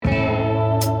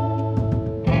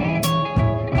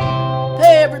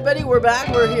we're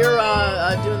back. We're here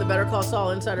doing the Better Call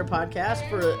Saul Insider podcast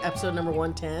for episode number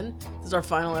 110. This is our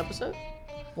final episode,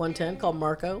 110, called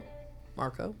Marco.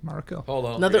 Hold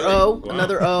on. Another O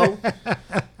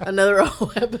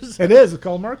episode. It is. It's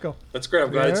called Marco. That's great.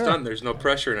 I'm glad it's done. There's no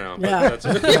pressure now. Yeah.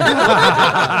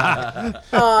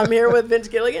 I'm here with Vince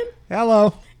Gilligan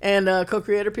Hello. and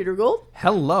co-creator Peter Gould.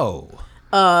 Hello.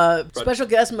 Special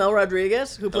guest Mel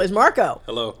Rodriguez, who plays Marco.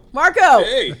 Hello. Marco!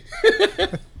 Hey.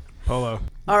 Hello.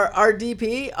 Our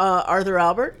DP, Arthur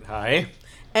Albert. Hi.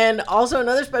 And also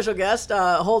another special guest,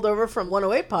 holdover from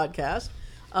 108 podcast,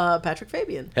 Patrick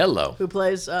Fabian. Hello. Who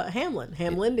plays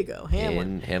Hamlindigo.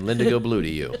 And Hamlindigo blue to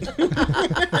you.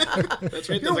 That's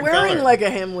right. You're wearing like a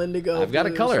Hamlindigo. I've got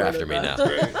a color after me now.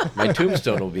 My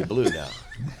tombstone will be blue now.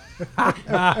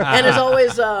 And as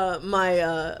always,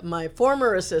 my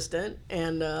former assistant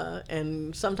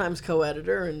and sometimes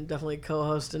co-editor and definitely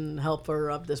co-host and helper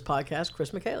of this podcast,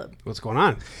 Chris McCaleb. What's going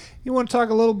on? You want to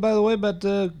talk a little, by the way, about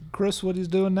Chris, what he's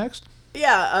doing next?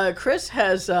 Yeah, Chris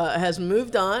has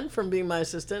moved on from being my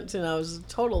assistant, and I was a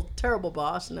total terrible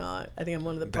boss. Now I think I'm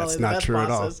one of the probably the best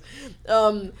bosses.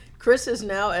 Chris is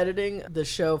now editing the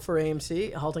show for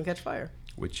AMC, *Halt and Catch Fire*.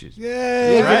 Which is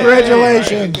Yay! Right.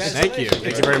 Congratulations! Thank you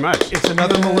very much. It's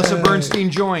another Melissa Bernstein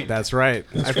joint. That's right.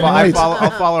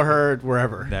 I'll follow her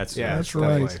wherever. That's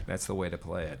right. That's the way to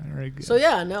play it. Very good. So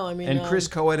yeah, no, I mean, And Chris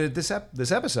co-edited this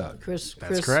episode. Chris,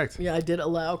 correct. Yeah, I did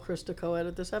allow Chris to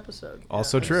co-edit this episode.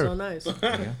 Also That's true. So nice.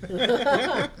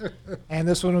 And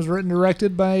this one was written and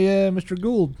directed by Mr.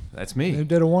 Gould, That's who me.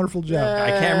 did a wonderful job. Yeah. I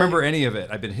can't remember any of it.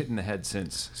 I've been hit in the head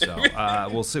since. So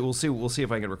we'll see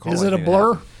if I can recall. Is it a anything that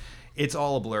blur? happened. It's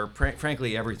all a blur.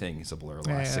 Frankly, everything is a blur. The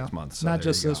last 6 months. So Not there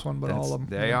just you this go. one, but all of them.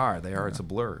 They are. It's a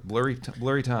blur. Blurry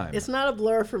time. It's not a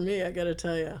blur for me, I got to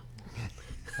tell you.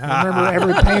 I remember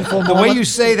every painful The moment. way you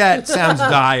say that sounds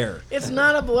dire. It's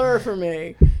not a blur for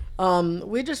me.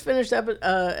 We just finished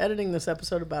editing this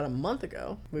episode about a month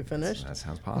ago. We finished. That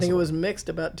sounds possible. I think it was mixed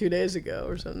about 2 days ago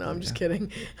or so. No, I'm just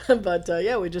kidding. But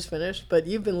yeah, we just finished. But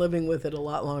you've been living with it a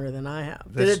lot longer than I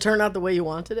have. Did it turn out the way you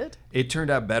wanted it? It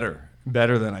turned out better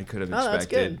than I could have expected. Oh, that's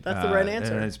good. That's the right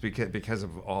answer. And it's because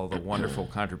of all the wonderful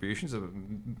contributions of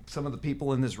some of the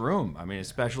people in this room. I mean,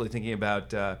 especially thinking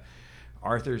about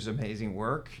Arthur's amazing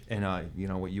work and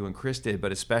what you and Chris did,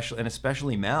 but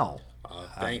especially Mel.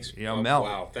 Thanks. Mel.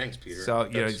 Wow. Thanks, Peter. So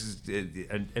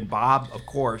and Bob, of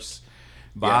course.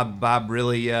 Bob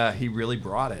really he really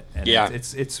brought it. And Yeah.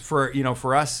 it's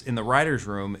for us in the writers'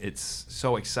 room. It's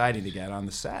so exciting to get on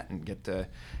the set and get to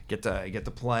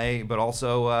play, but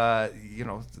also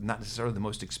not necessarily the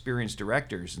most experienced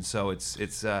directors, and so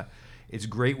it's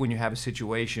great when you have a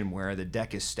situation where the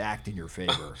deck is stacked in your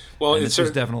favor. Well, and this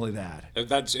is definitely that.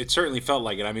 It certainly felt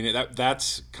like it. I mean,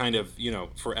 that's kind of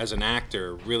for as an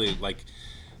actor, really like.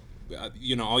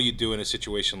 All you do in a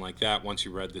situation like that, once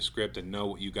you read the script and know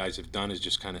what you guys have done, is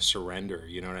just kind of surrender.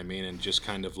 You know what I mean, and just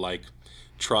kind of like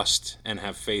trust and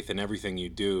have faith in everything you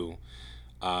do.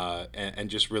 And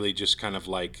just really just kind of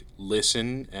like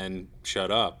listen and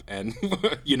shut up and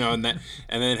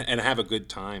and have a good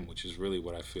time, which is really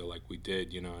what I feel like we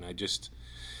did, and I just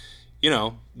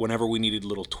whenever we needed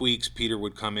little tweaks, Peter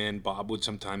would come in, Bob would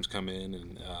sometimes come in,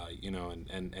 and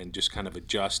and just kind of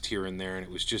adjust here and there, and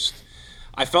it was just,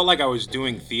 I felt like I was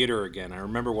doing theater again. I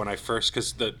remember when I first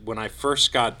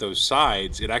got those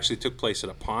sides, it actually took place at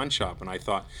a pawn shop, and I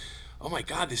thought, oh my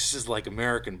God, this is like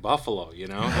American Buffalo,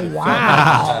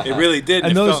 Wow. It really did.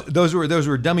 And those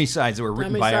were dummy sides that were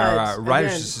written by our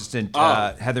writer's assistant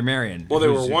Heather Marion. Well, they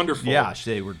were wonderful. Yeah,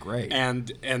 they were great.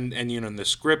 And and the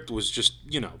script was just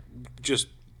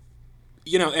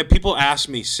and people ask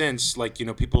me since,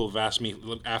 people have asked me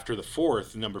after the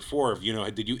number 4,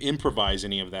 did you improvise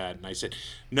any of that? And I said,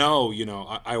 no,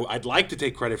 I'd like to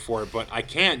take credit for it, but I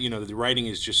can't. The writing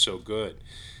is just so good,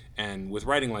 and with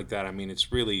writing like that, I mean,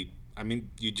 it's really. I mean,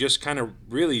 you just kind of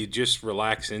really just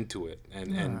relax into it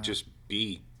and just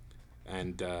be.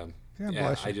 And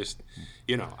I just,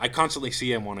 I constantly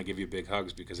see him want to give you big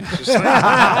hugs because it's just like.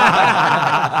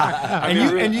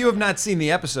 And you have not seen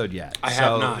the episode yet. I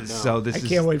have not. No. So this I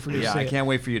can't wait for you to see it. I can't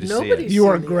wait for you to Nobody's see it. You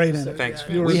are seen the great in episode it. Thanks,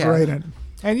 yet. You were We have. great in it.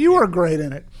 And you are great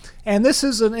in it. And this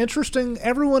is an interesting,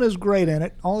 everyone is great in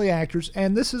it, all the actors.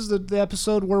 And this is the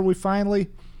episode where we finally,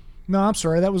 no, I'm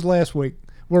sorry, that was last week,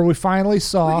 where we finally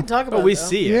saw. We can talk about we it, though.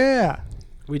 see it. Yeah.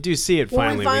 We do see it Well,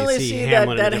 finally. we finally see see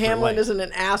Hamlin that in a different Hamlin light. isn't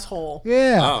an asshole.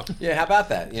 Yeah. Oh. Yeah, how about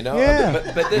that?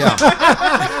 Yeah. But this,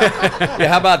 yeah,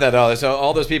 how about that? Oh, so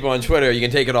all those people on Twitter, you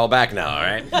can take it all back now, all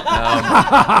right?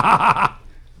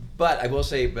 But I will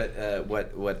say,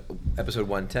 what episode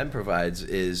 110 provides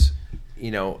is,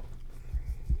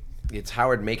 it's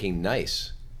Howard making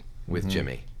nice with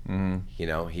Jimmy. You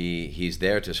know, he's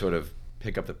there to sort of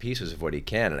pick up the pieces of what he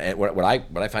can. And what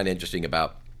I find interesting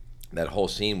about that whole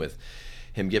scene with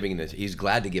him giving this, he's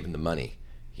glad to give him the money.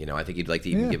 You know, I think he'd like to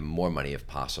even give him more money if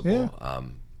possible. Yeah.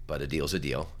 But a deal's a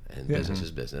deal, and business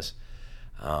is business.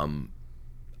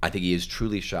 I think he is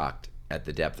truly shocked at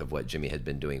the depth of what Jimmy had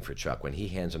been doing for Chuck when he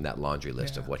hands him that laundry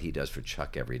list of what he does for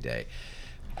Chuck every day.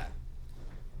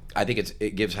 I think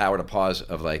it gives Howard a pause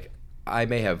of like, I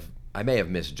may have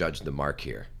misjudged the mark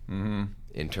here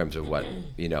in terms of what,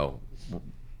 you know,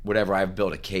 whatever I've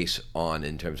built a case on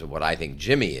in terms of what I think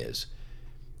Jimmy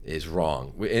is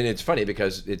wrong. And it's funny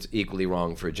because it's equally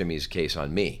wrong for Jimmy's case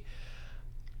on me.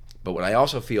 But what I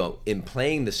also feel in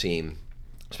playing the scene,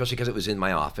 especially because it was in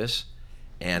my office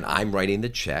and I'm writing the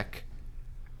check,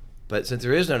 but since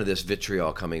there is none of this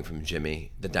vitriol coming from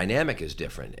Jimmy, the dynamic is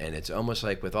different. And it's almost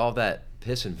like with all that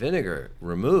piss and vinegar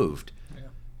removed,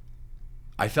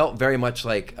 I felt very much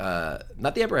like,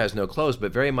 not the Emperor Has No Clothes,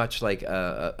 but very much like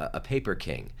a paper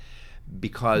king.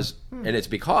 Because, and it's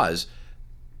because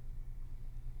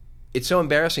it's so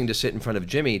embarrassing to sit in front of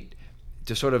Jimmy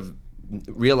to sort of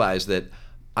realize that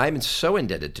I'm so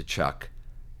indebted to Chuck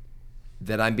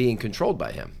that I'm being controlled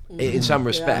by him in some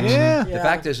respects. Yeah. The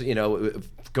fact is, you know,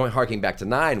 harking back to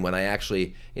 9, when I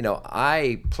actually, you know,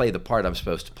 I play the part I'm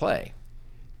supposed to play.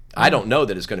 I don't know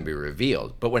that it's going to be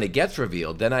revealed, but when it gets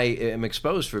revealed, then I am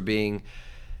exposed for being,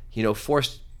 you know,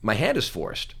 forced. My hand is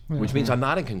forced, which means I'm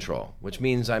not in control, which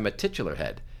means I'm a titular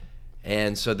head.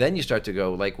 And so then you start to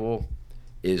go like, well,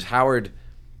 does Howard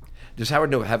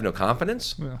have no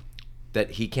confidence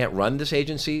that he can't run this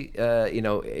agency? You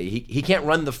know, he can't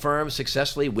run the firm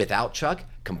successfully without Chuck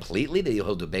completely, that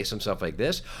he'll debase himself like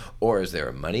this? Or is there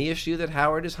a money issue that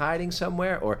Howard is hiding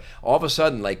somewhere? Or all of a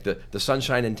sudden, like the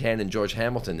sunshine and tan and George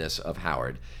Hamilton-ness of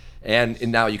Howard.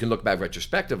 And now you can look back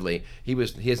retrospectively, he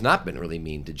has not been really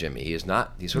mean to Jimmy. He's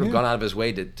sort of gone out of his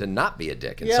way to not be a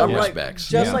dick in some respects.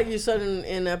 Just like you said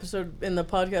in the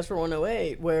podcast for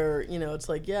 108, where, you know, it's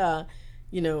like,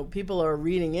 you know, people are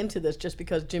reading into this just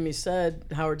because Jimmy said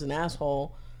Howard's an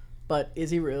asshole, but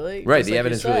is he really? Right, just the like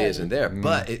evidence really isn't there.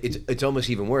 But it's almost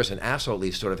even worse. An asshole at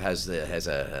least sort of has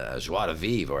a joie de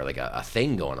vivre or like a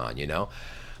thing going on, you know?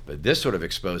 But this sort of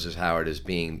exposes Howard as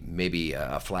being maybe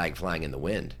a flag flying in the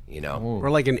wind, you know? Or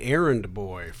like an errand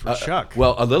boy for Chuck.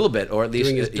 Well, a little bit, or at least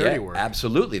doing his dirty work.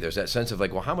 Absolutely. There's that sense of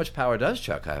like, well, how much power does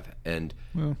Chuck have? And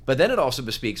but then it also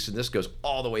bespeaks, and this goes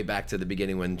all the way back to the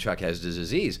beginning when Chuck has the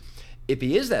disease. If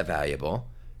he is that valuable,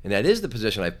 and that is the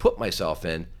position I've put myself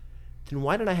in, then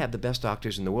why didn't I have the best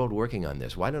doctors in the world working on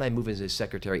this? Why didn't I move his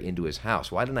secretary into his house?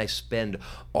 Why didn't I spend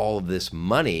all of this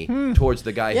money towards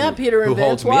the guy who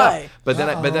holds me up? But then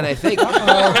I think but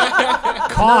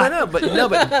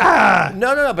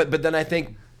then I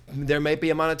think there might be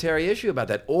a monetary issue about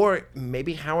that, or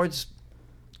maybe Howard's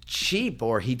cheap,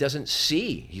 or he doesn't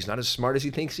see. He's not as smart as he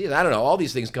thinks he is. I don't know. All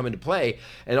these things come into play,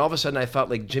 and all of a sudden I felt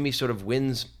like Jimmy sort of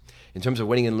wins. In terms of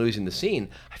winning and losing the scene,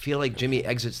 I feel like Jimmy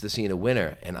exits the scene a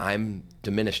winner, and I'm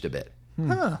diminished a bit.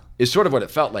 Is sort of what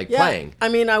it felt like playing. I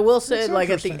mean, I will say, like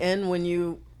at the end when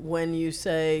you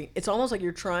say, it's almost like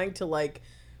you're trying to like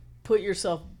put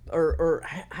yourself, or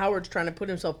Howard's trying to put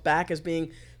himself back as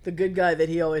being the good guy that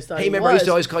he always thought he was. Hey, remember I used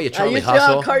to always call you Charlie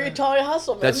Hustle? Call you Charlie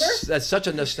Hustle, remember? That's such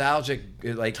a nostalgic,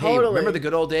 like, Totally. hey, remember the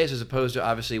good old days as opposed to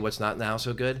obviously what's not now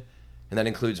so good? And that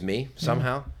includes me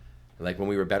somehow. Like when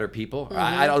we were better people.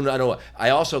 I don't know.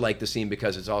 I also like the scene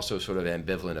because it's also sort of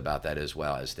ambivalent about that as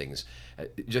well as things.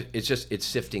 It's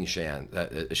shifting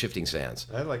sands.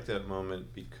 I like that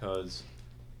moment because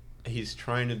he's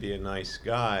trying to be a nice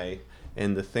guy,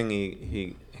 and the thing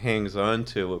he hangs on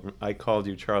to, I called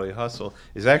you Charlie Hustle,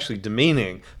 is actually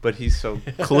demeaning, but he's so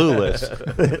clueless.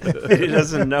 He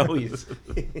doesn't know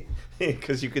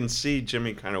because you can see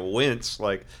Jimmy kind of wince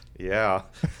like, yeah.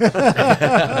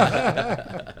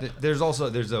 There's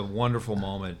a wonderful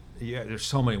moment. Yeah, there's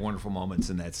so many wonderful moments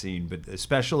in that scene, but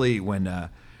especially when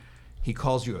he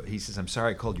calls you. He says, "I'm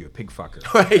sorry, I called you a pig fucker."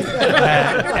 Right.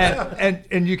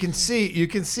 and you can see you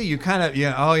kind of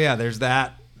oh yeah, there's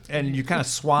that. And you kind of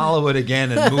swallow it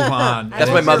again and move on. That's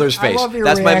my mother's face.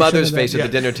 That's my mother's face at the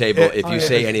dinner table if you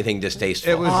say anything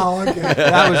distasteful. It was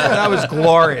that was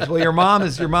glorious. Well, your mom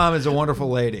is a wonderful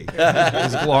lady.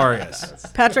 It's glorious.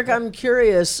 Patrick, I'm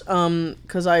curious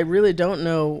because I really don't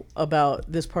know about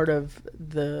this part of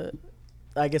the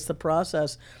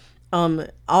process.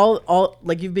 All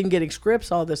like you've been getting scripts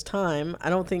all this time. I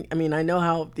know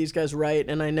how these guys write,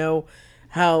 and I know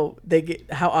how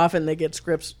often they get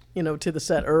scripts, to the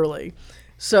set early.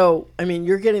 So, I mean,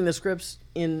 you're getting the scripts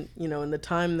in the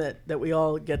time that we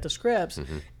all get the scripts,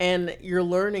 and you're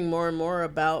learning more and more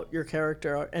about your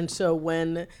character. And so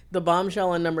when the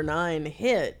bombshell on number 9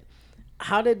 hit,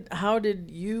 how did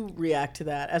you react to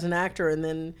that as an actor? And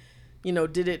then,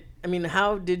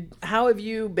 how have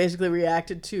you basically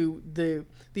reacted to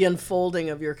the unfolding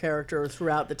of your character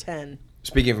throughout the 10?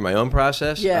 Speaking from my own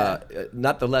process, Yeah.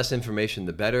 Not the less information,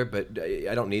 the better, but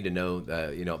I don't need to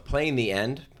know, playing the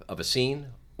end of a scene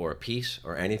or a piece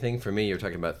or anything. For me, you're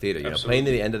talking about theater. Playing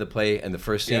to the end of the play and the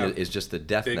first scene is just the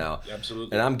death knell.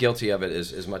 Absolutely. And I'm guilty of it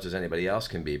as much as anybody else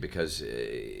can be, because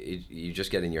you just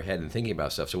get in your head and thinking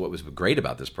about stuff. So what was great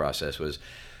about this process was,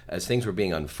 as things were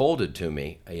being unfolded to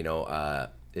me,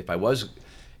 if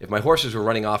my horses were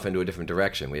running off into a different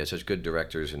direction, we had such good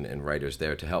directors and writers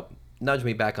there to help nudge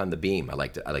me back on the beam. I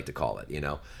like to call it,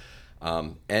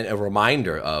 and a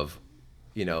reminder of,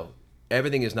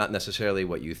 everything is not necessarily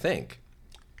what you think.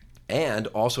 And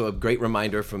also a great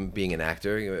reminder from being an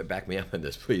actor, back me up in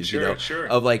this, please. Sure.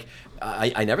 Of like,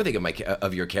 I never think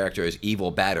of your character as evil,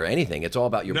 bad, or anything. It's all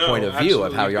about your point of view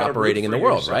of how you're operating in the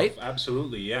world, right?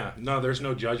 Absolutely, yeah. No, there's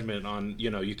no judgment on,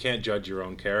 you can't judge your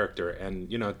own character, and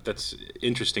that's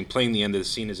interesting. Playing the end of the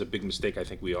scene is a big mistake I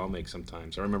think we all make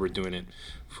sometimes. I remember doing it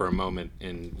for a moment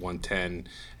in 110,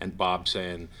 and Bob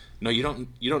saying, "No, you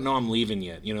don't know I'm leaving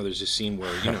yet." There's a scene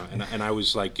where and I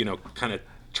was like, kind of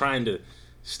trying to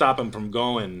stop him from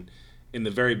going in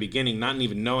the very beginning, not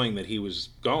even knowing that he was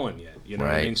going yet. You know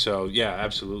what I mean? So yeah,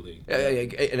 absolutely.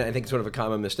 And I think it's sort of a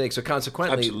common mistake. So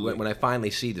consequently, when I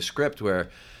finally see the script where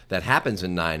that happens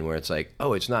in 9, where it's like,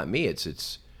 oh, it's not me,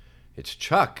 it's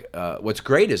Chuck. What's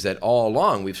great is that all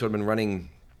along we've sort of been running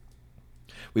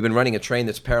a train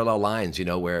that's parallel lines.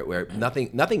 Where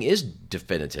nothing is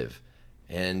definitive,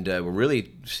 and we're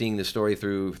really seeing the story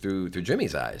through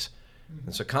Jimmy's eyes.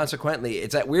 And so consequently,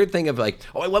 it's that weird thing of like,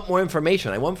 oh, I want more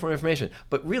information.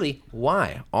 But really,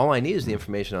 why? All I need is the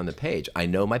information on the page. I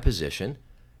know my position.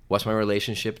 What's my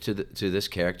relationship to this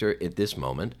character at this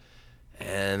moment?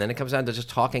 And then it comes down to just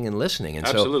talking and listening. And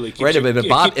absolutely. So, if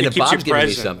Bob's giving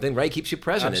me something, right, keeps you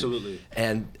present. Absolutely.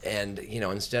 And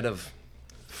instead of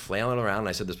flailing around, and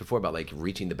I said this before about like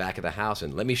reaching the back of the house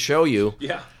and let me show you.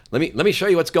 Yeah. Let me show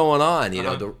you what's going on.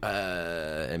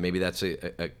 And maybe that's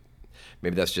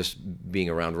maybe that's just being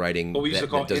around writing. What we used to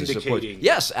call indicating.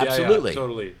 Yes, absolutely. Yeah,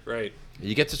 totally, right.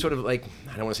 You get to sort of like,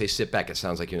 I don't want to say sit back. It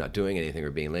sounds like you're not doing anything or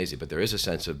being lazy, but there is a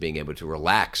sense of being able to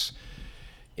relax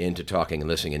into talking and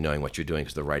listening and knowing what you're doing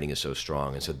because the writing is so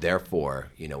strong. And so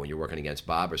therefore, when you're working against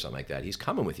Bob or something like that, he's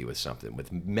coming with you with something,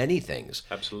 with many things.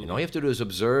 Absolutely. And all you have to do is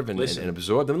observe and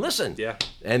absorb them and listen. Yeah.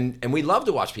 And we love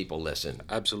to watch people listen.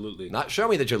 Absolutely. Not show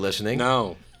me that you're listening.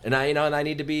 No. And I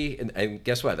need to be, and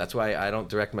guess what? That's why I don't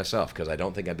direct myself, because I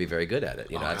don't think I'd be very good at it.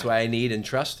 That's why I need and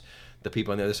trust the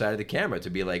people on the other side of the camera to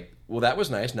be like, well, that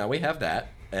was nice. Now we have that.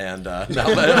 And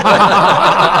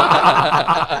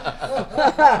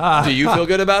do you feel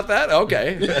good about that?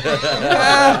 Okay.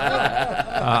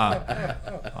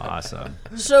 Awesome.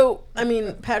 So,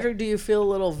 Patrick, do you feel a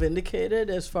little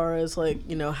vindicated as far as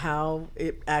how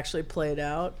it actually played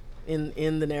out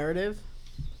in the narrative?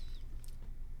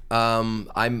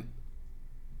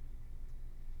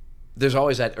 There's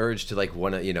always that urge to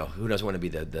want to, who doesn't want to be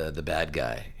the bad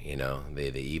guy,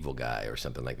 the evil guy or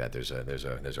something like that. There's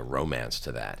a romance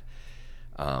to that.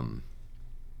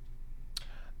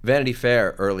 Vanity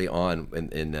Fair early on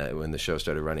when the show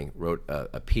started running wrote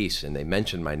a piece, and they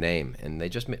mentioned my name, and they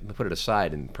just put it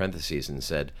aside in parentheses and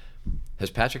said, "Has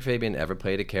Patrick Fabian ever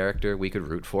played a character we could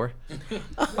root for?"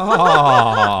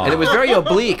 Oh. And it was very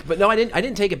oblique, but no, I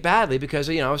didn't take it badly, because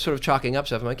I was sort of chalking up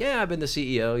stuff. I'm like, yeah, I've been the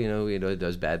CEO,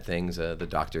 does bad things, the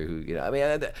doctor who,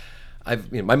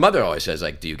 my mother always says,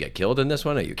 like, do you get killed in this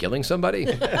one? Are you killing somebody?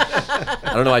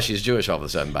 I don't know why she's Jewish all of a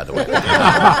sudden, by the way.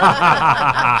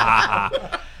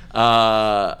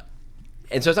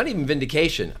 And so it's not even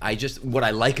vindication. What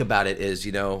I like about it is,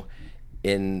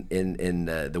 in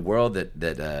the world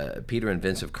that Peter and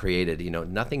Vince have created,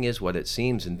 nothing is what it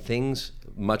seems, and things,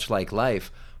 much like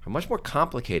life, are much more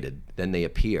complicated than they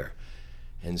appear.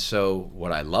 And so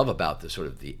what I love about the sort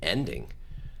of the ending,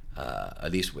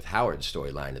 at least with Howard's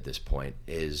storyline at this point,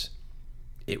 is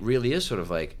it really is sort of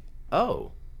like,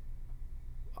 oh,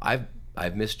 I've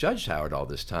misjudged Howard all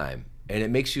this time. And it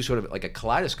makes you sort of like a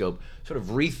kaleidoscope, sort of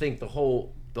rethink the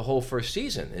whole first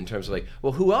season in terms of like,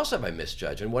 well, who else have I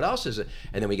misjudged, and what else is it?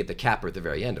 And then we get the capper at the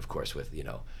very end, of course, with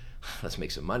let's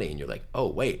make some money, and you're like, oh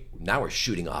wait, now we're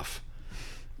shooting off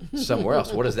somewhere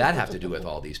else. What does that have to do with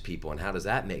all these people, and how does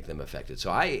that make them affected?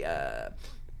 So I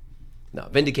No,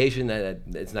 vindication.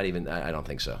 It's not even. I don't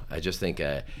think so. I just think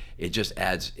it just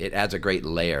adds a great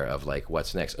layer of like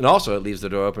what's next, and also it leaves the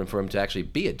door open for him to actually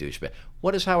be a douchebag.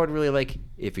 What is Howard really like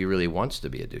if he really wants to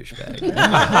be a douchebag?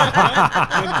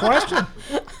 Good question.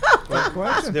 Good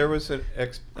question. There was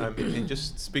I mean,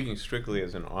 just speaking strictly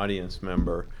as an audience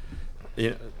member,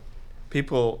 you know,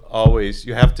 people always,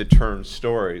 you have to turn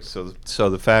stories. So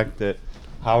the fact that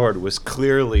Howard was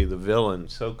clearly the villain,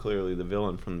 so clearly the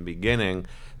villain from the beginning,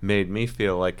 made me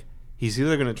feel like he's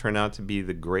either going to turn out to be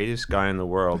the greatest guy in the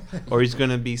world, or he's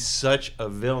going to be such a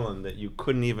villain that you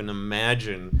couldn't even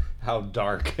imagine how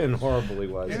dark and horrible he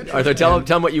was. Arthur, tell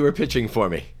him what you were pitching for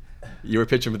me. You were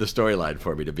pitching the storyline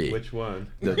for me to be. Which one?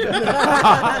 The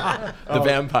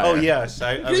vampire. Oh, yes.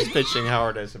 I was pitching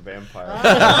Howard as a vampire.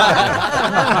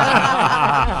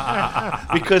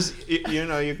 Because,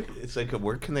 it's like,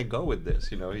 where can they go with this?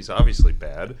 He's obviously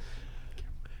bad.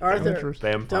 Arthur,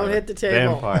 vampire. don't hit the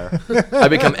table. Vampire. I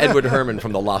become Edward Herman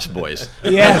from the Lost Boys.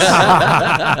 Yes.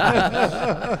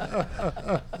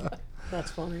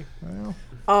 That's funny. Well,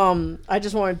 I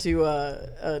just wanted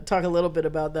to talk a little bit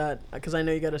about that because I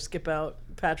know you got to skip out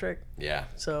Patrick. Yeah.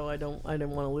 So I didn't want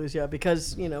to lose you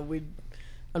because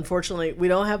unfortunately we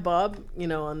don't have Bob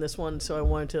on this one, so I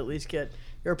wanted to at least get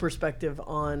your perspective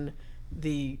on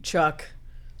the Chuck.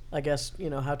 I guess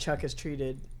how Chuck is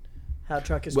treated. How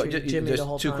Chuck is treated Jimmy the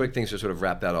whole time. Just two quick things to sort of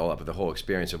wrap that all up. The whole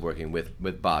experience of working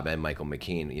with Bob and Michael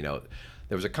McKean.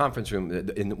 There was a conference room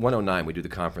in 109. We do the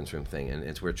conference room thing, and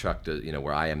it's where Chuck does.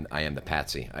 Where I am the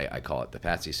patsy. I call it the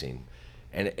patsy scene,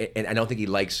 and I don't think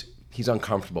he's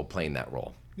uncomfortable playing that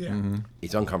role. yeah. Mm-hmm.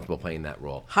 He's uncomfortable playing that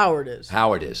role. Howard is.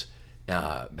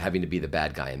 Having to be the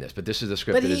bad guy in this, but this is the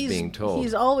script that is being told.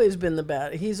 He's always been the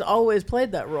bad. He's always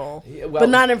played that role, Yeah, well, but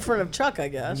not in front of Chuck, I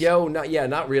guess.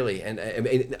 Not really, and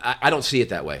I don't see it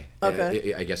that way.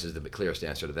 Okay. I guess is the clearest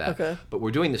answer to that. Okay. But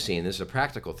we're doing the scene. This is a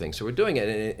practical thing, so we're doing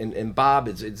it, and Bob,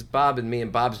 it's Bob and me,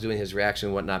 and Bob's doing his reaction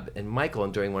and whatnot, and Michael,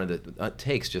 and during one of the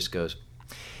takes, just goes,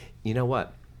 you know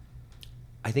what?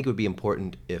 I think it would be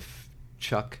important if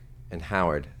Chuck and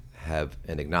Howard have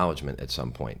an acknowledgement at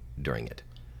some point during it.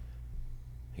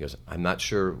 He goes, I'm not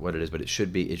sure what it is, but it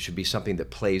should be something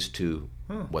that plays to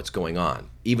what's going on,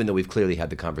 even though we've clearly had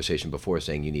the conversation before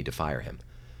saying you need to fire him.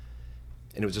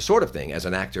 And it was the sort of thing as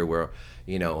an actor where,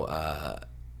 we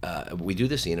do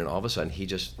the scene and all of a sudden he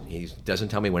doesn't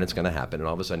tell me when it's going to happen, and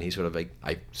all of a sudden he's sort of like,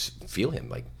 I feel him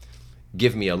like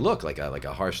give me a look, like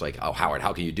a harsh, like, oh, Howard,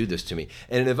 how can you do this to me?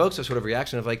 And it evokes a sort of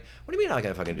reaction of like, what do you mean I'm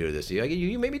going to fucking do this to you?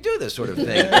 You made me do this sort of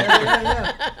thing.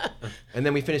 And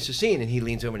then we finish the scene and he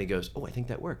leans over and he goes, oh, I think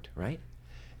that worked, right?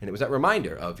 And it was that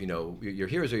reminder of, your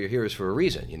heroes are your heroes for a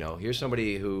reason. Here's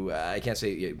somebody who, I can't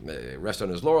say rest on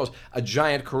his laurels, a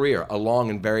giant career, a long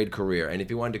and varied career. And if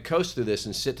he wanted to coast through this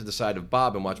and sit to the side of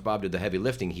Bob and watch Bob do the heavy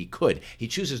lifting, he could. He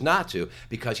chooses not to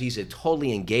because he's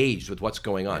totally engaged with what's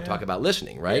going on. Yeah. Talk about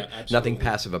listening, right? Yeah, nothing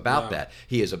passive about that.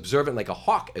 He is observant like a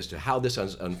hawk as to how this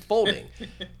is unfolding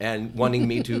and wanting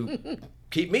me to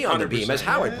keep me on 100%. The beam as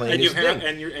Howard playing his thing.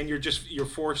 And you're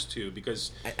forced to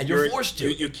because you're forced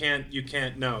to. You can't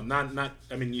not.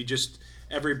 I mean, you just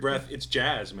every breath. It's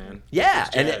jazz, man. Yeah,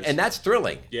 it's jazz. and that's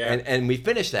thrilling. Yeah, and we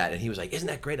finished that, and he was like, "Isn't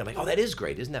that great?" I'm like, "Oh, that is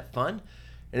great. Isn't that fun?"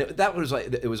 And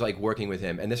it was like working with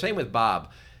him, and the same with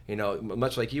Bob.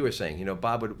 Much like you were saying,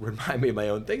 Bob would remind me of my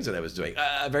own things that I was doing.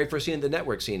 Very first scene, the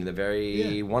network scene, the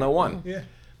very 101. Yeah.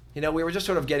 We were just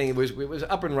sort of getting it was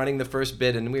up and running the first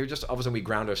bit, and we were just all of a sudden we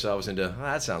ground ourselves into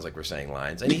that sounds like we're saying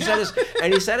lines, and he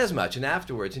said as much, and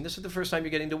afterwards, and this is the first time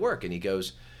you're getting to work, and he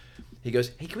goes, hey,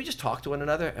 can we just talk to one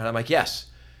another? And I'm like, yes,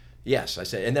 I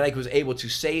said, and then I was able to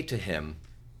say to him,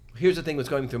 here's the thing that's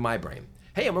going through my brain.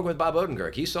 Hey, I'm working with Bob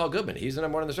Odenkirk. He's Saul Goodman. He's the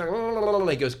number one in the show.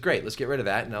 He goes, great, let's get rid of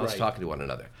that. And now let's talk to one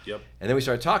another. Yep. And then we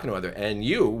started talking to one another. And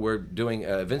you were doing,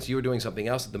 Vince, you were doing something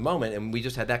else at the moment. And we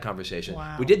just had that conversation.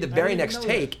 Wow. We did the very next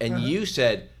take. And you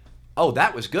said, oh,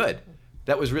 that was good.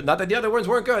 That was not that the other ones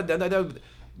weren't good.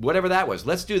 Whatever that was.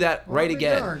 Let's do that right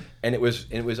again. Darn. And it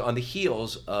was on the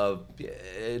heels of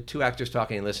two actors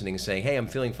talking and listening and saying, hey, I'm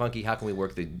feeling funky. How can we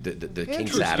work the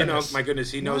kinks out of this? My goodness,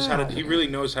 he knows he really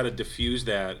knows how to diffuse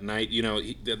that. And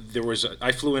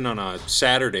I flew in on a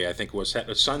Saturday, I think it was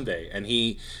a Sunday, and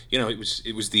he,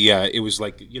 it was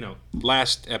like,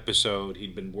 last episode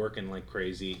he'd been working like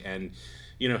crazy, and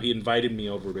he invited me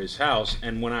over to his house,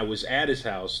 and when I was at his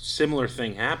house, similar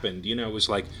thing happened. It was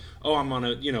like, oh, I'm on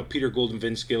a Peter Gould and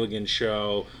Vince Gilligan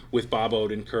show with Bob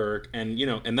Odenkirk, and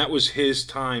and that was his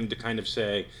time to kind of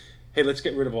say, hey, let's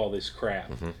get rid of all this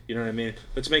crap. Mm-hmm. You know what I mean?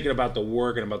 Let's make it about the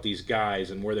work and about these guys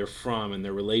and where they're from and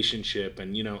their relationship,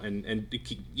 and and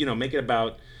make it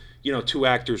about two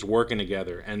actors working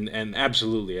together, and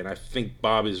absolutely, and I think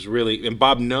Bob is really, and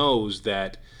Bob knows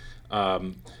that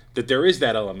that there is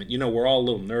that element. We're all a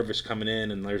little nervous coming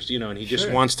in, and there's and he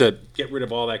just wants to get rid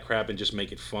of all that crap and just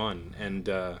make it fun, and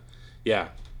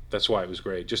that's why it was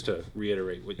great. Just to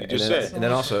reiterate what you just said. And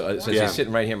then also, since he's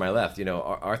sitting right here on my left,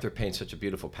 Arthur paints such a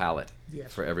beautiful palette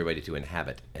for everybody to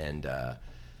inhabit, and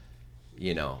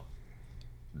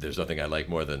there's nothing I like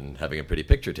more than having a pretty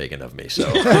picture taken of me. So,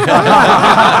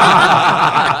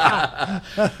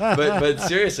 but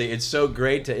seriously, it's so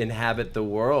great to inhabit the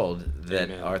world that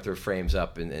Arthur frames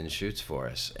up and shoots for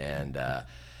us, and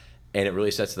it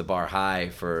really sets the bar high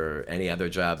for any other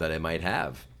job that I might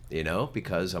have.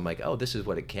 Because I'm like, oh, this is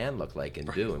what it can look like and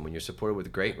do. And when you're supported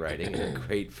with great writing and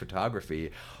great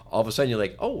photography, all of a sudden you're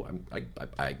like, oh,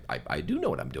 I do know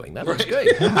what I'm doing. That looks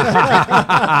good.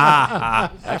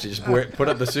 Actually, just put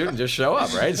up the suit and just show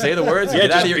up, right? Say the words. Get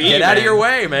out of your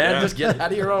way, man. Just get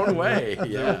out of your own way.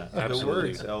 Yeah, absolutely. The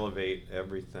words elevate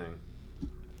everything.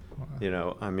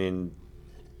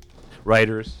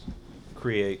 Writers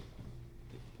create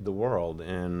the world,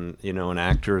 and and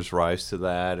actors rise to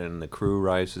that, and the crew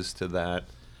rises to that.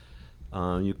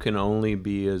 You can only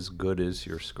be as good as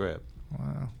your script.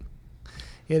 Wow.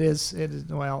 It is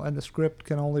well, and the script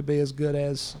can only be as good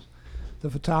as the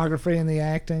photography and the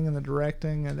acting and the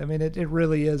directing, and it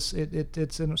really is.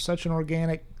 It's in such an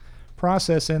organic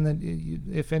process, and that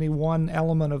if any one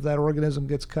element of that organism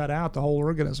gets cut out, the whole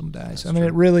organism dies. That's true.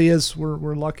 It really is.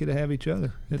 We're lucky to have each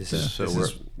other.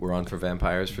 We're on for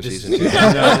vampires for season 2.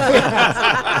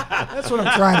 That's what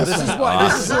I'm trying to say.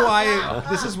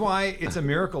 This is why it's a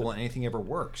miracle when anything ever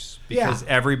works, because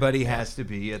everybody has to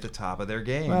be at the top of their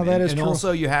game. Well, that is true. And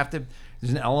also you have to.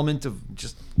 There's an element of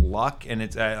just luck, and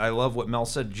I love what Mel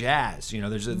said. Jazz.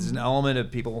 There's an element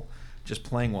of people just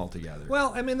playing well together.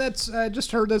 Well, I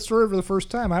just heard that story for the first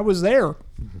time. I was there.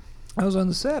 I was on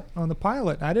the set, on the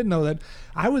pilot. I didn't know that.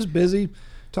 I was busy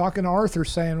talking to Arthur,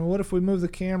 saying, well, what if we move the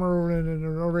camera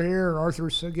over here? And Arthur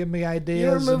said, give me ideas. You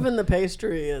were moving the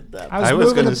pastry at that point. I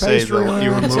was going to say that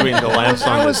you were moving the lamps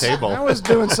on the table. I was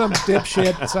doing some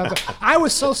dipshit something. I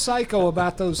was so psycho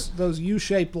about those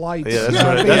U-shaped lights. Yeah, that's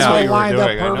what you were doing. I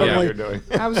know what you're doing.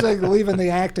 I was like leaving the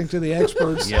acting to the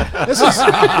experts. Yeah. This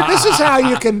is how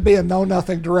you can be a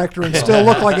know-nothing director and still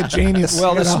look like a genius.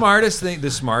 Well, the smartest thing,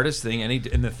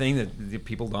 and the thing that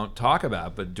people don't talk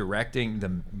about, but directing,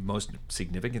 the most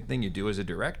significant thing you do as a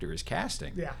director is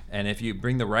casting. Yeah. And if you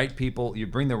bring the right people,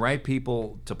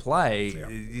 to play. Yeah.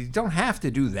 You don't have to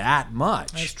do that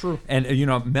much. That's true. And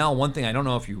Mel, one thing I don't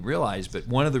know if you realize, but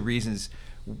one of the reasons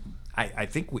I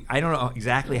think I don't know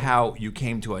exactly how you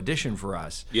came to audition for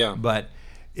us. Yeah. But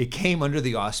it came under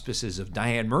the auspices of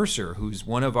Diane Mercer, who's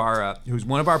one of our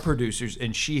producers,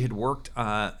 and she had worked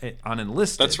on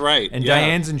Enlisted. That's right. And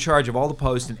Diane's in charge of all the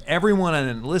posts, and everyone on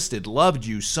Enlisted loved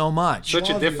you so much. Such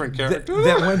a different character.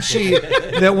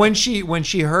 That when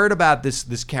she heard about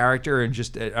this character and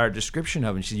just our description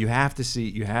of him, she said, "You have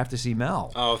to see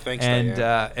Mel." Oh, thanks. And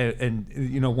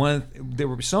there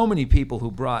were so many people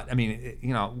who brought.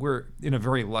 We're in a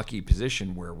very lucky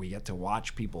position where we get to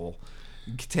watch people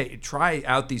try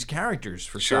out these characters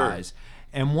for size,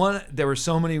 and there were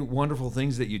so many wonderful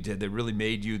things that you did that really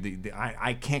made you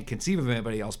I can't conceive of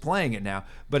anybody else playing it now,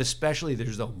 but especially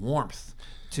there's a warmth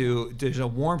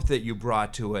that you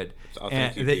brought to it,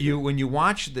 and that when you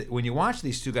watch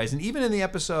these two guys, and even in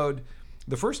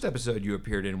the first episode you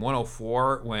appeared in,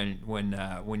 104,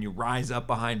 when you rise up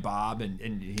behind Bob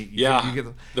and you get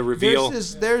the reveal.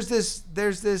 There's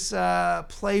this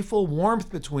playful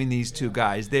warmth between these two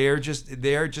guys. They are just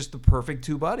the perfect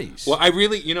two buddies. Well, I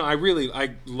really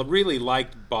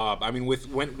liked Bob.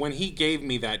 When he gave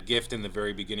me that gift in the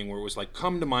very beginning, where it was like,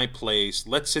 come to my place,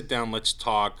 let's sit down, let's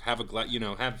talk, have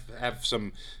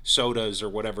some sodas or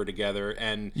whatever together,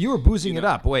 and you were boozing it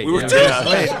up. Wait, wait,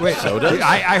 sodas.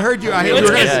 I heard you.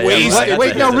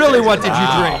 Wait, no, really, what did you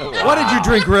drink? What did you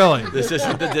drink, really? This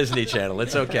isn't the Disney Channel.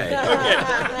 It's okay.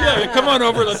 Yeah, come on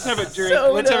over. Let's have a drink.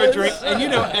 Let's have a drink.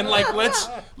 And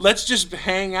let's just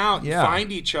hang out and find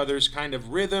each other's kind of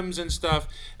rhythms and stuff.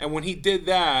 And when he did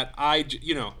that,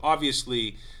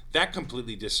 obviously that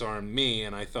completely disarmed me,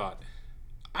 and I thought,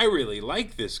 I really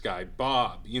like this guy,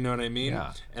 Bob. You know what I mean?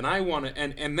 Yeah. And I want to,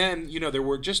 and then there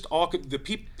were just all the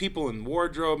people in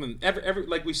wardrobe, and every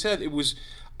like we said, it was.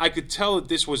 I could tell that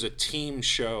this was a team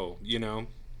show,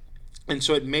 and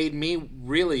so it made me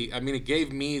really. It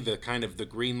gave me the kind of the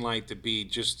green light to be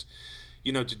just,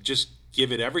 to just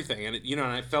give it everything, and and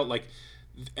I felt like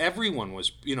everyone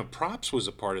was, props was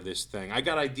a part of this thing. I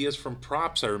got ideas from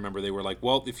props. I remember they were like,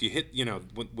 well, if you hit,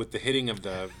 with the hitting of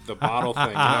the bottle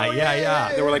thing.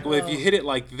 Yeah. They were like, well, if you hit it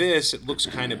like this, it looks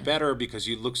kind of better because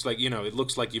it looks like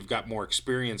you've got more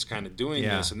experience kind of doing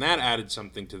this, and that added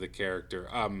something to the character.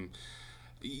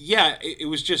 It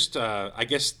was just, I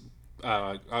guess,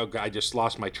 I just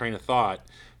lost my train of thought.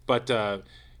 But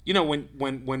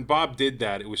when Bob did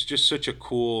that, it was just such a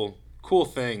cool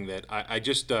thing that I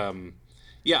just.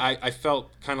 I felt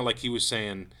kind of like he was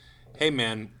saying, "Hey,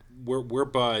 man, we're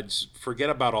buds. Forget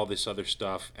about all this other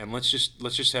stuff, and let's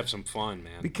just have some fun,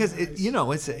 man." Because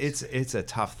it's a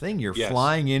tough thing. You're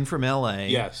flying in from L.A.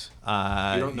 Yes.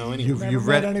 You don't know anyone. You've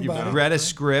read a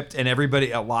script, and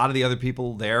a lot of the other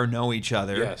people there know each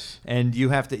other. Yes. And you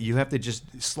have to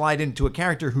just slide into a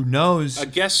character who knows a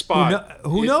guest spot.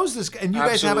 Who knows this, and you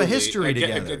guys have a history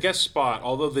together. A guest spot,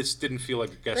 although this didn't feel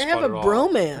like a guest spot at all.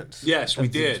 They have a bromance. Yes, we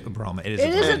did. It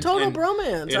is a total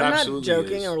bromance. I'm not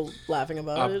joking is. Or laughing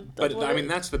about it. But I mean,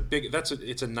 that's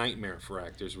it's a nightmare for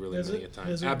actors, really, many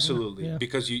times. Absolutely,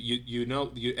 because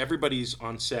everybody's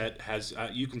on set has.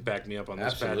 You can back me up on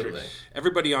this, Patrick.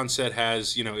 Everybody on set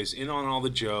has, is in on all the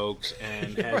jokes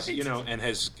and has,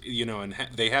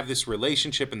 they have this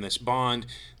relationship and this bond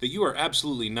that you are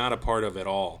absolutely not a part of at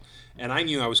all. And I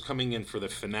knew I was coming in for the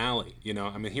finale.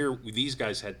 I mean, here these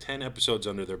guys had 10 episodes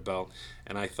under their belt,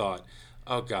 and I thought,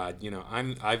 oh God,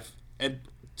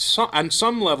 on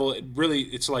some level,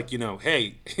 it's like,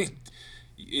 hey.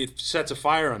 It sets a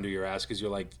fire under your ass because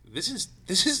you're like, this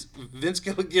is Vince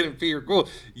Gilligan and Peter Gould.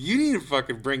 You need to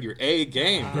fucking bring your A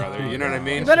game, brother. You know what I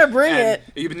mean? You better bring it.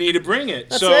 You need to bring it.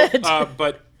 That's it.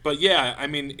 But yeah, I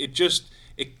mean,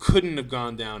 it couldn't have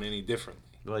gone down any differently.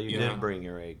 Well, you did bring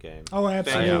your A game. Oh,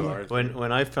 absolutely.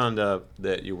 When I found out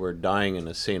that you were dying in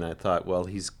a scene, I thought, well,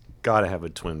 he's got to have a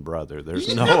twin brother.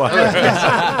 There's no other.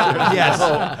 Yes.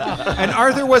 And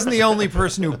Arthur wasn't the only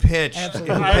person who pitched. He's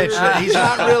not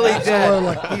really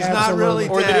dead. He's not really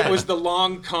dead. Or that it was the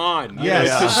long con.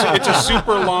 Yes. It's a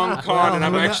super long con, and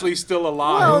I'm actually still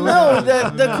alive. Well, no,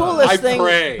 the coolest thing.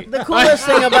 Pray. The coolest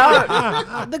thing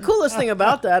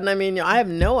about that, and I mean, I have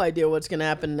no idea what's going to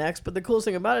happen next, but the coolest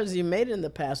thing about it is you made it in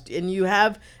the past, and you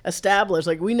have established,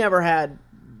 like, we never had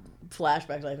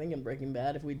flashbacks, I think, in Breaking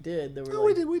Bad. If we did, there were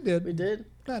we did. We did?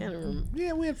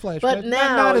 Yeah, we had flashbacks. But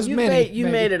now not as many. You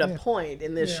made it a point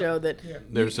in this show that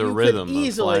there's you a rhythm could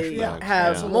easily of flashbacks.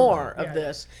 have more of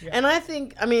this. And I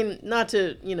think, I mean, not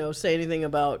to say anything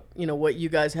about what you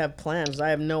guys have plans. I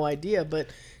have no idea, but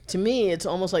to me, it's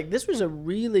almost like this was a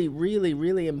really, really,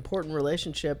 really important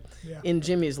relationship in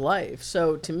Jimmy's life.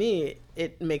 So to me,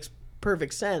 it makes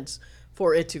perfect sense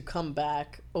for it to come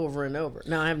back over and over.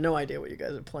 Now I have no idea what you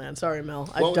guys have planned. Sorry, Mel.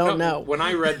 I don't know. When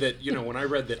I read that,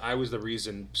 I was the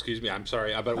reason. Excuse me, I'm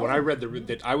sorry. But when I read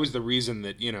that I was the reason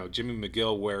that Jimmy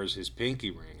McGill wears his pinky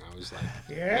ring, I was like,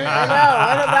 I know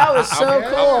that was so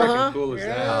cool, how huh? cool is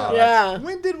that? Yeah.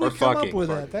 When did we come up with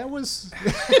that? That was.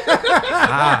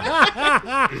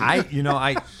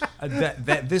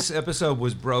 This episode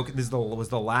was broken. This was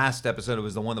the last episode. It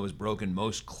was the one that was broken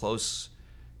most close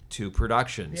to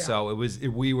production. Yeah. So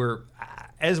we were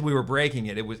as we were breaking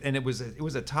it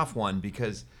was a tough one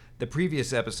because the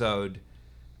previous episode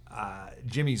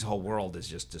Jimmy's whole world is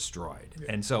just destroyed.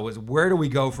 And so it was, where do we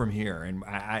go from here? And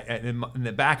I in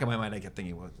the back of my mind I kept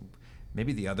thinking, well,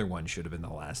 maybe the other one should have been the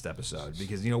last episode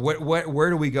because where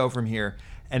do we go from here?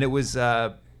 And it was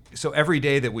so every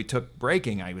day that we took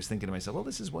breaking, I was thinking to myself, well,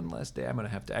 this is one last day I'm going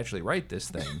to have to actually write this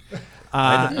thing.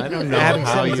 I don't know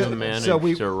how you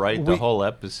managed to write the whole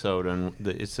episode, and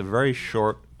it's a very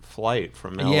short flight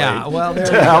from LA. Yeah, well,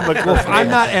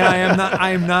 I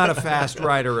am not a fast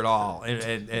writer at all,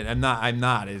 and I'm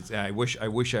not. I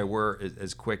wish I were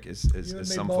as quick as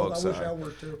some folks are. I wish I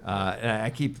were too. And I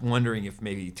keep wondering if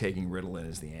maybe taking Ritalin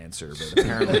is the answer, but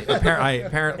apparently it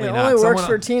not. only works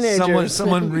for teenagers.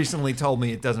 Someone recently told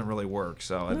me it doesn't really work.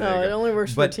 So no, it only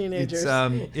works for teenagers.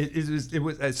 It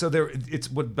was so there. It's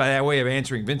by way of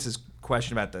answering Vince's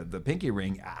question about the pinky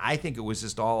ring. I think it was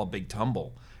just all a big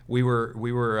tumble. We were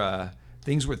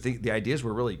the ideas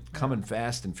were really coming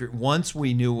fast and once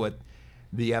we knew what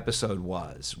the episode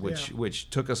was, which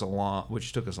took us a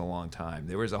long time.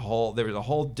 There was a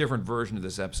whole different version of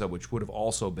this episode which would have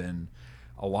also been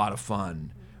a lot of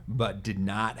fun, but did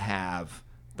not have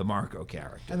the Marco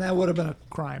character. And that would have been a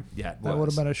crime. Yeah, that would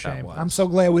have been a shame. I'm so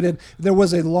glad we did. There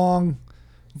was a long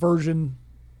version.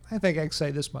 I think I can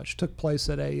say this much. Took place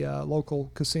at a local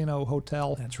casino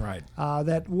hotel. That's right.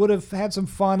 That would have had some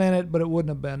fun in it, but it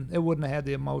wouldn't have had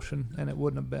the emotion, and it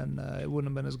wouldn't have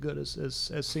been as good as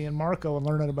seeing Marco and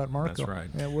learning about Marco. That's right.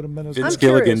 Yeah, it would have been as Vince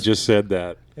Gilligan just said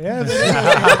that. Yeah,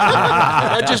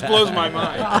 That just blows my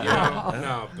mind. You know?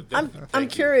 No, but I'm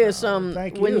curious.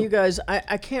 Thank When you. you guys,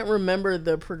 I can't remember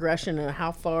the progression and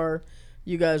how far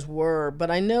you guys were,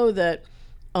 but I know that,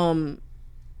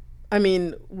 I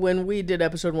mean, when we did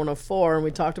episode 104, and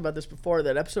we talked about this before,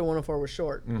 that episode 104 was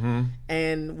short,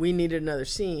 and we needed another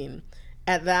scene.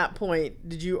 At that point,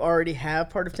 did you already have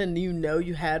part of 10? Do you know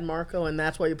you had Marco, and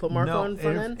that's why you put Marco in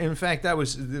front end? In fact, that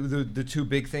was the two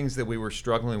big things that we were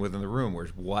struggling with in the room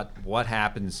was what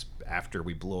happens after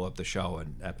we blow up the show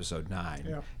in episode 9,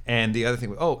 Yeah. and the other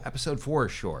thing, episode 4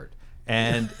 is short,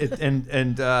 and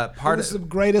part Part of of the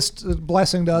greatest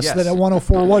blessing to us Yes. that at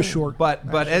 104 was short. But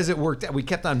as it worked out, we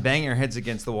kept on banging our heads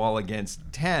against the wall against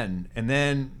 10, and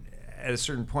then at a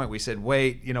certain point we said,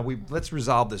 wait, let's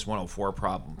resolve this 104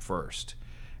 problem first.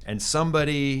 And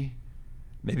somebody,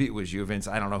 maybe it was you, Vince,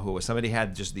 I don't know who it was, somebody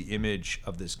had just the image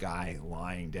of this guy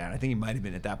lying down. I think he might have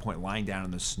been at that point lying down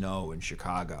in the snow in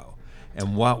Chicago.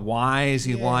 And why is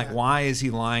he lying? Why is he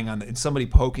lying on and somebody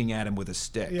poking at him with a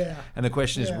stick? Yeah. And the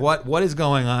question is, Yeah. what is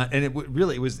going on? And it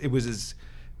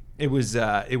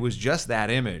was just that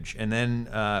image. And then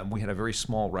we had a very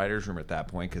small writers' room at that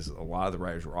point because a lot of the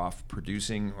writers were off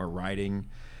producing or writing,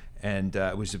 and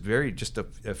it was just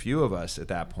a few of us at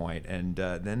that point. And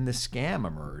then this scam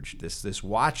emerged, this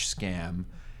watch scam,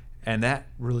 and that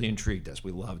really intrigued us.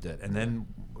 We loved it. And then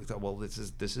we thought, well, this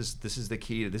is the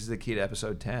key to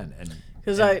episode 10.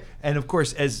 And of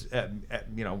course, as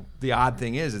the odd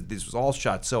thing is that this was all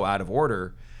shot so out of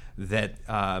order that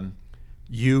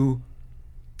you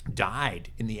died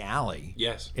in the alley.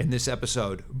 Yes. In this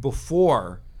episode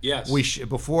before. Yes.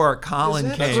 Before Colin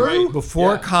Is that came. true?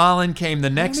 Before Yeah. Colin came the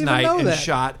next even night know and that.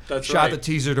 shot That's the right.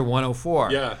 teaser to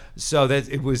 104. Yeah. So that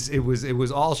it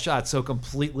was all shot so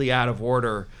completely out of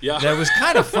order. Yeah. That it was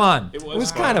kind of fun. It was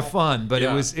was fun. kind of fun, but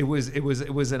Yeah. it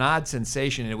was an odd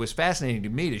sensation. And it was fascinating to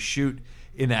me to shoot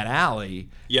in that alley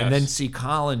Yes. and then see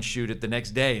Colin shoot it the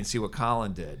next day and see what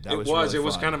Colin did. That It was was. really It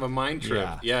was fun. kind of a mind trip.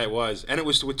 Yeah. Yeah, it was, and it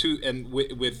was with two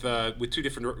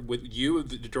different. With you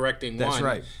directing That's one,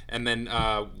 right. and then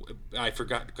I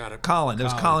forgot. Colin. There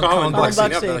was Colin Colin Buxey.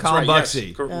 Buxey. Yep, that's Colin right, yes.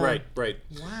 Buxey. Right, right.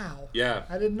 Wow. Yeah.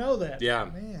 I didn't know that. Yeah.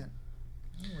 Man.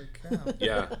 Holy cow.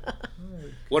 Yeah.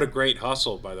 What a great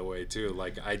hustle, by the way, too.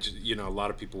 Like a lot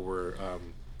of people were,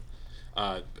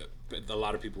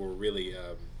 really,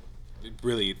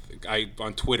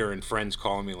 on Twitter and friends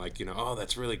calling me like, oh,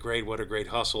 that's really great. What a great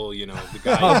hustle. The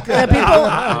guy.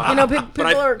 Yeah, people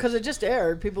But are, because it just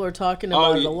aired, people are talking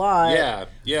about it a lot.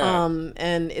 Yeah.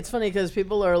 And it's funny because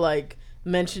people are like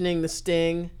mentioning the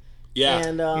Sting. Yeah.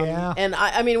 And Yeah. and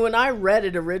I mean, when I read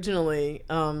it originally,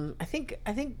 I think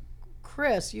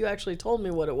Chris, you actually told me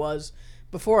what it was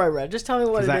before I read it. Just tell me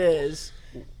what it is.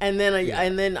 And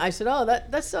then I said, oh,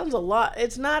 that sounds a lot.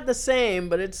 It's not the same,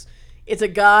 but it's a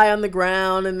guy on the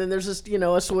ground, and then there's just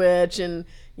a switch, and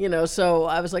so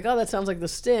I was like, oh, that sounds like the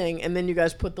Sting. And then you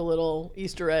guys put the little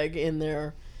Easter egg in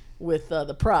there with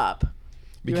the prop.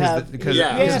 Because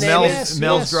Yes,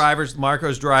 Mel's yes.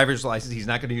 Marco's driver's license, he's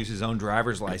not going to use his own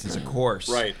driver's license, of course.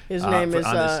 Right. His name is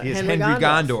Henry Gondorf.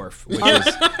 Gondorf, which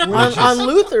is on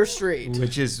Luther Street.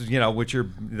 which is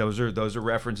those are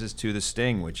references to the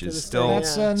Sting, which is the still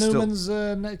Sting, That's still-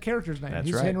 Newman's character's name. That's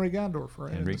He's right. Henry Gondorf,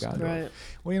 right? Henry Gondorf. Right.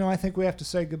 Well, I think we have to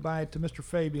say goodbye to Mr.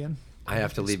 Fabian. I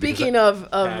have to leave. Speaking of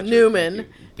Patrick, Newman,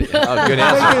 because good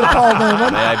Thank you, answer. Paul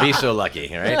Newman. May I be so lucky,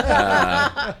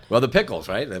 right? Well, the pickles,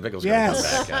 right? The pickles are going to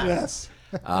Yes, come back. yes.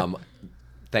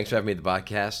 Thanks for having me at the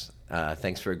podcast.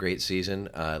 Thanks for a great season.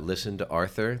 Listen to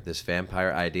Arthur. This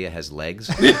vampire idea has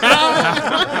legs.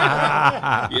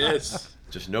 Yes.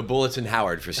 Just no bullets in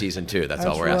Howard for season 2. That's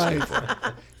all That's we're asking right.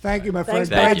 for. Thank you, my friend. thanks,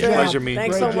 Thank Patrick. you. Pleasure meeting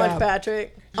Thanks Great so much, job.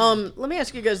 Patrick. Let me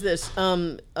ask you guys this,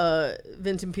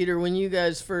 Vince and Peter, when you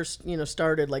guys first,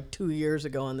 started like 2 years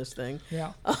ago on this thing.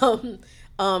 Yeah.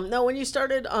 No, when you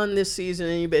started on this season,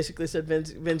 and you basically said,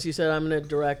 Vince, you said, I'm going to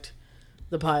direct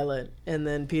the pilot, and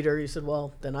then Peter, you said,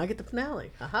 well, then I get the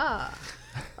finale. Aha.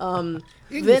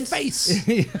 In Vince, your face.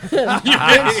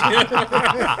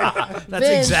 That's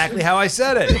exactly how I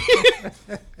said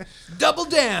it. Double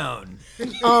down.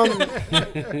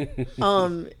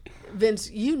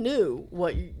 Vince, you knew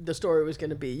what the story was going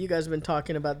to be. You guys have been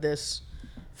talking about this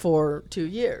for 2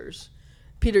 years.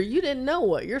 Peter, you didn't know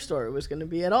what your story was going to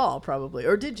be at all, probably,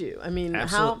 or did you? I mean,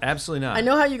 Absolutely not. I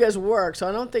know how you guys work, so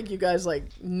I don't think you guys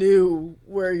knew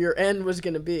where your end was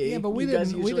going to be. Yeah, but we you guys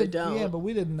didn't. usually don't. Yeah, but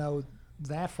we didn't know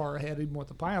that far ahead even what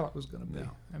the pilot was going to be.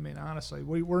 I mean, honestly,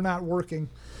 we're not working.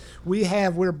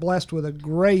 We're blessed with a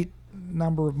great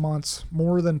number of months,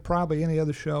 more than probably any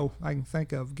other show I can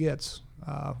think of gets.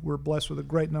 We're blessed with a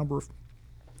great number of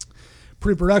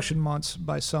pre-production months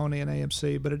by Sony and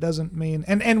AMC, but it doesn't mean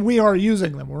and we are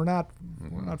using them. We're not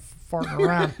farting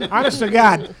around. Honest to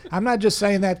God, I'm not just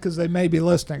saying that because they may be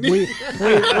listening. We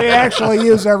actually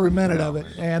use every minute of it.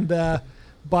 And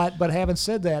but having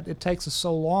said that, it takes us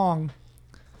so long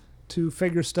to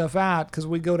figure stuff out because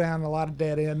we go down a lot of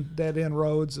dead end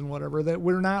roads and whatever, that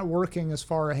we're not working as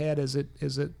far ahead as it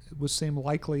would seem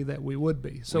likely that we would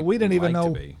be. So we didn't even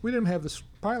know, we didn't have this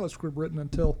pilot script written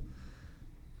until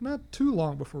not too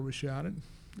long before we shot it,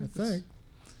 I think.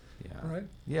 Yeah. Right.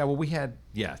 Yeah. Well, we had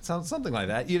something like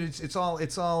that.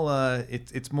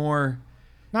 It's more.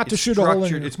 Not to shoot a hole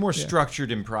in your, it's more structured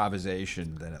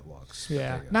improvisation than it looks.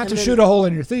 Yeah, not to shoot a hole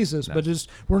in your thesis, but just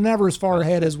we're never as far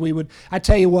ahead as we would. I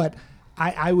tell you what,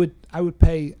 I would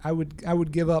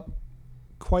give up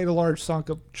quite a large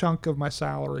chunk of my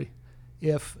salary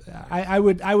if I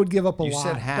would give up a lot. You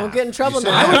said half. Don't get in trouble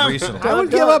now. I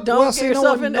would give up. Don't get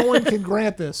yourself in. No one can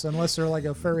grant this unless they're like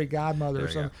a fairy godmother or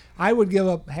something. I would give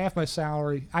up half my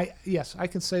salary. Yes, I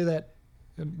can say that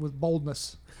with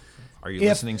boldness. Are you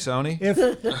listening, Sony?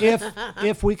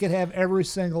 If we could have every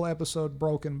single episode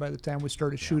broken by the time we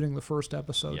started shooting the first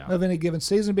episode of any given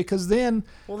season, because then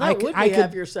that would be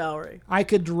half your salary. I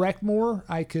could direct more.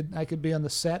 I could be on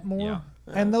the set more,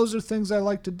 and those are things I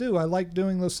like to do. I like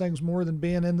doing those things more than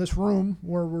being in this room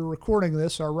where we're recording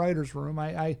this, our writers' room.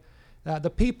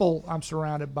 The people I'm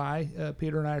surrounded by,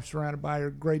 Peter and I are surrounded by, are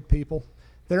great people.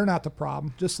 They're not the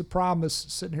problem. Just the problem is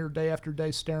sitting here day after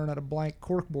day staring at a blank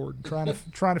corkboard and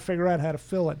trying to figure out how to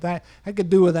fill it. I could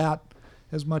do without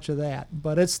as much of that,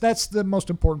 but that's the most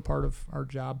important part of our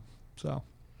job. So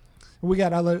we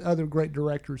got other great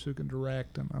directors who can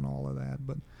direct and all of that,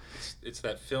 but it's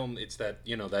that film,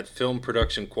 that film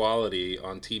production quality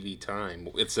on TV time.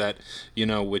 It's that,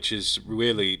 which is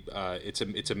really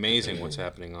it's amazing what's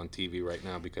happening on TV right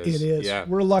now, because it is. Yeah.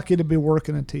 We're lucky to be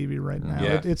working in TV right now.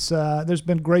 Yeah. It's there's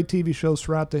been great TV shows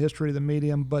throughout the history of the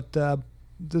medium, but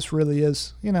this really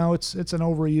is, it's an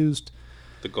overused.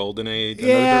 The golden age.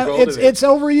 Yeah, it's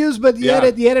overused, but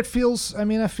yet it feels. I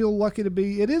mean, I feel lucky to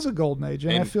be. It is a golden age,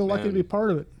 and I feel lucky to be part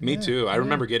of it. Me too. I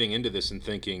remember getting into this and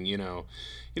thinking,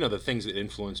 the things that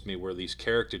influenced me were these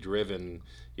character-driven,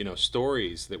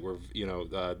 stories that were,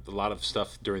 a lot of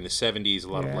stuff during the '70s, a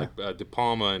lot of like De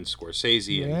Palma and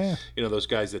Scorsese, and those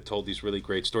guys that told these really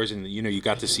great stories, and you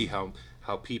got to see how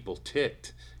people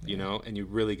ticked. And you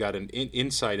really got an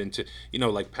insight into,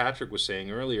 like Patrick was saying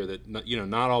earlier, that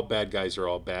not all bad guys are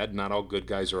all bad, not all good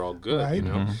guys are all good, right.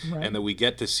 Mm-hmm. And that we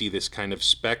get to see this kind of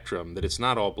spectrum, that it's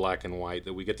not all black and white,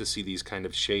 that we get to see these kind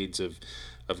of shades of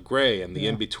gray and the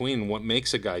in between, what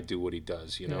makes a guy do what he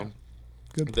does,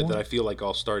 Good point. That I feel like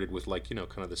all started with, like, kind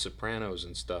of The Sopranos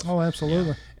and stuff. Oh,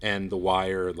 absolutely. And The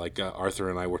Wire, like Arthur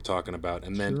and I were talking about,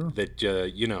 and then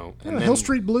and Hill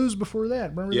Street Blues before that.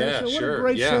 Remember that show? What a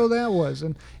great show that was,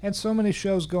 and so many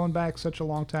shows going back such a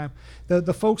long time.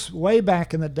 The folks way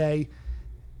back in the day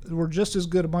were just as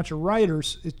good a bunch of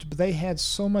writers, but they had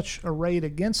so much arrayed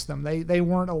against them. They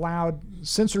weren't allowed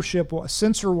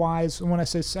censor-wise. And when I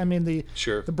say, I mean the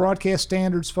broadcast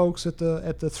standards folks at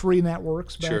the three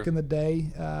networks back in the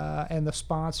day, and the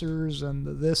sponsors and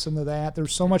the this and the that.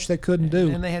 There's so much they couldn't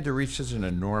do, and they had to reach such an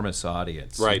enormous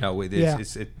audience. Right.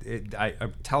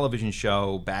 A television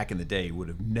show back in the day would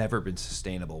have never been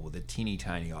sustainable with a teeny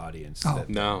tiny audience.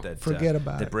 Forget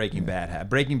about that it. Breaking Bad had.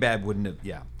 Breaking Bad wouldn't have.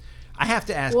 Yeah. I have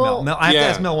to ask Mel. I have to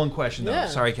ask Mel one question, though.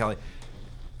 Sorry, Kelly.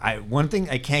 One thing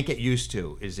I can't get used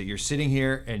to is that you're sitting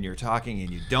here and you're talking and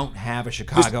you don't have a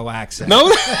Chicago accent.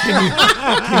 No.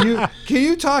 Can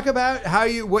you talk about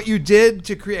what you did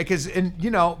to create? Because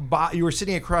Bob, you were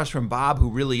sitting across from Bob,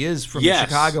 who really is from the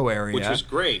Chicago area, which was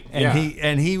great.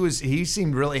 And he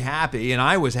seemed really happy, and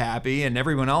I was happy, and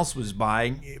everyone else was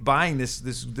buying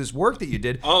this work that you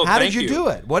did. Oh, how did you do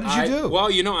it? What did you do? Well,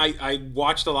 I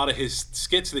watched a lot of his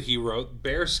skits that he wrote,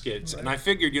 Bear skits, and I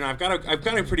figured, I've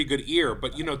got a pretty good ear,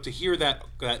 but to hear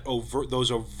those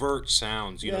overt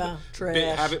sounds,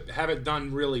 trash. have it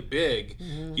done really big,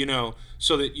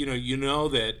 so that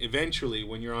that eventually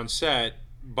when you're on set,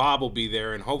 Bob will be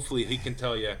there, and hopefully he can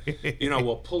tell you,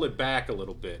 we'll pull it back a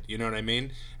little bit. You know what I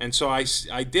mean? And so I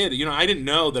did. I didn't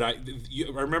know that I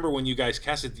remember when you guys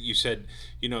casted, you said,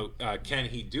 can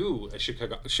he do a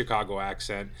Chicago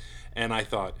accent? And I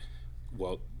thought,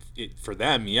 well, for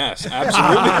them, yes,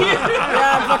 absolutely.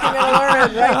 I'm fucking gonna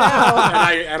learn it right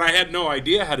now. And I had no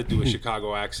idea how to do a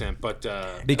Chicago accent, but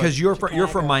because you're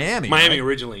from Miami. Miami right?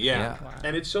 originally, yeah.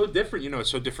 And it's so different. It's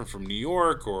so different from New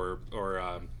York or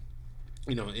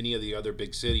any of the other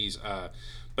big cities.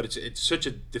 But it's such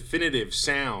a definitive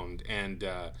sound, and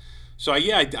So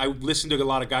I listened to a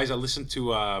lot of guys. I listened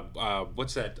to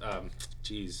what's that?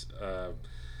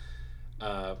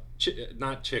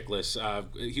 Not Chickless.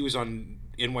 He was on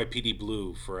NYPD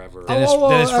Blue forever. Dennis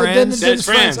Franz. Dennis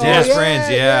Franz. Dennis Franz.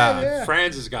 Yeah.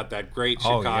 Franz has got that great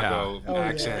Chicago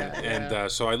accent,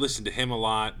 and so I listened to him a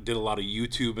lot. Did a lot of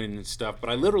YouTubing and stuff. But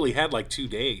I literally had like 2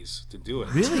 days to do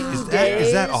it. Really?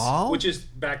 Is that all? Which is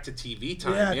back to TV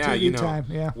time. Yeah, TV time.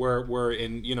 Yeah. Where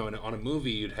in on a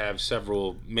movie you'd have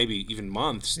several, maybe even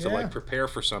months to like prepare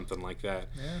for something like that.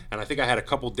 Yeah. And I think I had a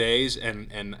couple days,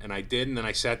 and I did, and then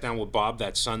I sat down with Bob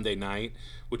that Sunday night,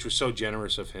 which was so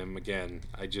generous of him. Again,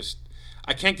 I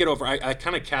can't get over. I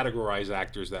kind of categorize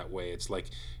actors that way. It's like,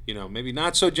 maybe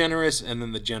not so generous, and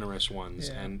then the generous ones.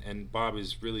 Yeah. And Bob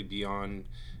is really beyond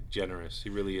generous. He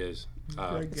really is.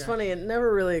 It's funny. It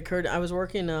never really occurred. I was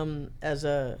working on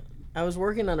a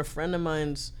friend of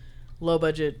mine's low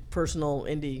budget personal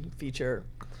indie feature,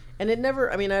 and it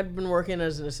never. I mean, I'd been working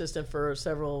as an assistant for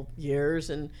several years,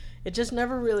 and it just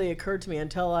never really occurred to me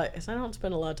until I don't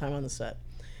spend a lot of time on the set.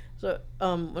 So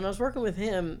when I was working with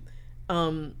him,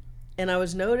 and I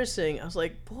was noticing, I was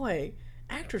like, boy,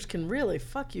 actors can really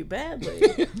fuck you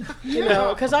badly,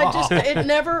 because I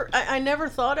never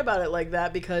thought about it like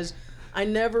that, because I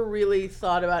never really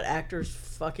thought about actors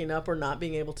fucking up or not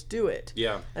being able to do it.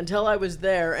 Yeah. Until I was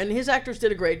there, and his actors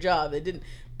did a great job. They didn't,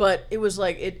 but it was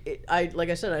like like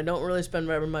I said, I don't really spend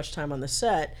very much time on the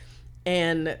set,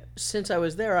 and since I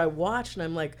was there, I watched, and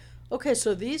I'm like, okay,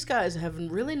 so these guys have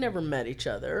really never met each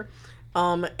other,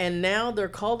 and now they're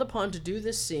called upon to do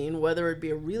this scene, whether it be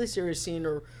a really serious scene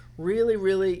or really,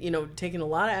 really, taking a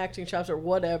lot of acting chops or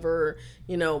whatever.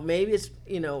 Maybe it's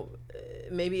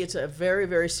a very,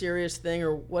 very serious thing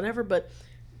or whatever. But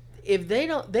if they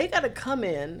got to come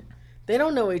in, they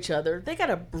don't know each other. They got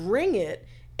to bring it,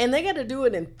 and they got to do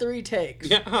it in 3 takes.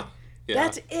 Yeah.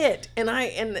 That's it. And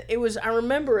I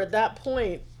remember at that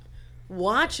point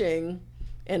watching.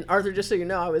 And Arthur, just so you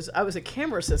know, I was a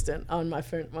camera assistant on my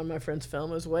friend's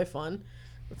film. It was way fun,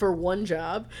 for one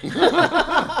job.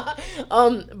 But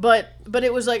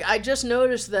it was like I just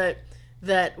noticed that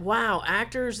wow,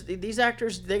 these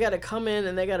actors, they got to come in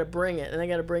and they got to bring it, and they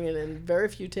got to bring it in very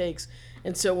few takes.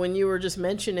 And so when you were just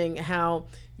mentioning how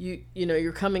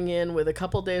you're coming in with a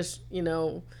couple days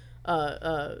a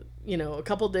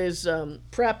couple days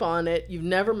prep on it, you've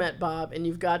never met Bob, and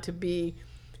you've got to be.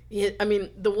 I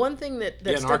mean, the one thing that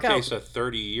stuck out... in our case, a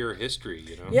 30-year history,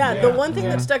 the one thing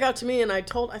that stuck out to me, and I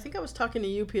think I was talking to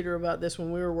you, Peter, about this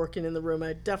when we were working in the room.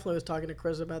 I definitely was talking to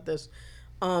Chris about this,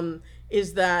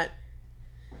 is that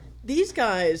these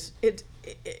guys,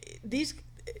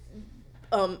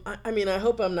 I mean, I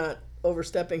hope I'm not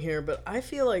overstepping here, but I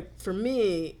feel like, for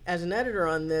me, as an editor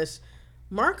on this,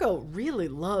 Marco really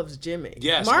loves Jimmy.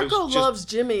 Yes, Marco loves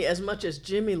Jimmy as much as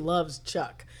Jimmy loves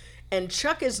Chuck. And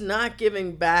Chuck is not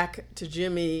giving back to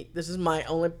Jimmy. This is my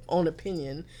own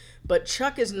opinion, but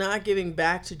Chuck is not giving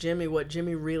back to Jimmy what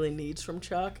Jimmy really needs from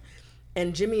Chuck,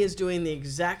 and Jimmy is doing the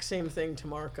exact same thing to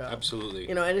Marco. Absolutely.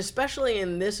 And especially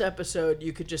in this episode,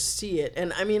 you could just see it.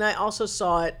 And I mean, I also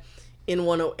saw it in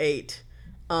 108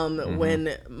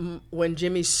 when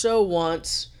Jimmy so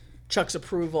wants Chuck's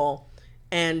approval,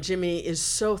 and Jimmy is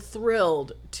so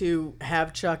thrilled to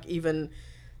have Chuck even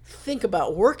think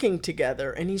about working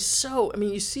together, and he's so, I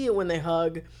mean, you see it when they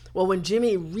hug. Well, when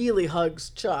Jimmy really hugs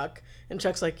Chuck, and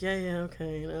Chuck's like, yeah,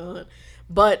 okay,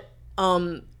 But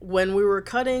when we were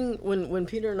cutting, when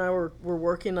Peter and I were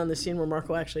working on the scene where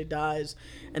Marco actually dies,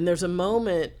 and there's a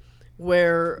moment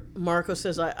where Marco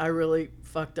says, I really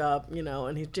fucked up,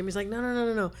 and Jimmy's like,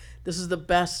 no, this is the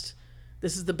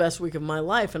best week of my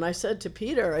life. And I said to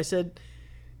Peter,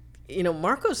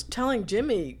 Marco's telling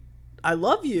Jimmy, I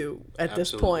love you at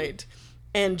this point.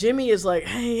 And Jimmy is like,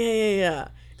 hey, yeah.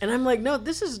 And I'm like, no,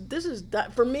 this is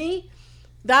that, for me,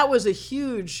 that was a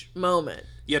huge moment.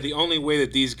 Yeah, the only way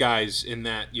that these guys in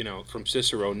that, from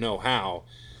Cicero know how,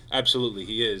 absolutely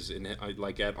he is, and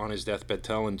on his deathbed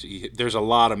telling, there's a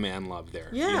lot of man love there.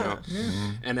 Yeah.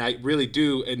 And I really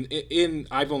do, and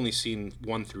I've only seen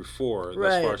 1 through 4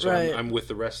 thus far, so I'm with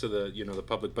the rest of the the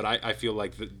public, but I feel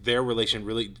like their relation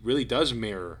really does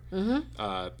mirror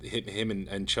him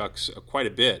and Chuck's quite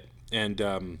a bit. And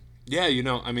I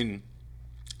mean,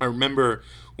 I remember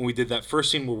when we did that first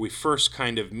scene where we first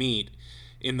kind of meet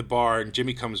in the bar, and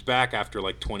Jimmy comes back after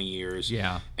like 20 years.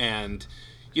 Yeah. And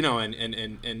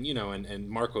and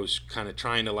Marco's kind of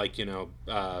trying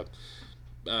to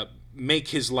make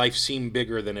his life seem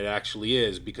bigger than it actually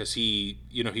is, because he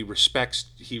respects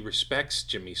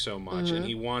Jimmy so much, and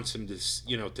he wants him to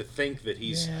to think that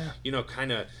he's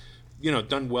kind of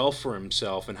done well for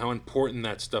himself, and how important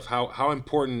that stuff, how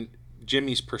important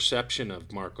Jimmy's perception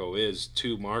of Marco is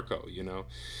to Marco, you know,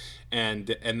 and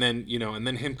then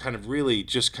him kind of really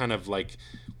just kind of like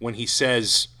when he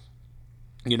says,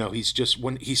 you know,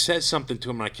 when he says something to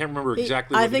him, and I can't remember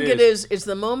exactly what it is. I think it is. It's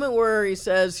the moment where he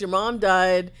says, "Your mom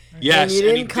died, yes, and you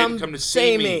didn't come to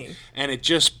see me," and it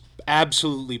just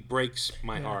absolutely breaks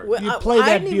my heart. Well, You play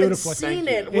that beautifully. beautifully. I hadn't even seen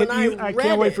Thank it you. when I read I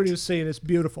can't wait for it. you to see it. It's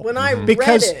beautiful. When I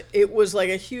Because- read it, it was like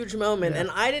a huge moment, and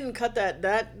I didn't cut that.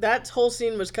 That whole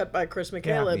scene was cut by Chris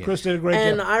McCaleb. Chris did a great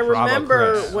and job. I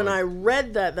remember Chris. when I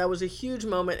read that was a huge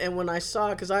moment. And when I saw,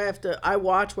 because I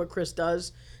watch what Chris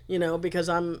does, you know, because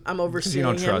I'm overseeing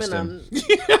don't him, trust and him.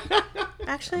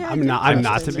 actually I'm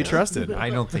not to be him. trusted. I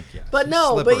don't think yes. But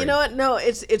no, but Slippery. you know what? No,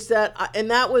 it's that, and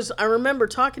that was, I remember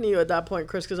talking to you at that point,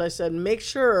 Chris, because I said, make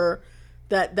sure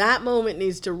that moment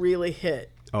needs to really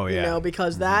hit. Oh, You yeah. know,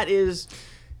 because that is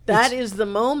the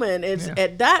moment.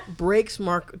 That breaks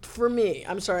Mark for me.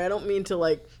 I'm sorry, I don't mean to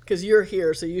like, because you're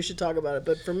here, so you should talk about it.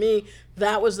 But for me,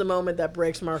 that was the moment that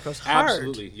breaks Marco's heart.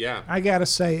 Absolutely, yeah. I gotta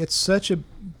say, it's such a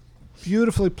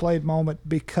beautifully played moment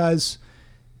because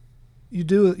you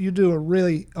do a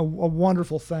really a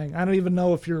wonderful thing. I don't even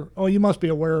know if you must be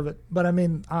aware of it, but I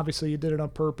mean, obviously you did it on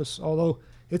purpose. Although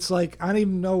it's like I don't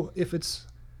even know if it's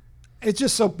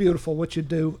just so beautiful what you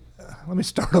do. Let me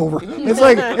start over.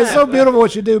 It's so beautiful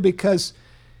what you do because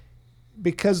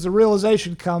the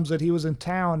realization comes that he was in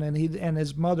town and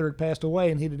his mother had passed away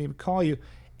and he didn't even call you,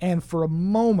 and for a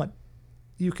moment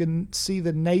you can see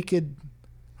the naked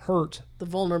hurt The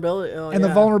vulnerability. and the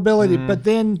vulnerability, but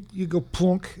then you go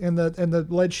plunk and the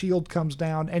lead shield comes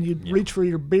down and you reach for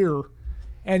your beer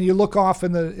and you look off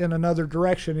in another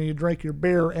direction and you drink your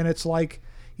beer and it's like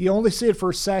you only see it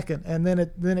for a second and then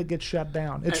it gets shut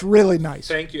down. It's really nice.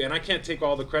 Thank you, and I can't take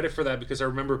all the credit for that because I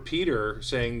remember Peter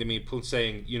saying to me,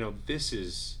 you know, this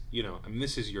is, you know, I mean,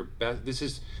 this is your best. This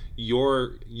is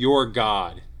your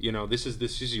God. You know, this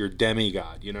is your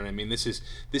demigod. You know what I mean? This is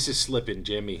Slippin'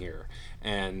 Jimmy here,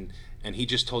 and he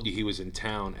just told you he was in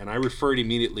town, and I referred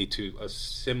immediately to a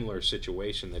similar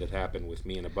situation that had happened with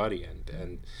me and a buddy,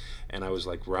 and I was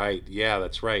like, right, yeah,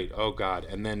 that's right. Oh God,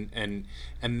 and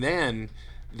then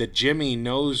that Jimmy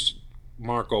knows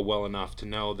Marco well enough to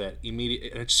know that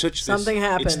immediately, and it's Something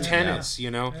happened. It's tennis, you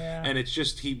know, and it's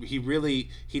just he really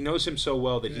knows him so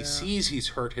well that he sees he's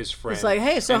hurt his friend. It's like,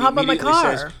 hey, so and how about my immediately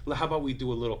car? says, how about we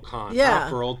do a little con, Yeah.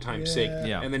 for old time's sake,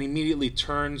 Yeah. and then immediately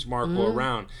turns Marco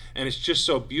around, and it's just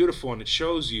so beautiful, and it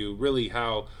shows you really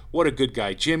what a good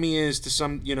guy Jimmy is to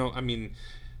some, you know, I mean,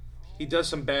 he does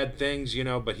some bad things, you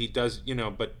know, but he does, you know,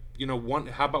 but. You know,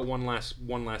 how about one last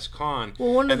con,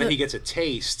 Well, and then he gets a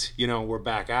taste. You know, we're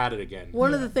back at it again.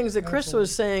 One of the things that Chris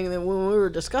was saying that when we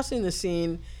were discussing the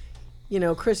scene, you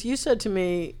know, Chris, you said to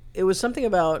me it was something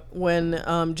about when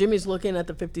Jimmy's looking at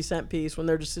the 50-cent piece when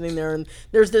they're just sitting there, and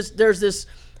there's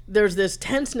this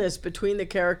tenseness between the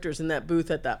characters in that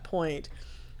booth at that point,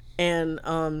 and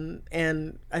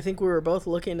I think we were both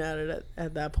looking at it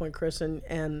at that point, Chris,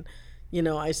 and you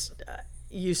know,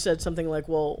 you said something like,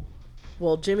 well,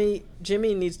 Jimmy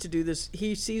needs to do this.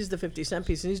 He sees the 50-cent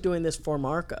piece, and he's doing this for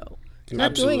Marco. He's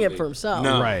not doing it for himself.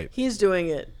 No. Right. He's doing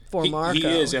it for Marco. He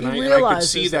is, and I could realizes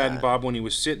see that in Bob when he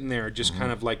was sitting there, just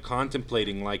kind of like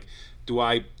contemplating, like, do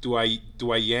I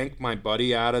yank my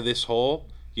buddy out of this hole?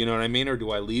 You know what I mean, or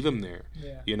do I leave him there?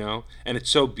 Yeah. You know, and it's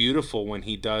so beautiful when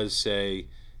he does say,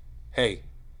 "Hey,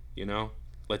 you know,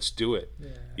 let's do it."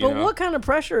 Yeah. But what kind of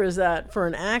pressure is that for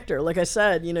an actor? Like I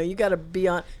said, you know, you got to be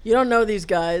on. You don't know these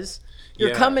guys.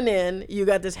 You're Yeah. coming in. You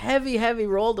got this heavy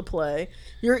role to play.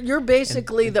 You're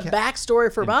basically the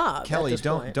backstory for Bob. Kelly, at this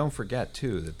point. don't forget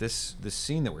too that this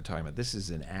scene that we're talking about, this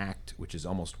is an act which is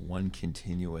almost one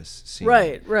continuous scene.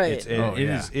 Right.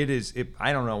 It is.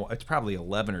 I don't know. It's probably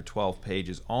 11 or 12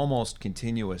 pages, almost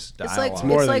continuous It's dialogue. like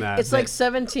more it's than like that. it's like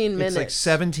 17 minutes. It's like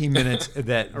 17 minutes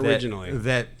that Originally.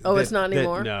 It's not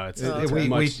anymore. No, it's we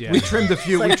much, yeah. trimmed a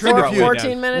few. It's like we trimmed a few.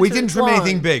 14 minutes. We and didn't it's trim long.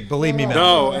 anything big, believe me,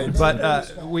 Mel. No,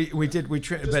 but we did. We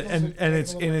trimmed, but and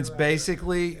it's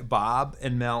basically Bob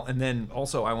and Mel, and then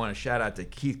also I want to shout out to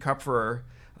Keith Kupferer,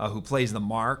 who plays the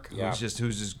Mark, Yeah. who's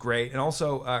just great, and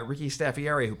also Ricky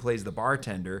Staffieri, who plays the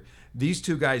bartender. These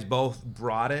two guys both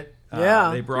brought it.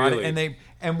 Yeah. They brought Really. it,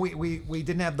 and we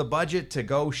didn't have the budget to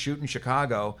go shoot in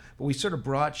Chicago, but we sort of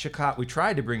brought Chicago. We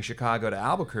tried to bring Chicago to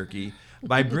Albuquerque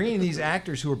by bringing these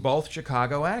actors who are both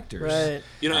Chicago actors. Right.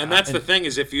 You know, and that's the thing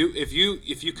is if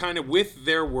you kind of, with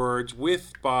their words,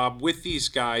 with Bob, with these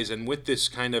guys, and with this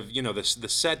kind of, you know, the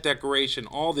set decoration,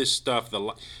 all this stuff,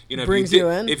 you know, Brings if you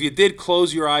you did, in. if you did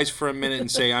close your eyes for a minute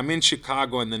and say I'm in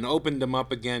Chicago, and then opened them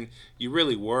up again, you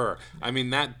really were. I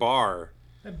mean, that bar,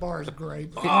 That bar is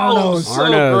great. Oh, so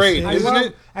Arno's. great, isn't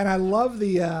it? And I love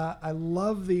the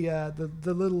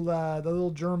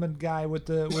little German guy with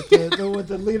the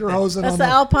lederhosen. That's on the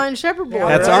Alpine Shepherd boy.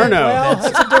 That's right? Arno. Well,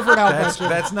 that's a different Alpine.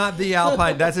 That's not the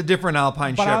Alpine. That's a different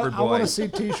Alpine But Shepherd I boy. want to see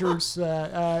T-shirts.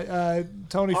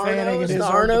 Tony Arno's, Fanning and his the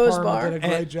art Arno's department bar. did a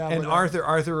great job. And with that.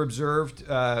 Arthur observed,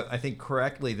 I think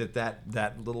correctly,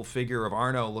 that little figure of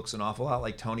Arno looks an awful lot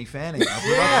like Tony Fanning, our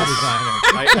production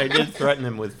designer. I did threaten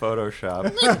him with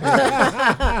Photoshop.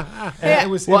 And it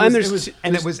was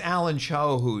and it was Alan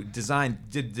Cho who designed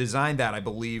that, I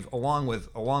believe, along with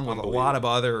a lot of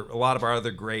our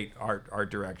other great art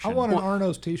direction. I want an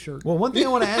Arno's T-shirt. Well, one thing I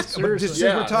want to ask, but just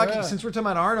Seriously. since we're talking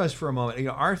about Arno's for a moment,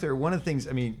 Arthur, one of the things,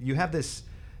 I mean, you have this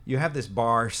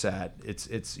bar set.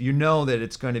 It's you know that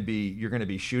you're going to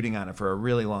be shooting on it for a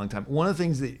really long time. One of the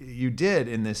things that you did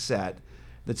in this set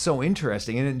that's so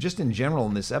interesting, and just in general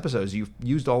in this episode, is you've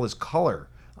used all this color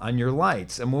on your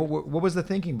lights. And what was the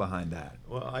thinking behind that?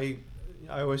 Well, I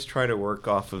always try to work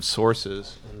off of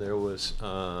sources, and there was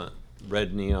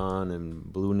red neon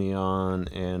and blue neon,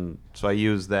 and so I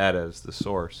used that as the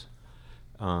source.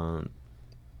 And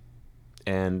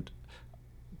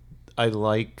I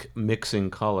like mixing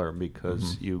color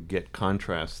because you get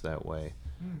contrast that way,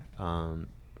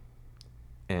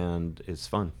 and it's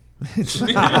fun. It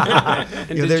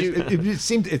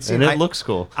seemed And it looks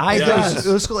cool. It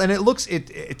looks cool, and it looks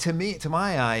to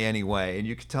my eye anyway. And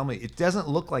you can tell me it doesn't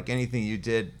look like anything you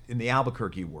did in the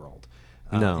Albuquerque world.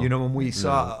 No. When we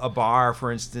saw a bar,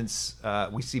 for instance,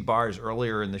 we see bars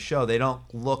earlier in the show. They don't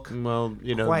look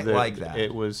quite like that.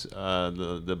 It was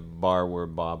the bar where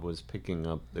Bob was picking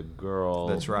up the girl.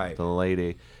 That's right. The lady.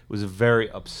 It was a very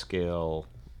upscale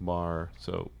bar,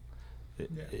 so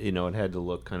it had to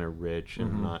look kind of rich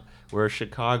and not. Whereas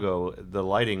Chicago, the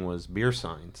lighting was beer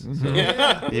signs.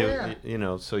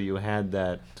 So so you had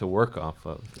that to work off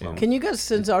of. Can you guys,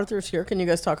 since Arthur's here, can you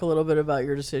guys talk a little bit about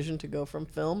your decision to go from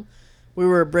film?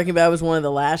 Breaking Bad was one of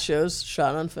the last shows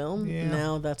shot on film. Yeah.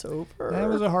 Now that's over. That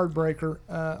was a heartbreaker.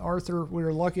 Arthur, we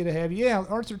were lucky to have you. Yeah,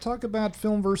 Arthur, talk about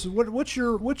film versus what's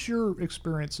your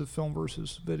experience of film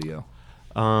versus video?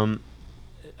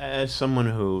 As someone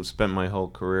who spent my whole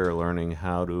career learning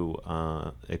how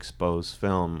to expose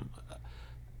film,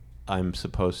 I'm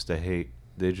supposed to hate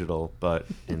digital, but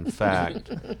in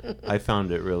fact, I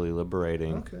found it really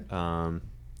liberating. Okay.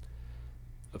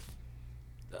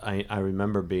 I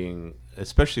remember being,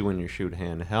 especially when you shoot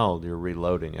handheld, you're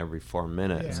reloading every 4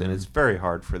 minutes, and it's very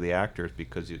hard for the actors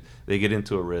because they get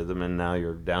into a rhythm, and now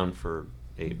you're down for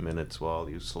 8 minutes while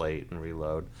you slate and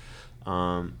reload.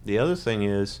 The other thing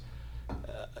is,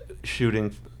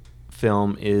 shooting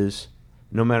film is,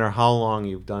 no matter how long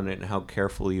you've done it and how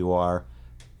careful you are,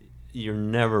 you're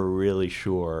never really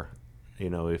sure,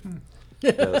 if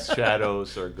the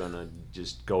shadows are going to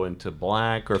just go into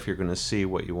black, or if you're going to see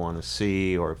what you want to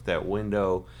see, or if that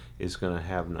window is going to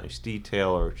have nice detail,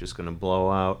 or it's just going to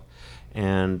blow out.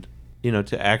 And,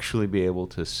 to actually be able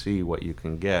to see what you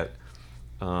can get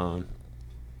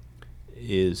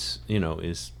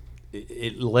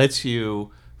it lets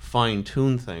you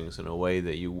fine-tune things in a way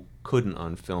that you couldn't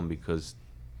on film because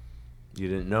you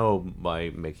didn't know by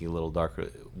making a little darker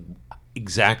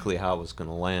exactly how it was going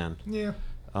to land. Yeah.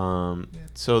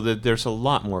 So that there's a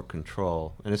lot more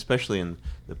control, and especially in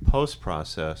the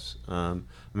post-process.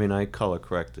 I color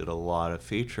corrected a lot of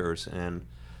features, and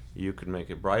you could make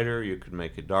it brighter, you could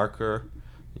make it darker,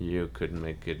 you could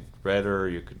make it redder,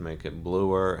 you could make it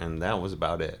bluer, and that was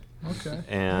about it. Okay.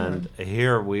 And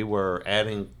here we were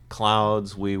adding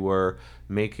clouds, we were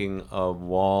making a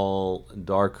wall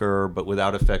darker but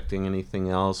without affecting anything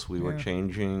else. We were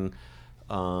changing.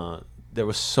 There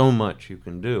was so much you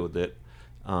can do that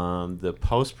the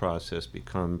post-process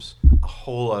becomes a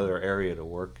whole other area to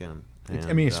work in.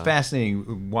 And, it's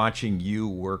fascinating watching you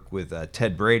work with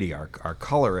Ted Brady, our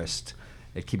colorist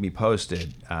at Keep Me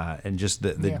Posted, and just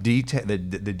the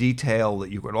detail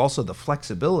that you could, also the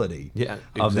flexibility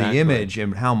of the image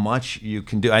and how much you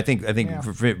can do. I think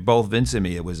for both Vince and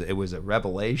me, it was a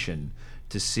revelation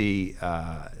to see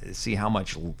how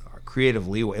much creative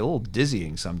leeway, a little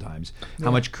dizzying sometimes,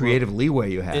 how much creative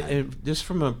leeway you had. Just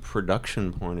from a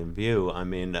production point of view,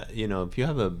 if you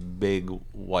have a big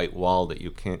white wall that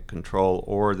you can't control,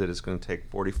 or that it's going to take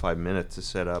 45 minutes to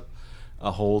set up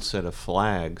a whole set of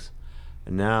flags,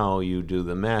 now you do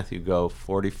the math. You go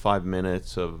 45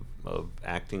 minutes of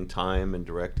acting time and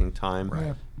directing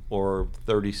time, or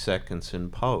 30 seconds in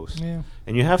post. Yeah.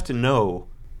 And you have to know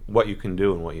what you can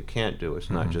do and what you can't do. It's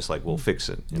not just like, we'll fix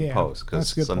it in post, because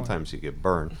sometimes you get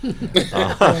burned,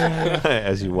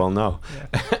 as you well know.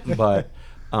 But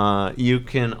you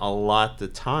can allot the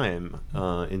time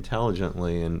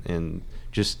intelligently and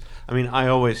just, I mean, I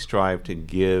always strive to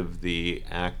give the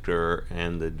actor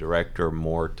and the director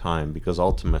more time, because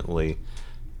ultimately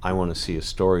I want to see a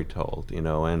story told,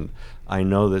 and I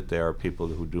know that there are people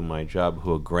who do my job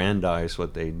who aggrandize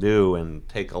what they do and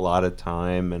take a lot of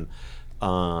time,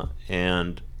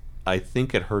 and I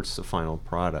think it hurts the final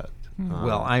product.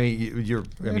 Well, I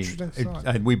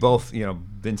mean, we both,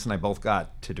 Vince and I both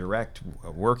got to direct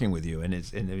working with you, and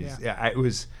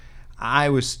I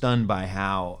was stunned by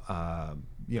how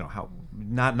how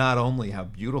not only how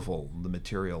beautiful the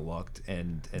material looked,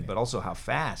 but also how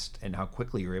fast and how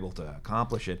quickly you're able to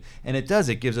accomplish it. And it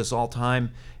gives us all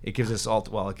time. It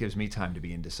gives me time to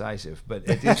be indecisive, but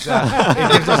it gives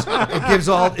us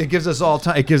all time. It gives us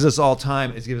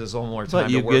all more time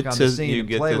to work on the scene and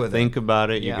play with it. You get to think about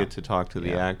it. You get to talk to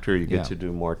the actor. You get to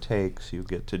do more takes. You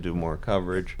get to do more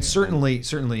coverage. Certainly.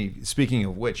 Speaking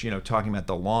of which, talking about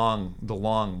the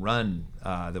long run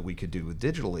that we could do with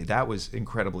digitally, that was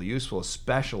incredibly useful,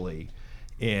 especially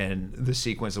in the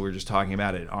sequence that we were just talking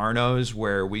about at Arno's,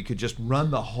 where we could just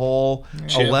run the whole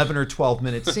 11 or 12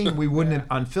 minute scene. We wouldn't have,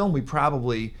 on film, we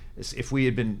probably, if we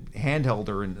had been handheld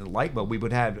or in light mode, we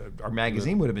would have, our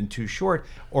magazine would have been too short.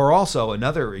 Or also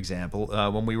another example,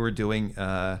 when we were doing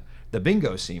the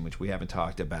bingo scene, which we haven't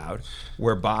talked about,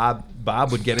 where Bob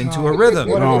would get into a rhythm.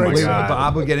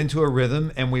 Bob would get into a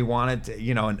rhythm, and we wanted to,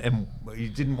 and you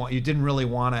didn't really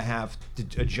want to have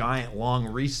a giant long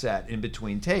reset in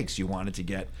between takes. You wanted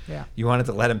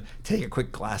to let him take a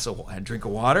quick drink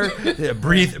of water,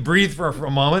 breathe for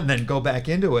a moment, and then go back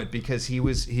into it, because he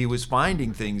was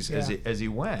finding things as he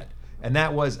went, and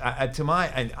that was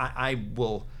I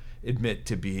will admit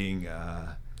to being.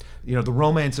 The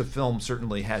romance of film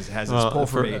certainly has its pull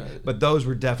for me, but those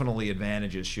were definitely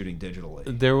advantages shooting digitally.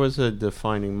 There was a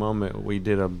defining moment. We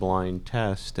did a blind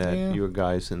test at your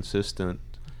guys' insistent,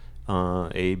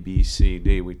 A, B, C,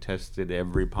 D. We tested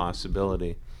every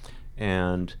possibility,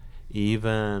 and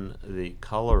even the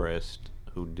colorist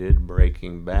who did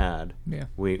Breaking Bad,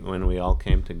 when we all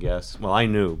came to guess, well, I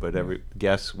knew, but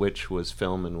guess which was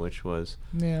film and which was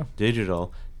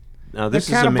digital. Now this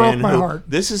is a man who.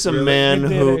 This is a man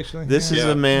who. This is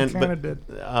a man,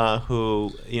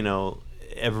 who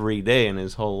every day in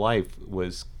his whole life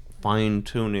was fine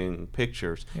tuning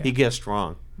pictures. He guessed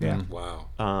wrong. Yeah.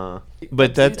 Wow.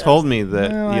 But that told me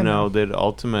that that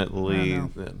ultimately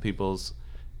people's,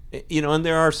 and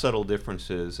there are subtle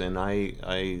differences. And I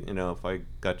if I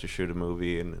got to shoot a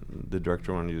movie and the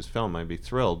director wanted to use film, I'd be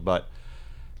thrilled. But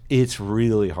it's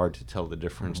really hard to tell the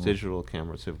difference. Mm-hmm. Digital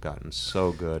cameras have gotten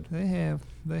so good. They have,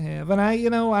 and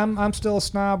I'm still a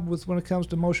snob when it comes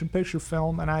to motion picture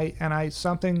film, and I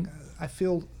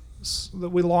feel that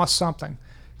we lost something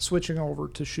switching over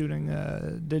to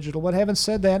shooting digital. But having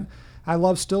said that, I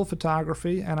love still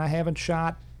photography, and I haven't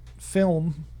shot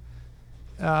film.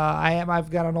 I've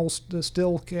got an old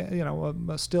still,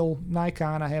 a still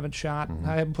Nikon I haven't shot. Mm-hmm.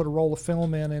 I haven't put a roll of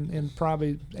film in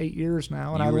probably 8 years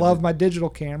now, and I love my digital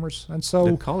cameras. And so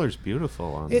the color's beautiful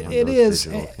on it is.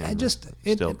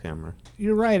 Still camera.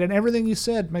 You're right, and everything you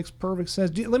said makes perfect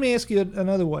sense. Let me ask you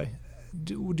another way.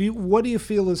 What do you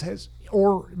feel has,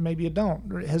 or maybe you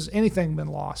don't, has anything been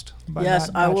lost? Yes,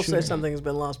 I will say something has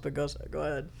been lost, but go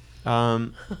ahead.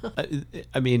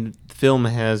 I mean, film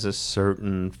has a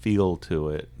certain feel to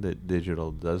it that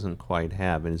digital doesn't quite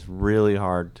have, and it's really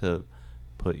hard to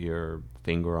put your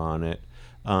finger on it.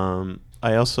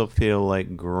 I also feel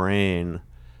like grain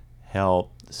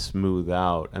helped smooth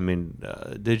out. I mean,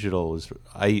 digital is.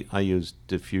 I use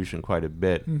diffusion quite a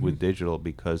bit with digital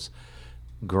because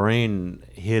grain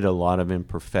hid a lot of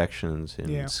imperfections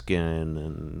in skin,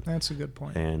 and that's a good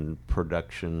point. And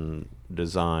production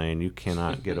design. You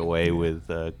cannot get away with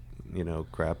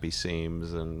crappy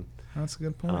seams, and that's a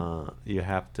good point. You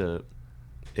have to.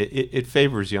 It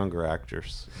favors younger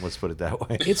actors. Let's put it that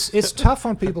way. It's tough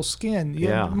on people's skin.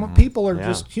 People are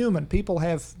just human. People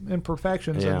have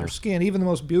imperfections in their skin. Even the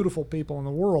most beautiful people in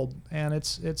the world. And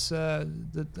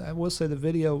I will say the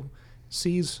video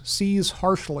sees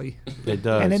harshly. It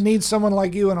does. And it needs someone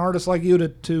like you, an artist like you,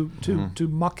 to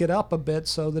muck it up a bit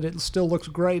so that it still looks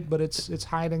great, but it's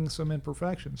hiding some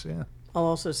imperfections. Yeah. I'll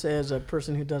also say, as a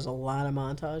person who does a lot of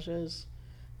montages,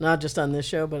 not just on this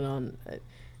show, but on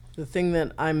the thing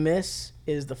that I miss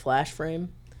is the flash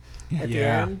frame at the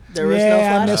end. There was no flash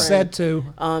frame. I miss that too.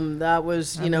 That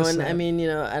was, I mean,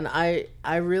 and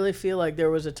I really feel like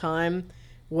there was a time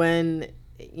when,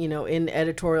 in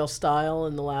editorial style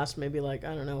in the last maybe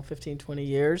 15, 20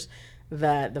 years,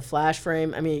 that the flash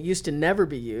frame, I mean, it used to never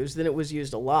be used, then it was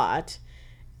used a lot.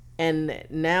 And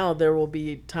now there will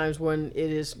be times when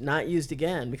it is not used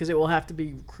again because it will have to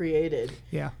be created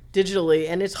digitally.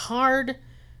 And it's hard.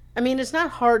 I mean, it's not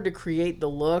hard to create the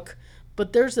look,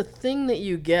 but there's a thing that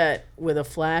you get with a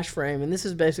flash frame. And this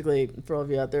is basically, for all of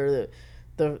you out there,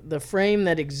 the frame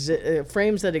that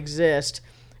frames that exist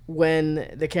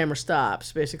when the camera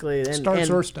stops, basically. And, starts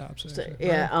or stops. Actually,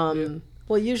 yeah.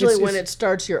 Well, usually when it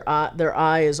starts, their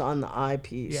eye is on the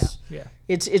eyepiece. Yeah.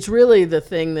 It's really the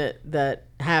thing that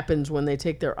happens when they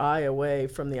take their eye away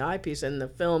from the eyepiece, and the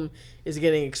film is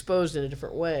getting exposed in a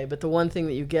different way. But the one thing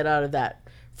that you get out of that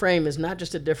frame is not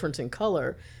just a difference in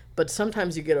color, but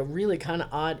sometimes you get a really kind of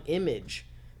odd image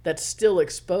that's still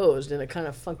exposed in a kind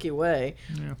of funky way.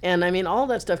 Yeah. And I mean, all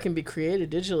that stuff can be created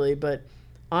digitally, but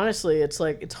honestly, it's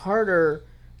like it's harder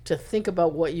to think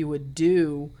about what you would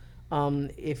do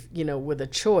if with a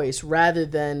choice rather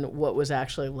than what was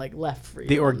actually like left for you.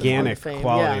 The organic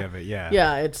quality of it,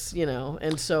 yeah. It's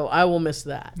and so I will miss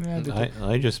that. Yeah,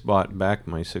 I just bought back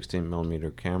my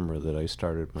 16mm camera that I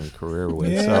started my career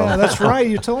with. Yeah, so. That's right.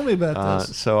 You told me about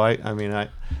this. So I mean,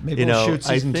 maybe we'll shoot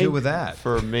season 2 with that.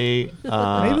 For me,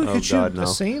 maybe we could shoot a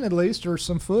scene at least or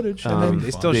some footage. And then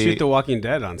they still shoot The Walking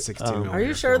Dead on 16mm. Are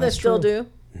you sure they still do?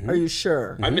 Mm-hmm. Are you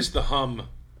sure? I miss the hum.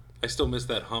 I still miss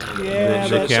that hum. Yeah,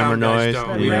 the camera noise.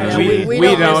 We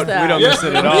don't miss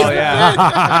it at all.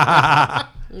 Yeah.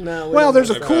 No. Well,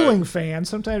 there's a cooling fan.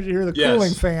 Sometimes you hear the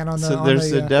cooling fan on the. So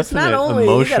there's a definite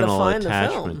emotional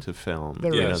attachment to film.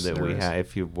 That we have.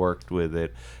 If you've worked with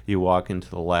it, you walk into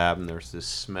the lab and there's this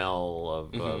smell of.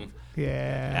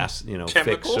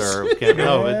 Fixer.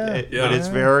 But it's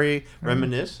very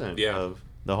reminiscent of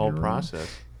the whole process.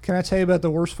 Can I tell you about the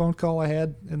worst phone call I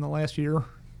had in the last year?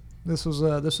 This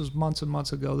was months and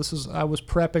months ago. I was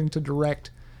prepping to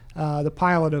direct the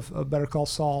pilot of Better Call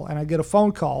Saul, and I get a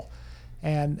phone call,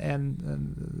 and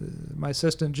my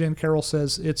assistant Jen Carroll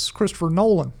says it's Christopher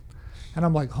Nolan, and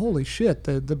I'm like, holy shit,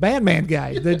 the Batman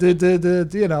guy,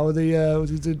 the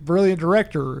brilliant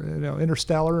director,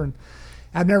 Interstellar, and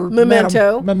I've never met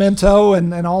him. Memento,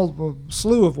 and all a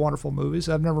slew of wonderful movies.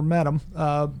 I've never met him,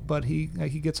 but he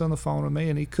gets on the phone with me,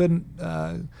 and he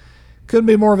couldn't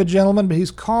be more of a gentleman, but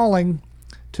he's calling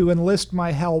to enlist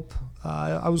my help.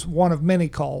 I was one of many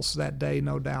calls that day,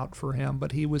 no doubt, for him,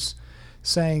 but he was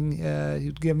saying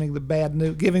he'd giving me the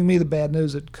bad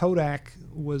news that Kodak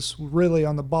was really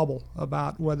on the bubble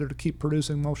about whether to keep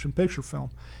producing motion picture film.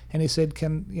 And he said,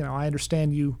 I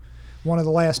understand you, one of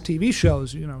the last TV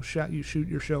shows, you shoot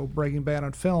your show Breaking Bad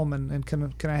on film, and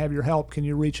can I have your help? Can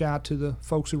you reach out to the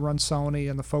folks who run Sony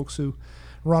and the folks who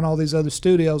run all these other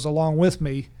studios along with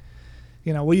me?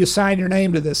 Will you sign your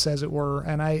name to this, as it were?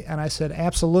 And I said,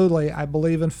 absolutely. I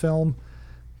believe in film,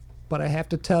 but I have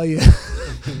to tell you,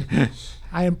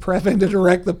 I am prepping to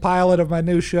direct the pilot of my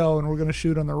new show, and we're going to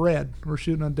shoot on the red. We're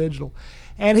shooting on digital.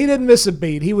 And he didn't miss a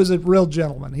beat. He was a real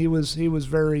gentleman. He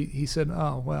said,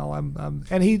 oh, well,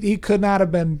 and he could not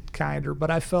have been kinder, but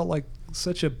I felt like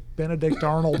such a Benedict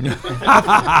Arnold.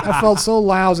 I felt so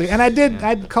lousy, and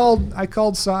I called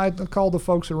the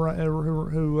folks who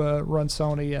run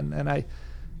Sony, and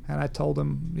I told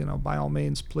them, by all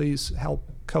means, please help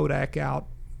Kodak out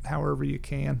however you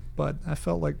can. But I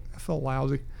felt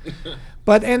lousy.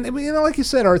 But like you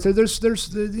said, Arthur, there's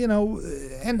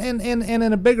and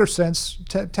in a bigger sense,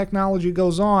 technology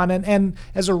goes on, and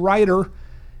as a writer.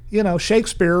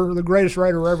 Shakespeare, the greatest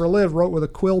writer who ever lived, wrote with a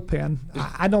quill pen.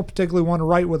 I don't particularly want to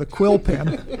write with a quill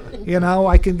pen.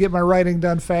 I can get my writing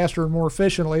done faster and more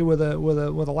efficiently with a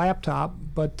laptop.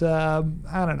 But I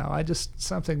don't know.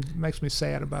 Something makes me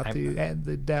sad about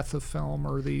the death of film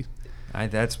or the.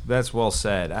 That's well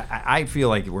said. I feel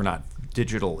like we're not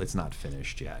digital. It's not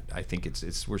finished yet. I think it's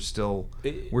still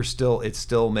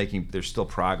making. There's still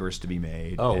progress to be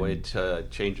made. Oh, it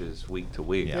changes week to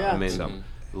week. Yeah. I mean.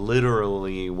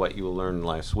 Literally, what you learned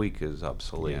last week is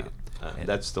obsolete.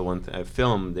 That's the one thing.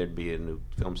 Film, there'd be a new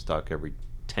film stock every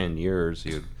 10 years.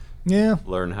 You'd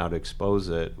learn how to expose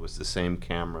it. It was the same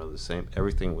camera,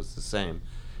 everything was the same.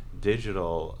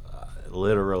 Digital,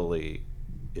 literally,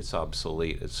 it's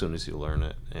obsolete as soon as you learn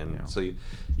it, and so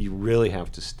you really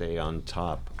have to stay on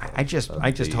top. I just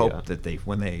hope that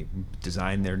when they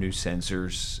design their new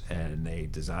sensors and they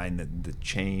design the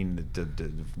chain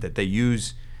that they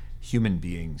use human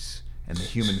beings and the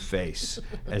human face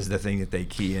as the thing that they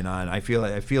key in on. I feel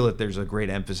that there's a great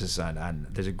emphasis on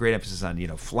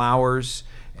flowers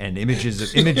and images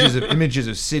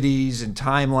of cities and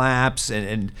time lapse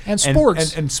and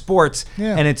sports and sports.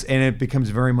 Yeah. And it becomes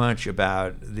very much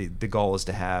about the goal is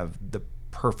to have the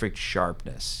perfect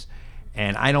sharpness.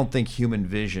 And I don't think human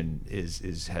vision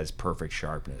has perfect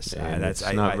sharpness. And it's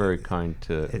not very kind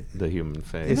to the human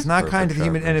face. It's not kind to the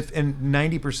human, and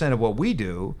 90% of what we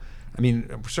do, I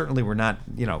mean, certainly we're not,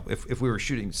 if we were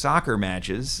shooting soccer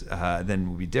matches, then it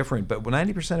would be different. But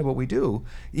 90% of what we do,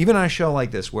 even on a show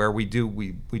like this, where we do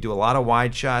a lot of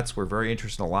wide shots, we're very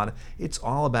interested in a lot of. It's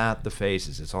all about the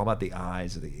faces. It's all about the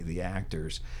eyes of the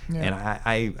actors. Yeah.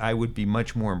 And I would be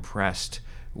much more impressed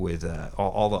with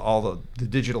all the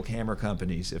digital camera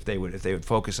companies if they would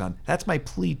focus on. That's my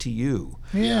plea to you.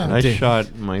 Yeah. I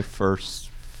shot my first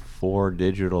 4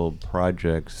 digital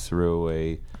projects through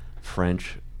a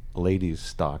French ladies'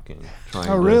 stocking,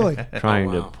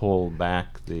 trying to pull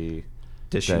back the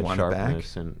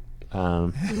sharpness and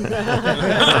yeah,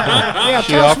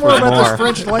 tell us more about those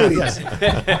French ladies.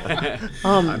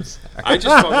 I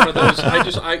just saw one of those.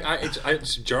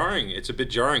 It's jarring. It's a bit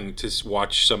jarring to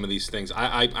watch some of these things.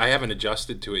 I haven't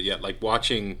adjusted to it yet. Like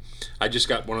watching, I just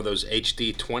got one of those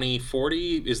HD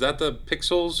 2040. Is that the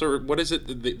pixels or what is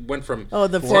it? That went from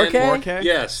the 4K?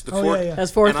 Yes, the 4K. Yeah.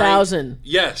 That's 4,000.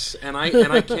 Yes, and I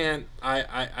can't.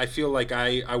 I feel like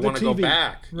I want to go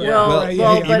back. Yeah. Well,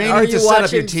 you may need to set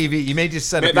up your TV. You may just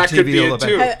set up your TV a little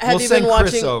bit. We'll send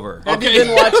Chris over. Have you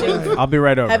been watching? I'll be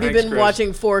right over. Have you been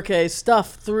watching 4K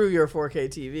stuff through your 4K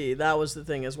TV? That was the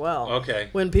thing as well. Okay.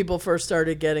 When people first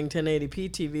started getting 1080p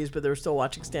TVs, but they were still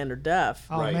watching standard def.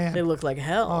 Oh, man. They look like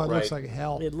hell. Oh, it looks like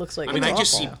hell. It looks like. I mean, I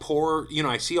just see pore.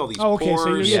 I see all these pores.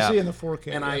 So you're seeing the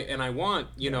 4K. And I want,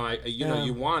 you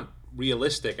want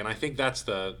realistic, and I think that's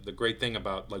the great thing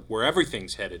about like where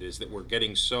everything's headed is that we're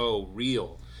getting so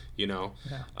real,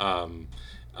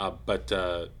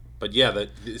 But yeah,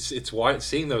 it's wild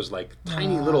seeing those like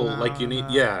tiny little like you need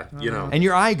and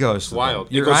your eye goes to wild.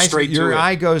 Them. Your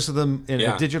eye goes to them in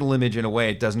a digital image in a way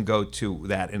it doesn't go to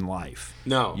that in life.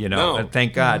 No, and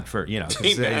thank God for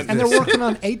and they're working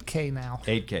on 8K now.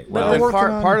 8K. Well,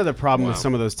 part of the problem with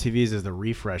some of those TVs is the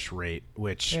refresh rate,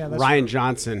 which Ryan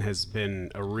Johnson has been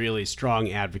a really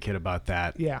strong advocate about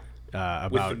that. Yeah.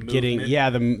 About getting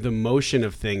the motion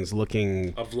of things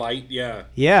looking of light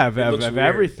of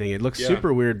everything. It looks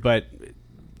super weird, but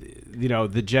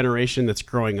the generation that's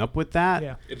growing up with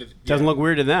that doesn't look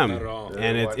weird to them. Not at all.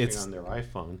 And it's on their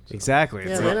iPhone. So. Exactly.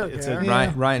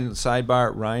 Ryan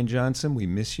sidebar. Ryan Johnson, we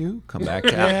miss you. Come back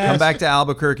to come back to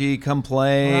Albuquerque. Come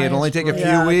play. It'll only take a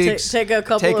few weeks. Take a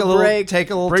couple of breaks. Take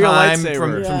a little time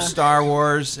from Star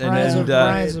Wars and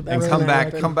come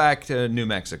back to New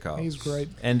Mexico. He's great.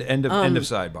 And end of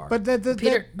sidebar. But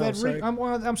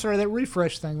I'm sorry, that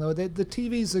refresh thing though. The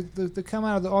TVs that come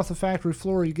out off the factory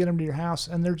floor, you get them to your house,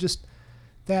 and they're just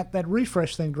that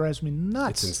refresh thing drives me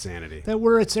nuts. It's insanity.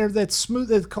 That smooth,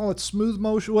 they call it smooth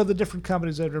motion. Well, the different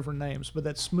companies have different names, but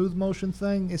that smooth motion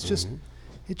thing, it's just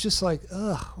like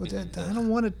ugh. I don't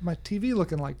want my TV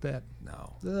looking like that.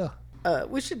 No. Ugh.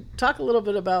 We should talk a little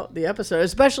bit about the episode,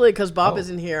 especially because Bob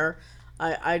isn't here.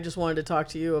 I just wanted to talk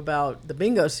to you about the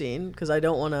bingo scene because I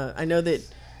don't want to. I know that.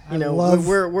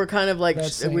 We're kind of like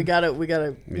we gotta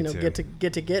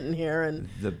get in here, and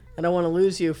I don't want to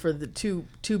lose you for the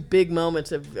two big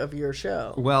moments of your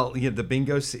show. Well, the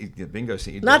bingo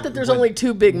scene. Not that there's only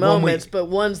 2 big moments, but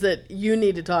ones that you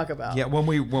need to talk about. Yeah,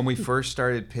 when we first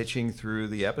started pitching through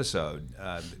the episode,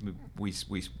 we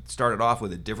started off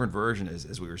with a different version,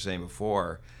 as we were saying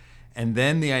before, and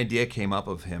then the idea came up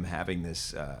of him having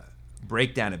this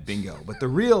breakdown at bingo. But the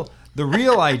real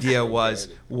idea was,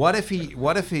 what if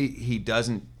he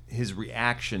doesn't, his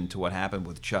reaction to what happened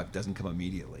with Chuck doesn't come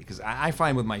immediately? Because I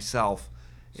find with myself,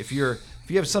 if you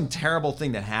have some terrible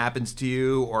thing that happens to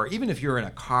you, or even if you're in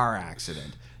a car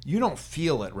accident, you don't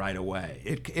feel it right away.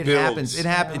 It happens. It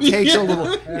takes a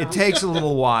little. It takes a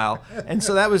little while. And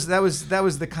so that was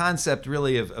the concept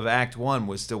really of Act 1,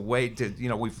 was to wait to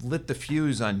we've lit the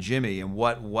fuse on Jimmy, and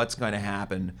what's going to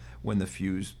happen when the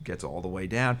fuse gets all the way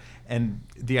down. And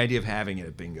the idea of having it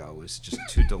at bingo was just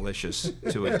too delicious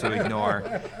to ignore.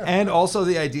 And also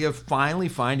the idea of finally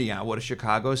finding out what a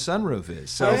Chicago sunroof is.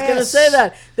 So I was going to say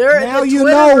that. Now the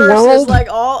Twitterverse is like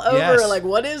all over. Like,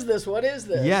 what is this? What is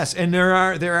this? Yes, and there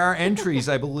are entries,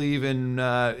 I believe, in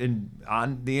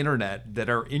on the internet that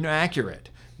are inaccurate.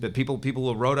 That people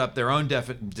who wrote up their own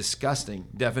disgusting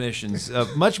definitions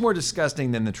of much more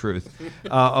disgusting than the truth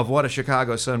of what a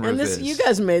Chicago sunroof is. You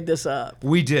guys made this up.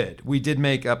 We did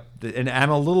make up, and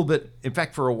I'm a little bit. In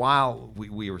fact, for a while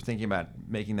we were thinking about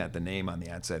making that the name on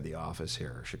the outside of the office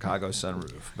here, Chicago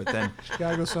Sunroof. But then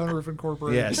Chicago Sunroof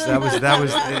Incorporated. Yes, that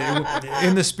was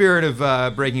in the spirit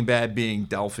of Breaking Bad being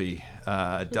Delphi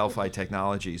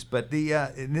Technologies. But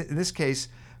in this case,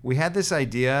 we had this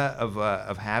idea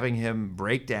of having him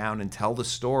break down and tell the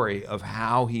story of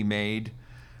how he made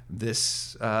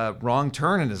this wrong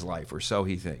turn in his life, or so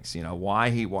he thinks. Why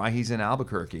he's in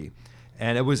Albuquerque,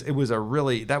 and that was a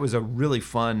really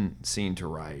fun scene to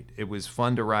write. It was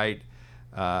fun to write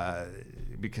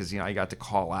because I got to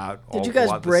call out. Did you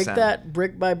guys break that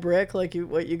brick by brick like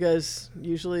what you guys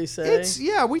usually say?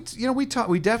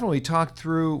 We definitely talked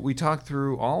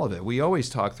through all of it. We always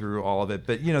talk through all of it,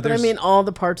 but I mean all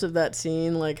the parts of that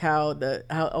scene, like how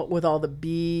with all the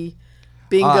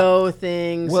bingo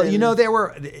things. Well, there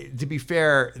were, to be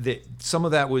fair, some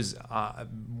of that was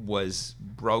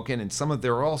broken, and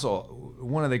there were also,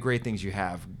 one of the great things you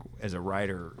have as a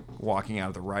writer walking out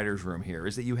of the writer's room here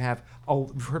is that we've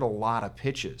heard a lot of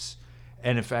pitches.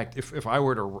 And in fact, if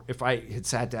I had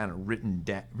sat down and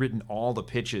written all the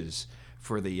pitches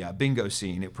for the bingo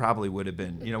scene, it probably would have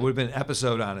been an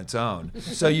episode on its own.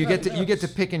 So you get to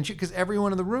pick and choose, because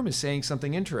everyone in the room is saying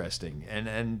something interesting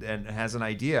and has an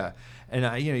idea,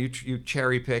 and you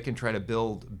cherry pick and try to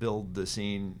build the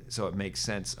scene so it makes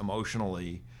sense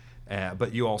emotionally.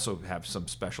 But you also have some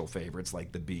special favorites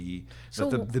like the bee. So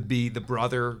the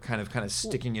brother kind of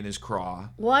sticking in his craw.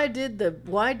 Why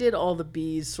did all the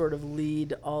bees sort of lead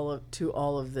to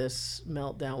all of this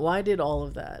meltdown? Why did all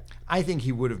of that? I think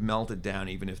he would have melted down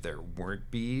even if there weren't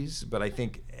bees. But I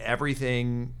think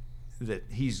everything that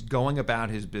he's going about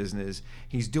his business,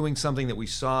 he's doing something that we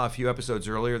saw a few episodes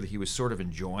earlier that he was sort of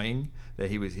enjoying. That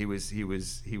he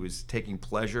was taking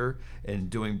pleasure in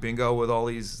doing bingo with all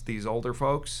these older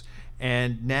folks.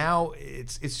 And now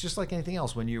it's just like anything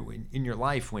else when you in your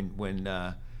life when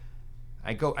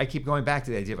I keep going back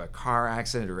to the idea of a car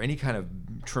accident or any kind of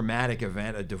traumatic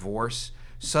event, a divorce.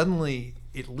 Suddenly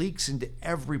it leaks into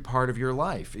every part of your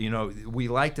life. We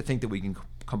like to think that we can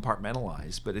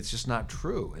compartmentalize, but it's just not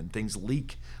true. And things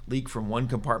leak from one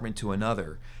compartment to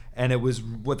another. And it was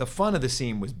what the fun of the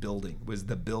scene was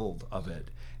the build of it.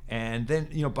 And then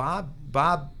Bob,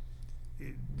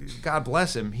 God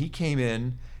bless him, he came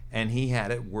in. And he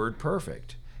had it word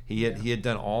perfect. He had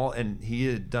done all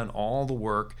the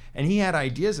work, and he had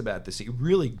ideas about the scene,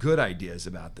 really good ideas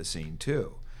about the scene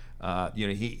too.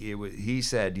 He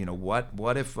said,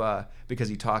 what if because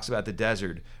he talks about the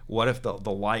desert, what if the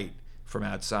light from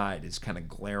outside is kind of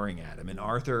glaring at him? And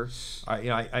Arthur,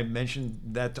 I mentioned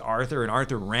that to Arthur, and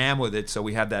Arthur ran with it, so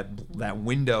we have that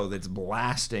window that's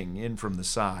blasting in from the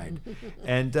side,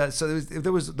 and so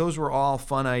those were all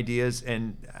fun ideas,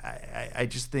 and I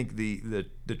just think the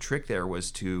trick there was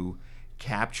to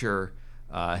capture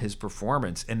his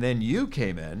performance, and then you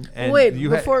came in, and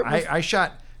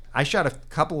I shot a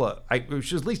couple of,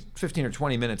 which was at least 15 or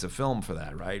 20 minutes of film for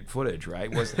that, right? Footage, right?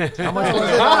 How much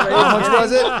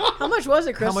was it? How much was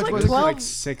it, Chris? How much was it? Like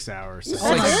 6 hours. Oh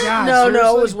my God!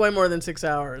 No, it was way more than 6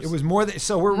 hours. It was more than.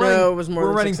 So we're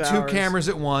running 2 cameras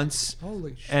at once.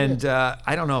 Holy shit! And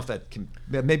I don't know if that can.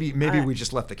 Maybe we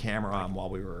just left the camera on while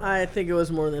we were. I think it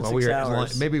was more than 6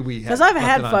 hours. Maybe we. Because I've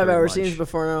had 5-hour scenes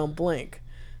before and I don't blink,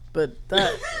 but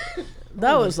that.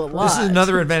 That was a lot. This is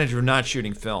another advantage of not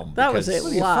shooting film. That was a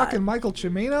lot. Fucking Michael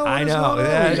Cimino? I know.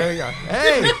 Yeah, there you go.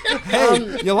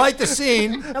 Hey, you like the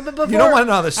scene. No, but you don't want to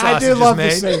know how the sausage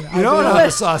is made. You don't want to know how the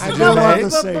sausage is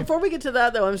made. But before we get to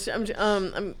that, though,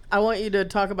 I want you to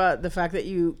talk about the fact that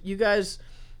you guys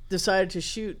decided to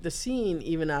shoot the scene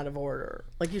even out of order.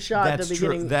 Like you shot at the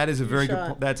beginning. That is a very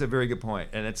good. That's a very good point,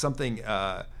 and it's something.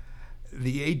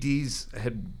 The ADs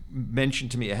had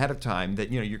mentioned to me ahead of time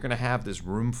that you're going to have this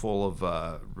room full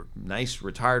of nice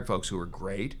retired folks who are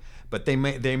great, but they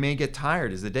may get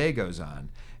tired as the day goes on.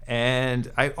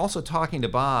 And I also talking to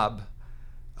Bob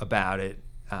about it.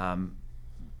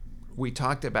 We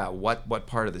talked about what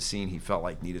part of the scene he felt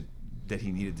like he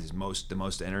needed the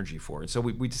most energy for. And so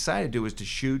we decided to do is to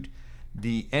shoot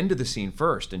the end of the scene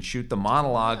first and shoot the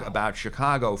monologue about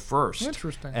Chicago first.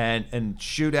 Interesting. And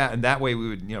shoot out, and that way we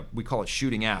would, we call it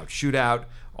shooting out. Shoot out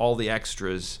all the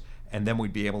extras, and then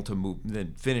we'd be able to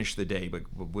finish the day, but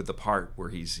with the part where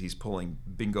he's pulling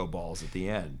bingo balls at the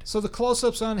end. So the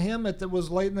close-ups on him, it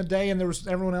was late in the day, and there was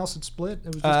everyone else had split.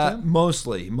 It was just him.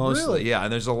 Mostly, really? Yeah.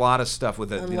 And there's a lot of stuff with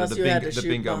the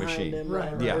bingo machine,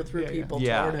 or through people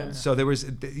toward him. So there was,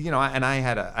 and I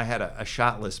had a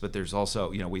shot list, but there's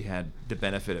also, we had the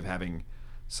benefit of having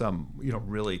some,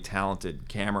 really talented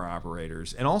camera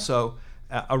operators, and also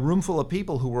a room full of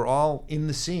people who were all in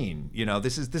the scene.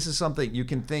 This is something you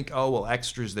can think, oh well,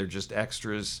 extras, they're just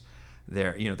extras,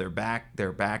 they're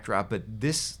backdrop, but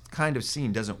this kind of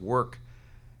scene doesn't work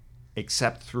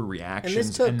except through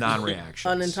reactions and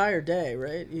non-reactions. An entire day,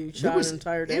 right? You shot an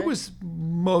entire day? It was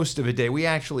most of a day. We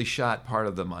actually shot part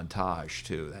of the montage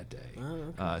too that day.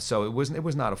 Oh, okay. So it was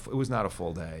not a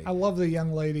full day. I love the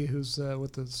young lady who's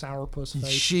with the sourpuss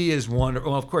face. She is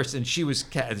wonderful. Well, of course, and she was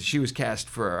cast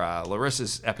for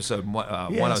Larissa's episode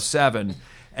 107,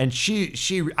 and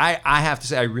I have to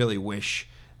say I really wish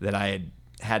that I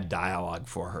had dialogue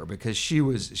for her because she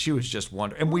was just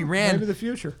wonderful. And we ran maybe the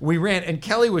future. We ran, and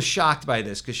Kelly was shocked by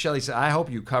this because Shelley said, "I hope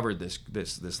you covered this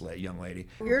young lady."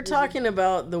 You're talking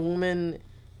about the woman,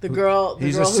 the girl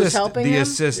who's helping him? The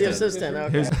assistant.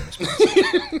 Okay.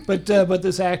 But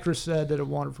this actress did a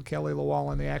wonderful. Kelly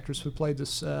Llewellyn, the actress who played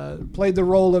the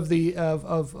role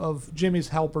of Jimmy's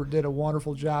helper, did a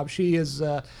wonderful job. She is.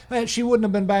 She wouldn't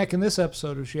have been back in this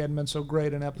episode if she hadn't been so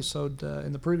great in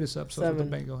the previous episode of the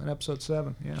Bingo, in episode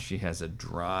 7. Yeah. She has a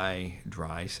dry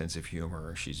sense of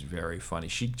humor. She's very funny.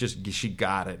 She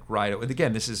got it right.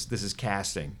 Again, this is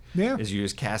casting. Yeah. Is you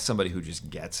just cast somebody who just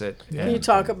gets it. Yeah. Can you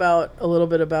talk about a little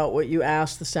bit about what you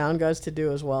asked the sound guys to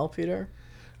do as well, Peter?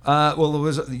 Well, it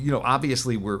was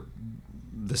obviously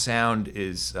the sound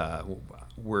is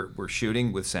we're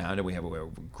shooting with sound, and we have a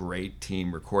great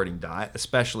team recording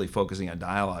especially focusing on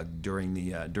dialogue during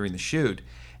the shoot.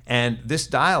 And this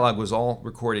dialogue was all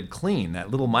recorded clean.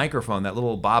 That little microphone, that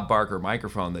little Bob Barker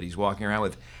microphone that he's walking around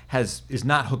with, is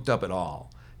not hooked up at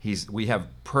all. We have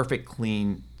perfect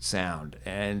clean sound.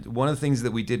 And one of the things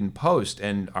that we did in post,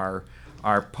 and our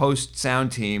post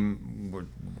sound team were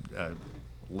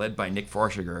led by Nick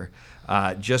Forschiger,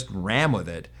 just ran with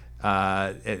it.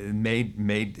 It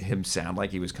made him sound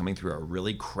like he was coming through a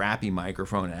really crappy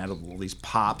microphone and added all these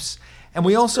pops. And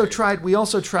we also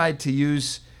tried to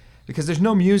use, because there's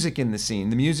no music in the scene.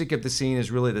 The music of the scene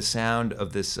is really the sound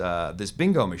of this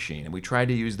bingo machine, and we tried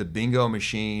to use the bingo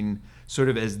machine sort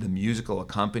of as the musical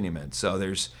accompaniment. So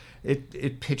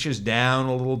it pitches down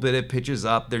a little bit, it pitches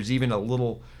up. There's even a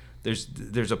little.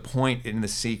 There's a point in the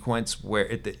sequence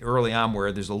where early on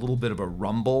where there's a little bit of a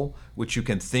rumble, which you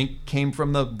can think came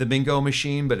from the bingo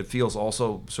machine, but it feels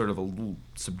also sort of a little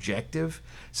subjective.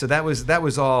 So that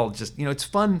was all just, it's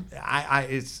fun.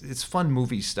 It's fun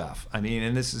movie stuff. I mean,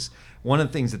 and this is one of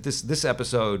the things that this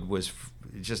episode was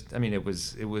just. I mean, it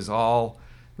was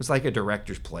like a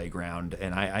director's playground,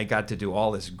 and I got to do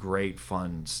all this great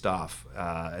fun stuff,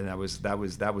 and that was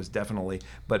definitely.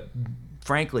 But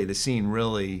frankly, the scene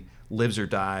really lives or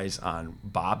dies on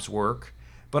Bob's work,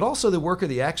 but also the work of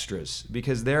the extras,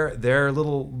 because their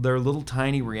little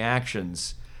tiny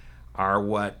reactions are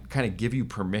what kind of give you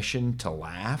permission to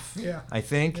laugh. Yeah. I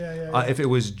think. Yeah. If it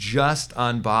was just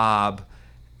on Bob,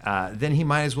 then he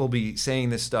might as well be saying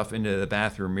this stuff into the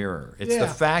bathroom mirror. It's the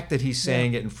fact that he's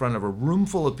saying it in front of a room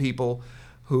full of people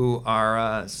who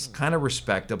are kind of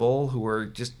respectable, who are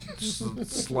just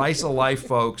slice of life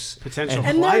folks, potential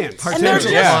clients, and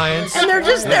they're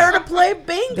just there to play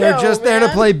bingo. They're just there to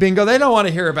play bingo. They don't want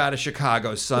to hear about a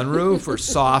Chicago sunroof or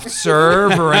soft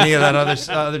serve or any of that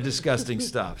other disgusting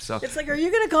stuff. So it's like, are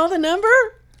you going to call the number?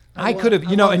 I could have,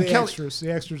 and the extras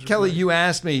Kelly, you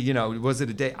asked me, was it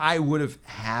a day? I would have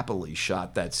happily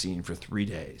shot that scene for 3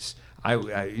 days.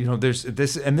 There's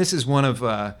this, and this is one of.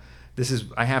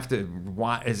 I have to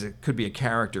watch, as it could be a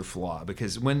character flaw,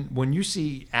 because when you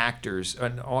see actors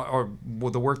or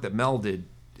the work that Mel did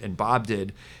and Bob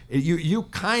did, you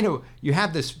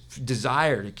have this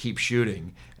desire to keep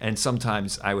shooting, and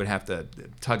sometimes I would have to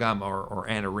tug on, or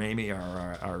Anna Ramey,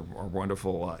 our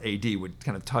wonderful AD, would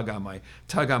kind of tug on my.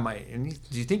 And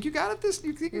do you think you got it? Do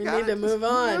you think you got it? We need to move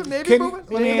on.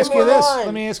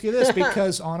 Let me ask you this,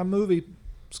 because on a movie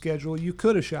schedule, you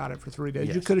could have shot it for 3 days.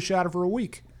 Yes. You could have shot it for a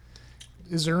week.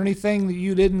 Is there anything that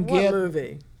you didn't get? What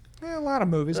movie? A lot of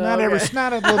movies. Not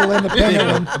a little independent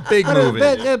one. A big movie.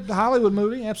 A Hollywood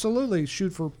movie, absolutely.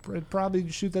 Probably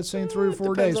shoot that same 3 or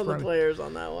 4 days. Depends on the players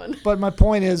on that one. But my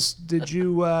point is,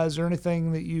 is there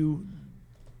anything that you?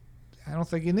 I don't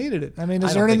think you needed it. I mean,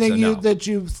 is there anything that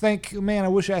you think, man, I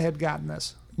wish I had gotten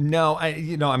this? No,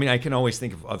 I can always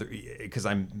think of other, because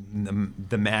I'm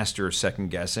the master of second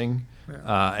guessing,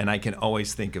 and I can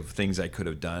always think of things I could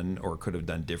have done or could have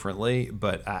done differently.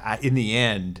 But in the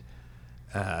end,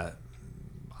 I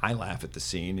laugh at the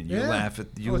scene, and you laugh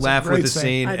with the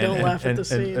scene. I don't laugh at the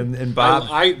scene. And Bob,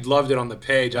 I loved it on the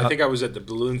page. I think I was at the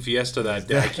Balloon Fiesta that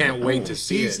day. I can't wait to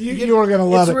see it. You were gonna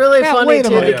love it. It's really funny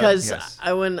too, because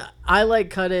when I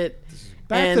cut it.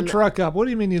 Back the truck up. What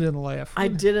do you mean you didn't laugh? I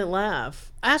didn't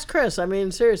laugh. Ask Chris. I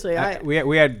mean, seriously.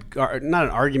 We had not an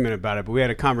argument about it, but we had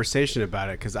a conversation about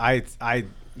it, because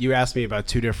you asked me about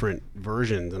 2 different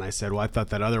versions, and I said, well, I thought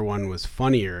that other one was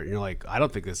funnier. And you're like, I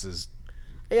don't think this is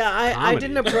Yeah, I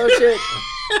didn't approach it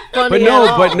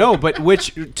funny but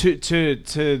which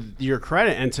to your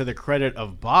credit and to the credit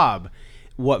of Bob,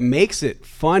 what makes it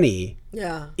funny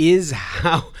is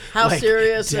how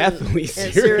serious deathly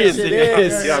serious it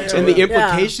is. Yeah, and the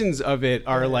implications of it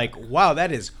are like, wow,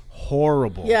 that is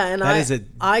horrible. Yeah, and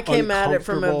I came at it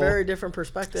from a uncomfortable, very different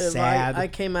perspective. sad. I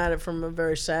came at it from a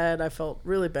very sad. I felt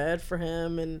really bad for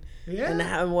him and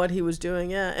what he was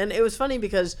doing. Yeah, and it was funny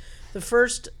because the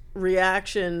first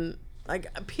reaction, like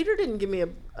Peter didn't give me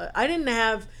I didn't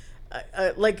have.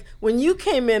 Like when you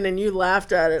came in and you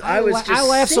laughed at it, I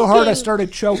laughed so hard I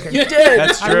started choking. You did.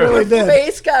 That's true. I really did. My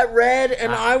face got red,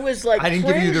 and I was like, I didn't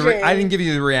give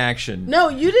you the reaction. No,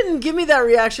 you didn't give me that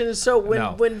reaction. So when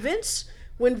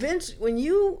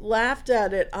you laughed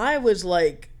at it, I was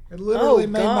like, it literally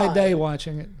made my day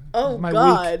watching it. Oh my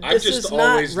God, week. this I've just is not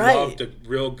always right. loved a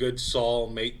real good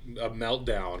Saul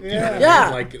meltdown. Yeah, You know what I mean? yeah.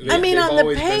 Like, I mean, they've on the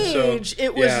always been so- page,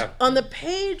 it was on the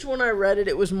page when I read it.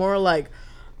 It was more like,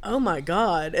 oh my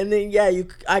God, and then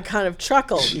I kind of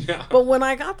chuckled. Yeah. But when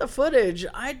I got the footage,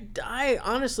 I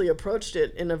honestly approached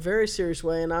it in a very serious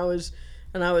way, and I was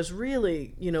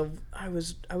really, I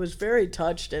was very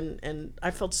touched, and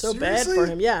I felt so bad for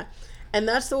him. Yeah, and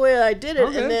that's the way I did it.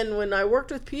 Okay. And then when I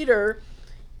worked with Peter,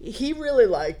 he really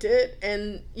liked it,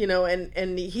 and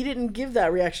and he didn't give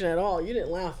that reaction at all. You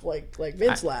didn't laugh like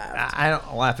Vince laughed. I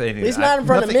don't laugh at anything. At least not in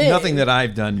front of me. Nothing that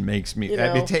I've done makes me.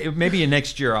 Maybe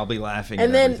next year I'll be laughing.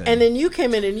 And at everything. then you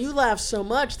came in and you laughed so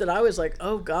much that I was like,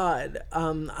 oh God,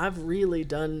 I've really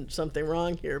done something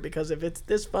wrong here, because if it's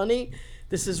this funny,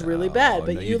 this is really bad.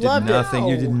 But you loved it.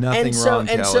 You did nothing wrong,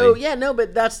 and Kelly. so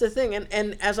but that's the thing.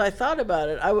 And as I thought about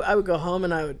it, I would go home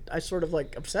and I sort of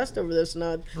like obsessed over this, and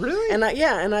I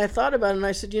thought about it, and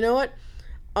I said, you know what?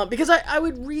 Because I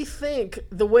would rethink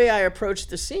the way I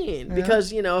approached the scene,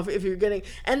 because if you're getting,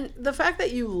 and the fact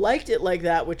that you liked it like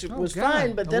that, which was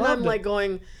fine, but then I'm like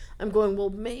going, well,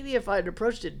 maybe if I'd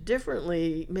approached it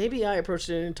differently, maybe I approached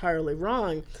it entirely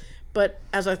wrong. But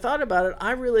as I thought about it,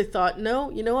 I really thought, no,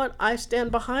 you know what? I stand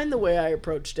behind the way I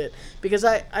approached it, because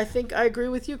I think I agree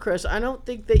with you, Chris. I don't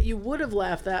think that you would have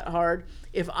laughed that hard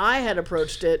if I had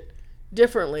approached it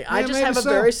differently. I just have a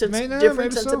very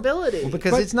different sensibility. Well,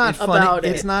 because it's not funny.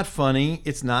 It's not funny.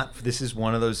 It's not. This is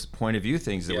one of those point of view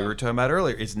things that we were talking about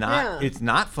earlier. It's not. Yeah. It's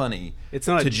not funny. It's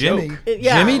not to a Jimmy. joke.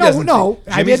 Jimmy doesn't. No,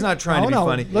 Jimmy's not trying to be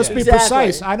funny. Let's be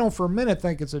precise. I don't for a minute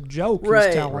think it's a joke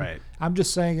he's telling. Right. I'm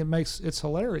just saying it's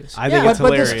hilarious. I think it's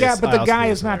hilarious. But the guy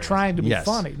is not trying to be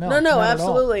funny. No,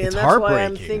 absolutely, and that's why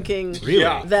I'm thinking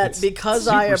that It's because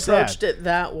I approached it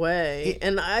that way,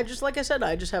 and I just, like I said,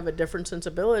 I just have a different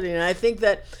sensibility, and I think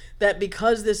that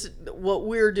because what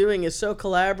we're doing is so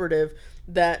collaborative,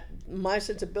 that my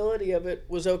sensibility of it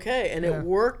was okay, and it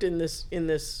worked in this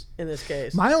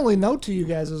case. My only note to you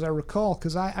guys, as I recall,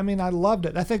 because I loved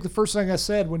it. I think the first thing I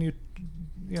said when you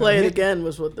play it again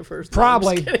was what the first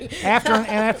probably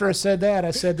after I said that,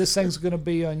 I said this thing's going to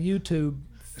be on YouTube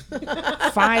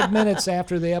 5 minutes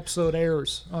after the episode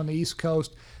airs on the East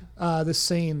Coast.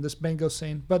 This bingo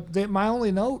scene. But my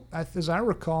only note, as I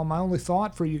recall, my only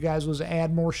thought for you guys was to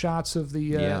add more shots of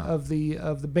the of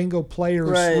the bingo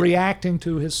players reacting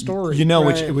to his story.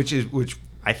 Which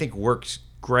I think works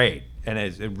great. And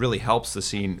it really helps the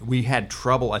scene. We had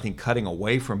trouble, I think, cutting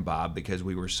away from Bob because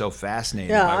we were so fascinated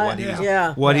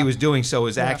by what he was doing. So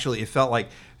it felt like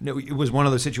it was one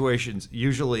of those situations.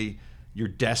 Usually, you're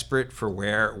desperate for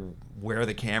where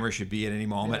the camera should be at any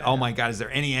moment. Oh my God, is there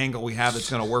any angle we have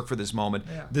that's going to work for this moment?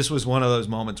 This was one of those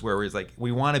moments where it's like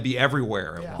we want to be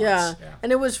everywhere at once. Yeah,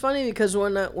 and it was funny because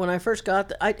when I first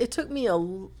got it took me a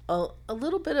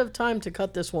little bit of time to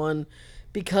cut this one,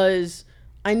 because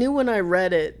I knew when I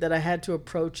read it that I had to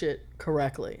approach it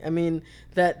correctly. I mean,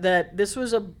 that this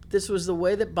was the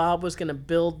way that Bob was going to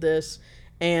build this,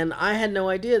 and I had no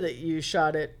idea that you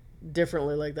shot it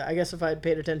differently like that. I guess if I had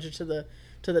paid attention to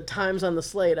the times on the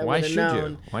slate, I would have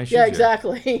known. Why should you?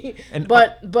 Exactly.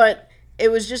 But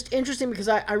it was just interesting because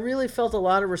I really felt a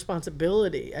lot of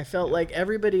responsibility. I felt like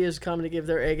everybody is coming to give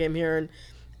their A game here,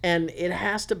 and it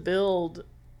has to build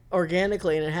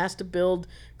organically, and it has to build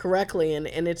correctly, and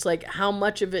it's like how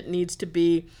much of it needs to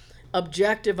be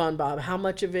objective on Bob, how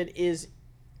much of it is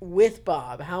with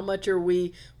Bob, how much are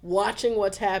we watching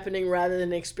what's happening rather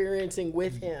than experiencing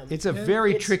with him. It's a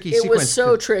very tricky sequence. It was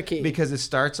so tricky because it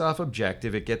starts off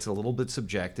objective, it gets a little bit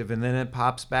subjective, and then it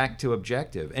pops back to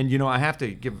objective. And I have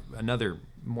to give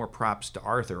more props to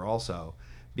Arthur also,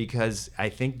 because I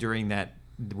think during that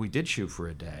we did shoot for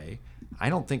a day, I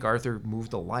don't think Arthur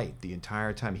moved the light the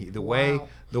entire time. As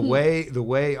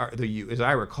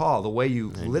I recall, the way you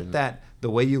lit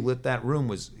that room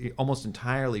was almost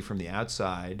entirely from the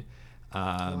outside.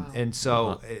 And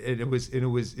so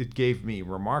it gave me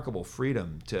remarkable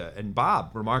freedom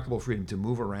remarkable freedom to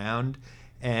move around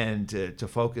and to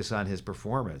focus on his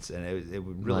performance, and it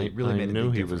really made a big difference. I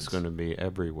knew he was going to be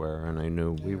everywhere, and I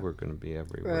knew we were going to be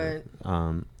everywhere.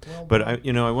 Right. But I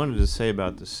wanted to say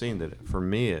about the scene that for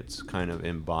me it's kind of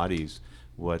embodies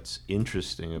what's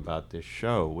interesting about this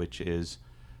show, which is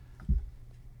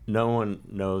no one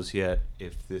knows yet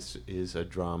if this is a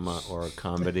drama or a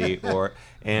comedy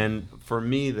and for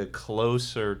me the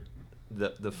closer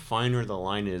the finer the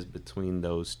line is between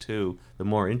those two, the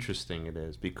more interesting it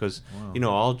is, because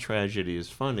all tragedy is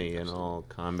funny and all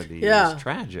comedy is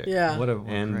tragic. Yeah.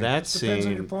 And that scene depends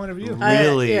on your point of view.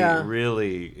 Really,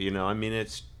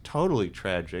 it's totally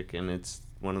tragic, and it's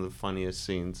one of the funniest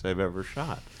scenes I've ever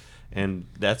shot. And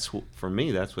for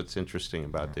me, that's what's interesting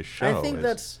about this show. I think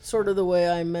that's sort of the way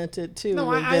I meant it too. No,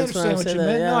 I understand what you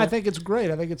meant. No, I think it's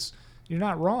great. I think you're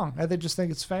not wrong. I just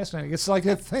think it's fascinating. It's like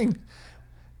that thing.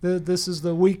 This is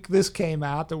the week this came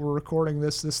out that we're recording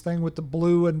this thing with the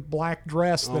blue and black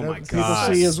dress that people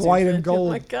see as white and gold.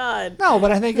 Oh my God! No,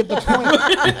 but I think at the point,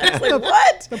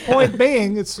 what? The point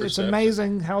being, it's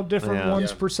amazing how different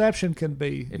one's perception can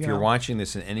be. If you're watching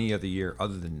this in any other year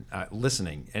other than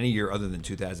listening, any year other than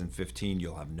 2015,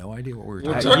 you'll have no idea what we're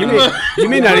talking about. You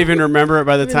may not even remember it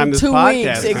by the time this 2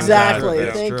 podcast weeks, exactly.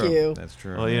 Thank you. That's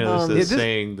true. Well, there's this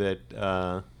saying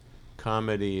that.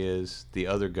 Comedy is the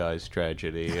other guy's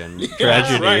tragedy, and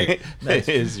tragedy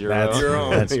is your own.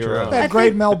 That's true. That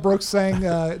great Mel Brooks saying,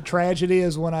 "Tragedy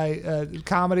is when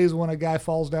comedy is when a guy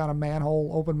falls down a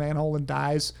open manhole, and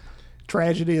dies.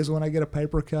 Tragedy is when I get a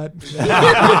paper cut."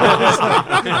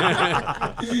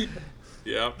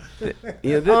 Yep.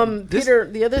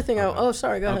 Peter, the other thing.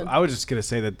 Sorry, go ahead. I was just gonna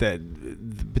say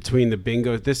that between the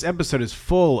bingo, this episode is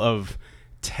full of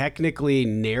technically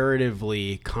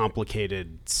narratively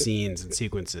complicated scenes and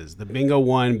sequences. The bingo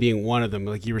one being one of them.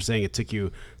 Like you were saying, it took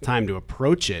you time to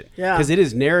approach it because it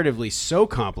is narratively so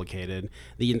complicated.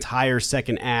 The entire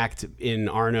second act in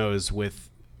Arno's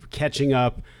with catching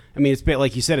up. I mean, it's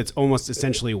like you said, it's almost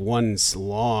essentially one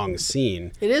long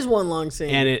scene. It is one long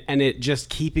scene, and it just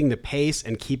keeping the pace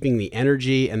and keeping the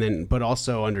energy, and then but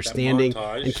also understanding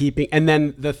and keeping, and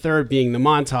then the third being the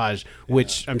montage,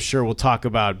 which I'm sure we'll talk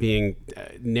about being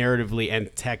narratively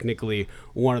and technically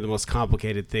one of the most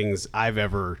complicated things I've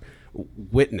ever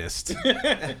witnessed.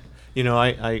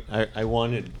 I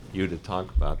wanted you to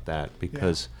talk about that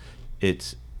because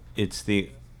it's the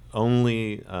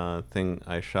only thing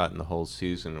I shot in the whole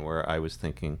season where I was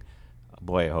thinking,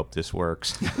 boy, I hope this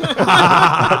works.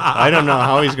 I don't know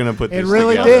how he's going to put this together. It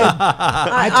really did.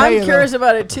 I'm curious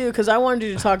about it, too, because I wanted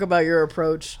you to talk about your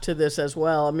approach to this as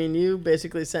well. I mean, you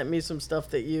basically sent me some stuff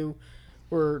that you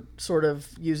were sort of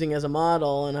using as a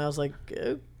model, and I was like,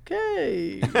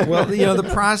 okay. Well,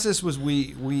 the process was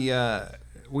we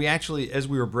actually, as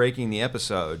we were breaking the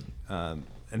episode, and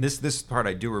this part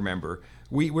I do remember,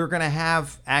 we were going to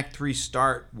have Act 3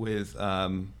 start with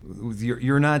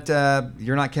you're not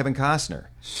Kevin Costner,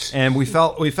 and we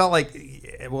felt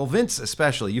like, well, Vince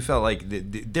especially, you felt like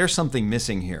there's something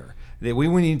missing here. That we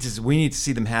need to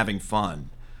see them having fun.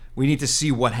 We need to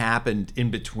see what happened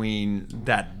in between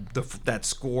that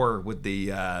score with the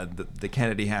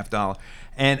Kennedy $50,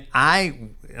 and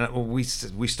we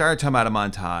started talking about a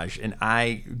montage, and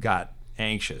I got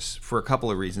anxious for a couple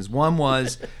of reasons. One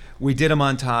was we did a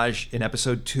montage in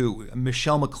episode 2.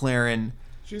 Michelle MacLaren,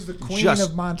 she's the queen of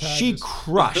montages. She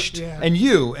crushed. And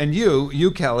you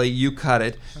Kelly, you cut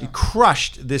it. You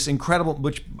crushed this incredible,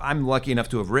 which I'm lucky enough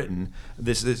to have written.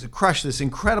 Crushed this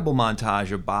incredible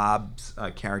montage of Bob's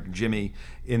character Jimmy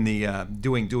in the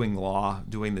doing law,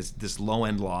 doing this low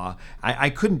end law. I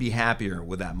couldn't be happier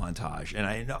with that montage.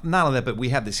 And not only that, but we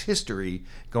have this history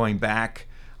going back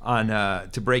on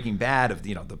to Breaking Bad of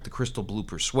the Crystal Blue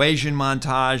Persuasion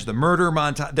montage, the murder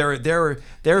montage. There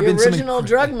have been some original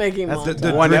drug making montage.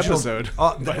 The one episode.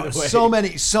 By the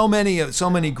way. So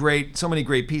many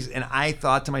great pieces. And I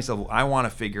thought to myself, I want to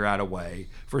figure out a way.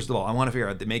 First of all, I want to figure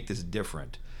out to make this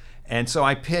different. And so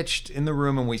I pitched in the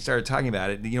room, and we started talking about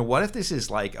it. What if this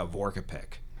is like a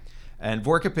Vorkapik? And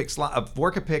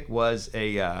Vorkapik was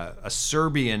a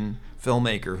Serbian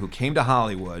filmmaker who came to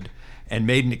Hollywood and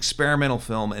made an experimental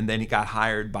film, and then he got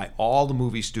hired by all the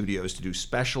movie studios to do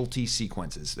specialty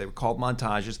sequences. They were called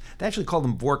montages. They actually called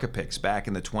them Vorkapiks back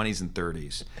in the 20s and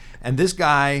 30s. And this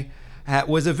guy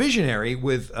was a visionary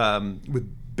with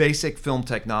basic film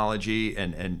technology,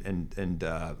 and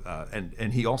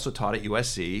he also taught at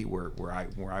USC, where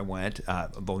I went.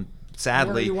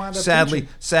 sadly, you wound up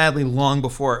sadly, long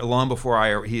before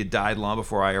he had died, long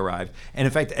before I arrived. And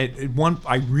in fact, at one,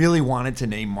 I really wanted to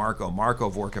name Marco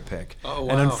Vorkapik. Oh,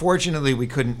 wow. And unfortunately, we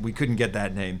couldn't get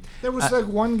that name. There was like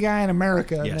one guy in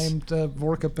America Yes. named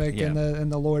Vorkapik, Yeah.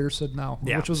 and the lawyer said no,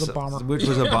 which was a bummer. Which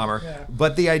was a bummer. Yeah.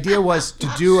 But the idea was to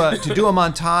do a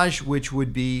montage which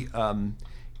would be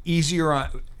easier.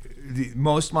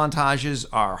 Most montages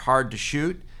are hard to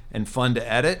shoot and fun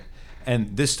to edit,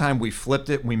 and this time we flipped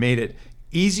it. We made it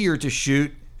easier to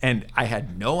shoot, and I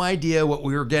had no idea what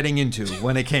we were getting into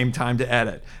when it came time to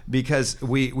edit, because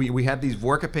we had these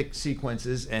Vorkapik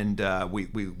sequences, and we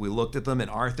looked at them, and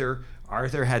Arthur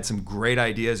had some great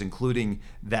ideas, including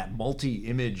that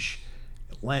multi-image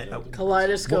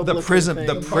Kaleidoscope. the prism, thing.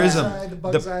 the prism, The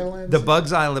Bug's Eye lens. the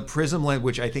Bug's Eye, the prism lens,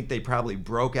 which I think they probably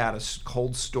broke out of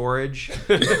cold storage.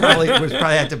 It probably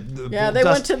had to. Yeah, they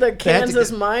went to the Kansas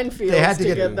minefields They had to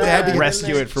get get. that. They had to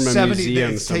rescue it from a 70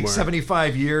 museum It somewhere. takes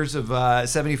 75 years of It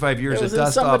was of in dust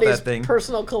off somebody's that thing.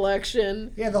 personal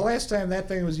collection. Yeah, the last time that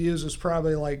thing was used was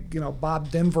probably like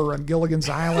Bob Denver on Gilligan's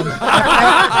Island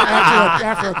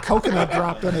after a coconut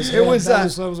dropped in his head. It was, that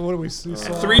was what we saw.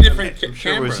 3 different I'm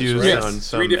sure it cameras, was used right? on 3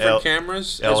 some different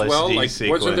cameras as well. LSD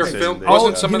Like, wasn't there sequence film? in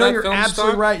Wasn't the- some of you know, that you're film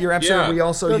absolutely stock? right. You're absolutely. Yeah. We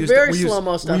also The used very we used,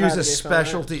 slow-mo stuff we used had a to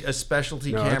be filmed,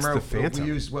 specialty No, it's camera. the Phantom. We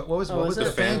used what was Oh, was the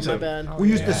it? Phantom? My bad. We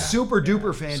used the super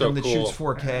duper Phantom So that cool. shoots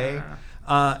 4K.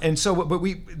 And so, but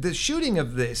the shooting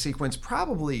of the sequence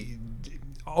probably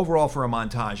overall for a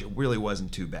montage, it really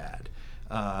wasn't too bad,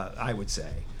 I would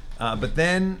say. But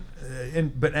then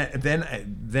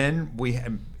we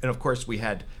had, and of course we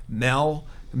had Mel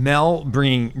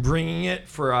bringing it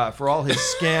for all his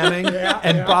scamming,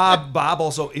 and Bob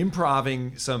also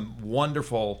improving some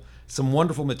wonderful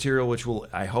material, which will,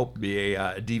 I hope, be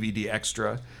a DVD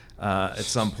extra at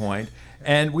some point.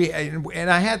 And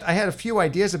I had a few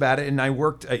ideas about it, and I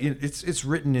worked. It's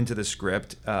written into the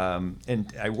script,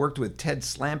 and I worked with Ted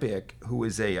Slampiak, who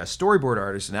is a storyboard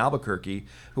artist in Albuquerque,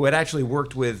 who had actually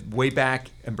worked with way back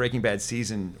in Breaking Bad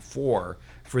season 4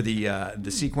 for the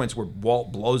sequence where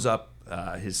Walt blows up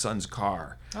his son's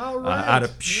car out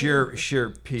of sheer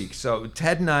pique. So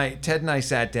Ted and I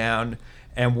sat down,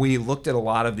 and we looked at a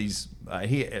lot of these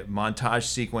montage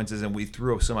sequences, and we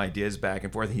threw some ideas back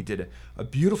and forth. He did a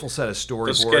beautiful set of storyboards.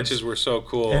 The sketches were so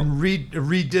cool. And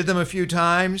redid them a few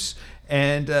times,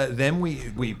 and then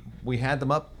we had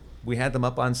them up. We had them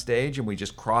up on stage, and we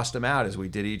just crossed them out as we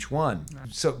did each one.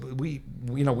 So we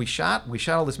shot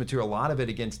all this material, a lot of it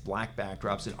against black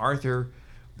backdrops, and Arthur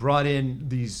brought in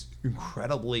these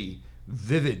incredibly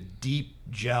vivid, deep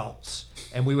gels,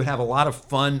 and we would have a lot of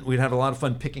fun. We'd have a lot of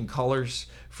fun picking colors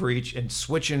for each and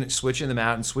switching them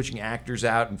out and switching actors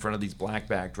out in front of these black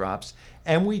backdrops.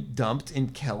 And we dumped in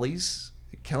Kelly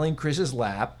and Chris's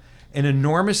lap an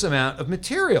enormous amount of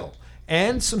material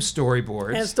and some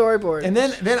storyboards. And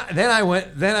then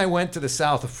I went to the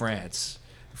south of France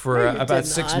for No, you about did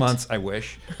 6 not. months, I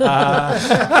wish.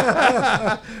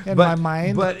 In my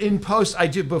mind. But in post, I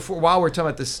do while we're talking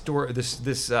about this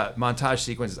montage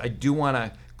sequences, I do want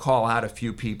to call out a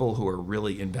few people who are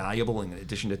really invaluable in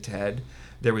addition to Ted.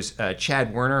 There was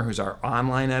Chad Werner, who's our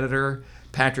online editor,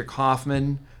 Patrick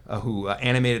Hoffman, who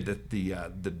animated the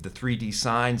 3D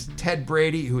signs, Ted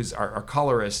Brady, who's our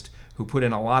colorist, who put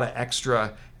in a lot of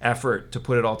extra effort to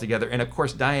put it all together, and of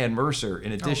course Diane Mercer,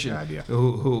 in addition,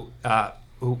 who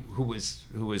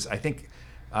was I think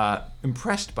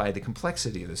impressed by the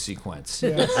complexity of the sequence.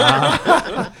 Yes.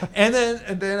 And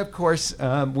then of course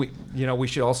we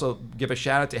should also give a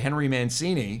shout out to Henry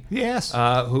Mancini, Yes.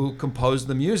 who composed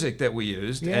the music that we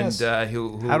used, Yes. and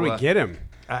who How do we get him?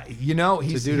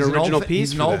 He's do an original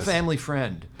piece He's an for old this? family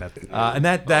friend, That- and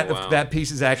that wow. that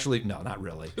piece is actually not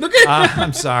really.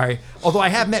 I'm sorry. Although I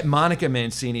have met Monica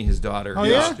Mancini, his daughter,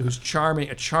 who's a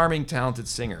charming, talented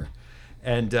singer,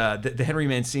 and the Henry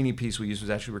Mancini piece we used was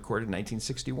actually recorded in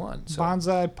 1961. So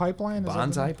Bonsai Pipeline? Is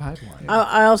that the- Bonsai Pipeline.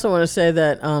 I also want to say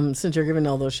that since you're giving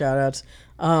all those shout outs,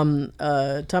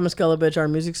 Thomas Gulubich, our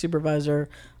music supervisor,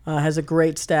 has a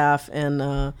great staff,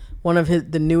 and one of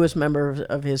the newest members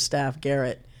of his staff,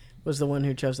 Garrett, was the one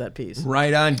who chose that piece.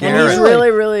 Right on, And Garrett. he's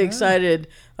really excited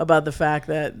about the fact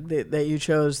that you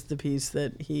chose the piece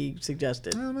that he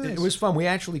suggested. Oh, nice. It was fun. We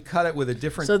actually cut it with a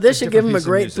different. So this should give him a piece of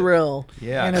great music. thrill.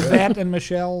 Yeah. And Yvette and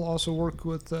Michelle also work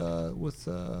with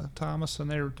Thomas, and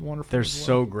they're wonderful. They're as well.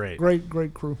 so great.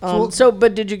 Great crew.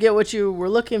 But did you get what you were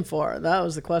looking for? That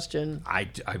was the question. I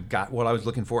got what I was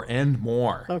looking for and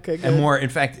more. Okay, good. And more. In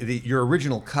fact, your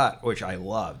original cut, which I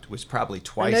loved, was probably I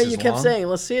twice know as you long. kept saying,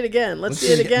 "Let's see it again. Let's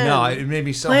see it again." No, it made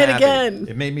me so Play it happy. again.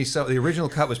 It made me so. The original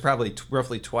cut was probably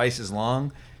roughly twice as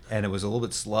long, and it was a little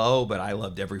bit slow, but I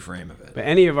loved every frame of it. But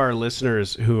any of our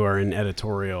listeners who are in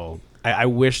editorial, I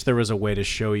wish there was a way to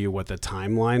show you what the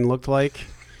timeline looked like.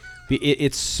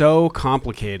 It's so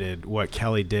complicated what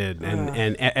Kelly did,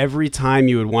 and every time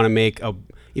you would want to make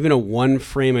even a one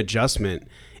frame adjustment,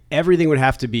 everything would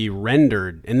have to be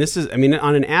rendered. And this is, I mean,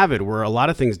 on an Avid where a lot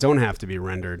of things don't have to be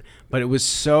rendered, but it was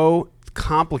so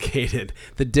complicated,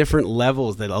 the different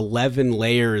levels, that 11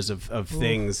 layers of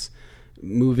things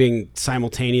moving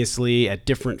simultaneously at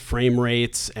different frame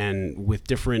rates and with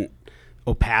different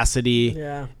opacity.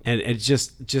 Yeah. And it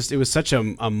just it was such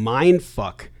a mind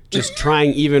fuck. Just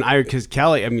trying because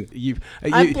Kelly, I mean, you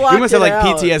must have like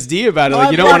PTSD about it.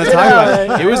 Like you don't want to talk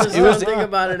about it. It was think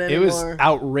about it anymore. It was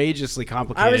outrageously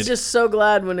complicated. I was just so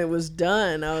glad when it was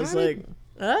done. I was like,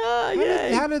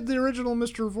 yeah. How did the original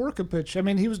Mr. Vorkapich? I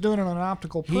mean, he was doing it on an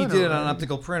optical printer. He did it on an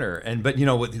optical printer, but you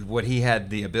know what he had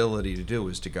the ability to do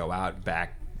was to go out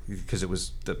back,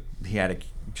 because he had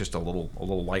just a little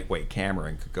lightweight camera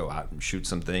and could go out and shoot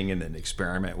something and then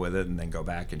experiment with it and then go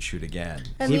back and shoot again.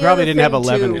 And he probably didn't have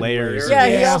 11 layers. Yeah,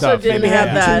 he also didn't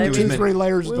have that. 2-3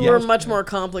 layers. We were much more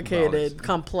complicated,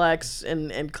 complex,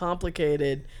 and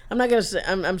complicated. I'm not gonna say.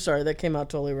 I'm sorry, that came out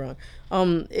totally wrong.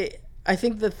 I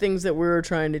think the things that we were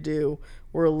trying to do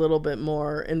were a little bit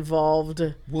more involved.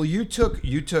 Well, you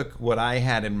took what I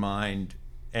had in mind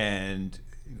and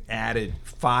added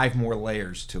 5 more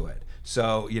layers to it.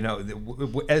 So, you know,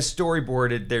 as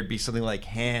storyboarded, there'd be something like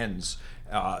hands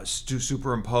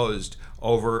superimposed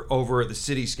over the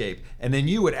cityscape, and then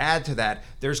you would add to that.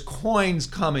 There's coins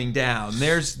coming down.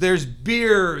 There's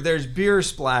beer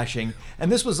splashing,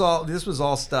 and this was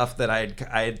all stuff that I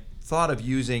had thought of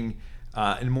using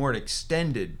in more an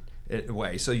extended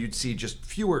way. So you'd see just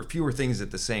fewer things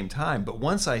at the same time. But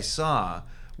once I saw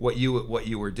what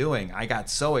you were doing, I got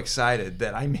so excited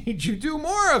that I made you do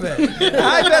more of it.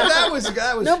 I bet that was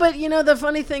No, but you know, the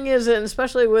funny thing is, and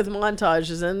especially with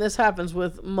montages, and this happens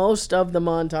with most of the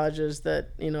montages that,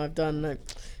 you know, I've done.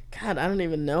 God, I don't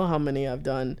even know how many I've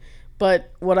done.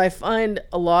 But what I find,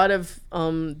 a lot of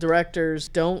directors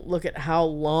don't look at how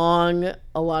long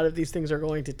a lot of these things are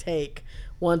going to take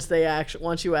once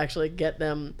you actually get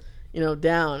them, you know,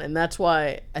 down. And that's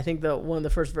why I think one of the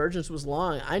first versions was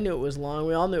long. I knew it was long.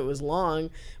 We all knew it was long.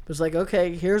 It was like,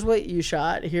 okay, here's what you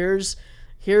shot. Here's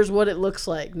what it looks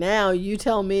like. Now you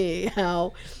tell me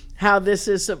how this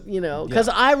is, you know, because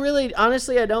I really,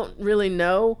 honestly, I don't really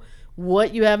know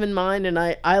what you have in mind, and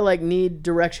I like need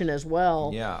direction as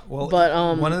well. Yeah. Well,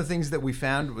 but one of the things that we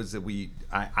found was that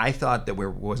I thought that there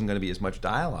wasn't going to be as much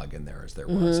dialogue in there as there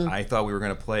was. I thought we were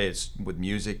going to play it with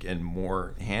music and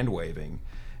more hand waving.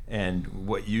 And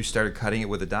what you started cutting it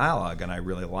with the dialogue, and I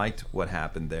really liked what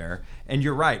happened there. And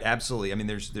you're right, absolutely. I mean,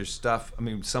 there's stuff. I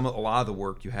mean, a lot of the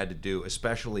work you had to do,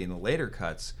 especially in the later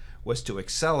cuts, was to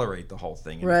accelerate the whole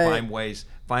thing and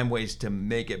find ways to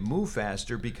make it move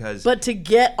faster, because to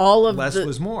get all of less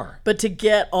was more. But to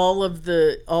get all of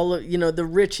you know, the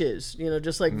riches, you know,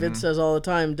 just like Vince says all the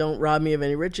time, don't rob me of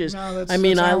any riches. No, I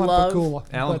mean, I love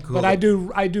Alan Pakula. But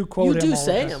I do quote him. You do all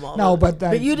say the him all No, the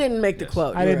but you didn't make the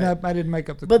quote. I didn't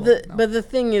make up the quote. But the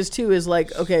thing is too is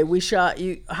like, okay, we shot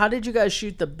you. How did you guys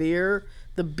shoot the beer?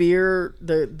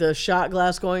 The shot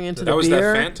glass going into the beer. That was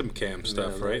that Phantom Cam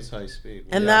stuff, right? High speed.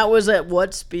 And that was at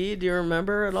what speed? Do you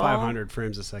remember at all? 500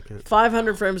 frames a second.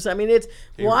 500 frames. I mean, it's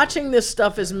watching this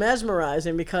stuff is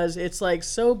mesmerizing, because it's like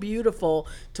so beautiful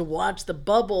to watch the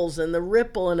bubbles and the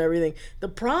ripple and everything. The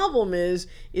problem is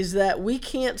that we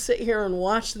can't sit here and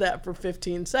watch that for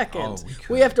 15 seconds.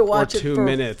 We have to watch it 2 for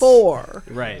minutes. 4.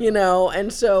 Right. You know,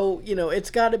 and so, you know,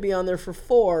 it's got to be on there for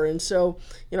 4. And so,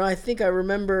 you know, I think I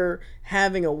remember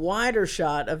having a wider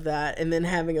shot of that and then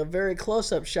having a very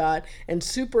close-up shot and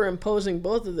superimposing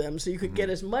both of them so you could get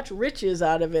as much riches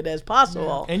out of it as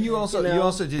possible. And you also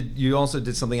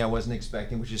did something I wasn't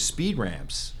expecting, which is speed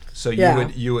ramps. So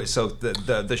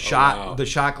the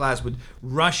shot glass would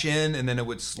rush in, and then it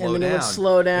would slow down. It would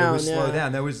slow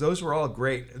down. Those were all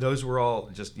great. Those were all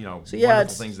just, you know,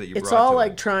 wonderful things that you brought. It's all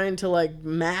like trying to like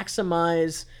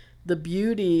maximize the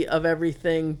beauty of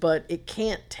everything, but it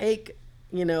can't take,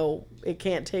 you know, it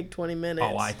can't take 20 minutes.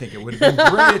 Oh, I think it would have been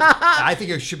great. I think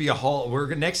it should be a whole.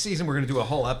 Next season we're going to do a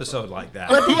whole episode like that.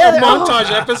 But the other montage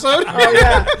episode. Oh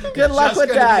yeah, good luck with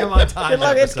that. Good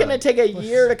luck. It's going to take a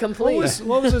year to complete.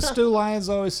 What was it? Stu Lyons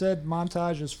always said,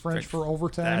 montage is French for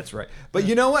overtime. That's right. But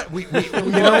you know what?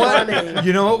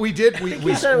 You know what we did? We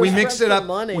mixed it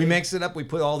up. We mixed it up. We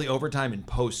put all the overtime in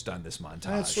post on this montage.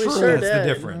 That's true. That's the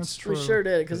difference. We sure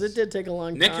did, because it did take a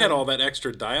long time. Nick had all that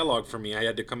extra dialogue for me. I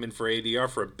had to come in for ADR. ADR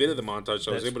for a bit of the montage,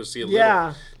 so I was able to see a Yeah.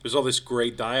 little. There's all this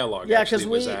great dialogue. Yeah, because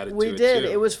because we to did. It,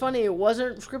 too. It was funny. It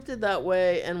wasn't scripted that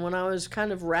way. And when I was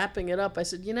kind of wrapping it up, I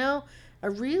said, I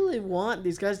really want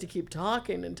these guys to keep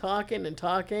talking and talking and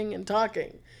talking and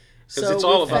talking. Because So it's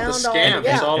all we about the found scam.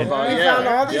 It's all about we found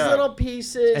all these little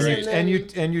pieces, And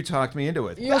you talked me into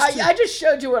it. I just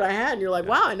showed you what I had, and you're like,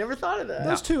 wow, I never thought of that.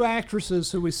 Those two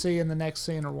actresses who we see in the next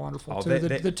scene are wonderful Oh, too.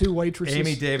 The two waitresses,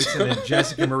 Amy Davidson and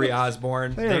Jessica Marie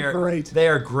Osborne. They are great. They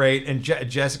are great. And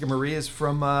Jessica Marie is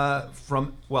from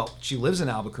she lives in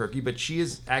Albuquerque, but she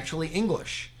is actually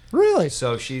English. Really?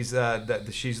 So she's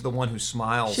the one who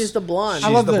smiles. She's the blonde. She's I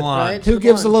love the that, blonde. right? Who The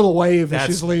gives a blonde. little wave as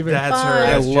she's leaving. That's her.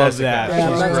 I That's love Jessica. that. Yeah,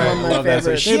 She's that's great. one of my Love that. So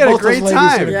favorites. she had a Both those great ladies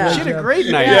time. did a great She had a job. great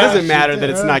night. Yeah. It doesn't matter She that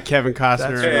did. it's not Kevin Costner.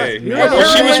 That's Hey, right. You're well,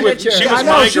 right. she was You're with right. she I was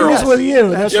know my she girl. was with you.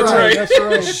 That's That's right. right. That's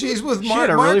right. She's with had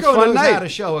Marco. a really Marco fun knows night. how to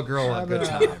show a girl a good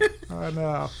time. I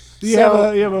know. You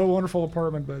have a wonderful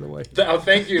apartment, by the way. Oh,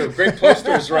 thank you. Great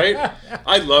posters, right?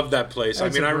 I love that place.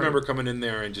 That's I mean, I great. remember coming in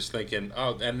there and just thinking,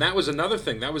 oh, and that was another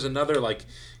thing. That was another like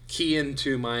key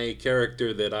into my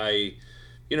character that I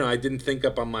didn't think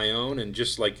up on my own, and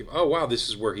just like, oh wow, this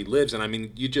is where he lives. And I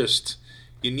mean, you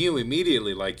knew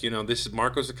immediately, like, this is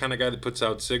Marco's the kind of guy that puts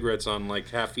out cigarettes on like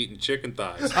half-eaten chicken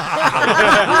thighs.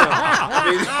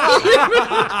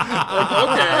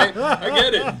 Okay, I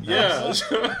get it. Yeah.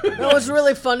 It was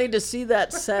really funny to see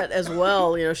that set as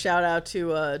well. Shout out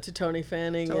to Tony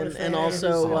Fanning and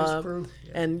also his crew.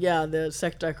 the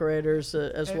set decorators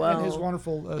as well. And his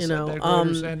wonderful set know,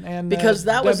 decorators and because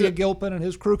that was W. Gilpin and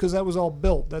his crew, because that was all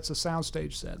built. That's a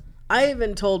soundstage set. I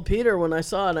even told Peter when I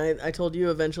saw it, and I told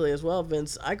you eventually as well,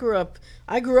 Vince. I grew up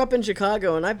in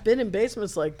Chicago, and I've been in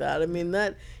basements like that. I mean,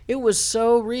 that it was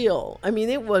so real. I mean,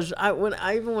 it was. When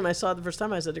I saw it the first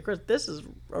time, I said to Chris, "This is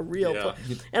a real." Yeah.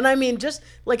 And I mean, just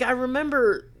like I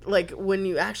remember, like when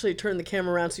you actually turn the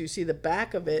camera around so you see the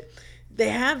back of it, they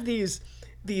have these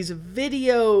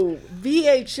video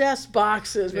VHS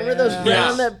boxes. Remember those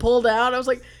brown that pulled out? I was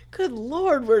like, good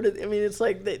Lord, it's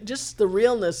like just the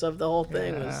realness of the whole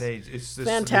thing was It's this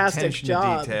fantastic attention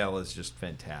job. to detail is just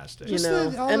fantastic. Just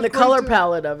all and the the color great,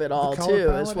 palette of it all the color too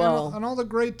palette as well. and all the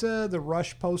great the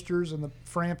Rush posters and the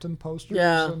Frampton posters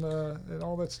and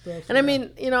all that stuff. And I mean,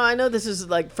 I know this is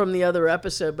like from the other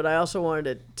episode, but I also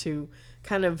wanted to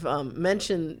kind of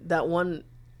mention that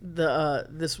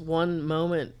this one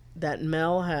moment that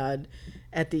Mel had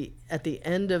at the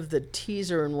end of the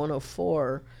teaser in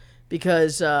 104,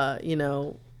 because this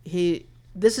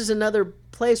is another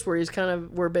place where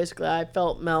where basically I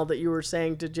felt, Mel, that you were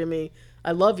saying to Jimmy,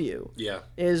 I love you. Yeah.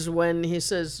 Is when he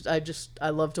says, I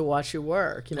love to watch you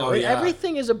work. Oh, yeah.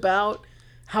 Everything is about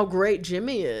how great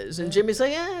Jimmy is, and Jimmy's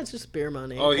like, it's just beer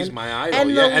money. Oh, he's and, my idol.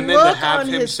 and Yeah, and then to look have on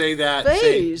him his say that,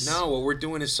 face, no, what we're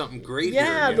doing is something great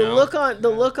yeah, here. the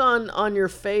look on your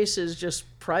face is just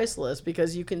priceless,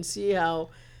 because you can see how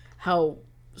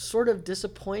sort of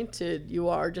disappointed you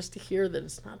are just to hear that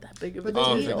it's not that big of a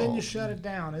But deal. then you shut it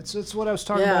down. It's what I was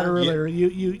talking about earlier.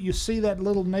 You see that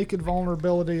little naked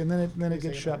vulnerability, and then it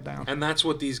gets shut down. And that's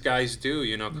what these guys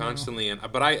do, constantly. And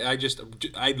but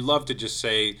I'd love to just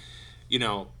say,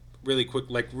 really quick,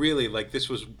 like this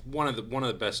was one of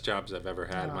the best jobs I've ever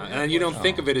had. And you don't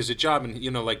think of it as a job, and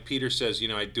like Peter says,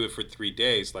 I do it for 3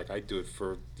 days, like I do it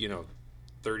for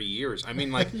 30 years. I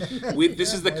mean, like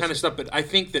this is the kind of stuff. But I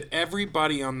think that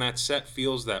everybody on that set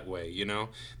feels that way.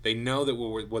 They know that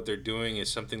what they're doing is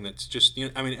something that's just.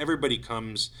 I mean, everybody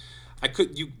comes.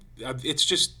 It's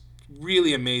just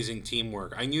really amazing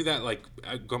teamwork. I knew that, like,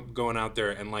 going out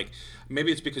there, and like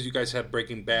maybe it's because you guys have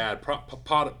Breaking Bad,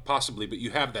 possibly, but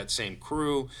you have that same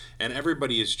crew, and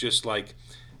everybody is just like.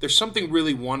 There's something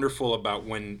really wonderful about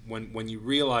when you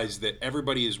realize that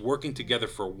everybody is working together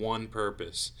for one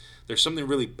purpose. There's something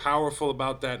really powerful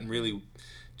about that, and really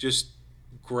just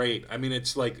great. I mean,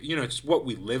 it's like, it's what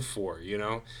we live for,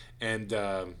 and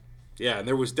and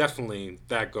there was definitely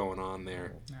that going on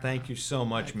there. Thank you so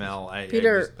much, Mel.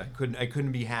 Peter, I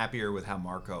couldn't be happier with how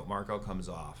Marco comes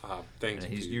off. Thank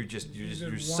you.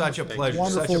 You're such a pleasure,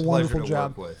 wonderful to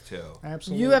job. work with too.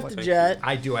 Absolutely. You have to jet.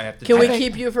 I do. I have to. Can we jet.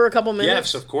 keep you for a couple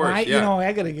minutes? Yes, of course. I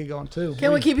Yeah. got to get going too.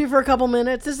 Can we keep you for a couple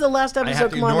minutes? This is the last I episode.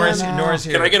 have to. Come on, man. Norris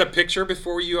here. Can I get a picture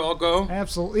before you all go?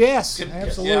 Absolutely. Yes.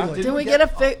 Absolutely. Did we get a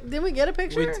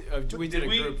picture? We did a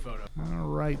group photo. All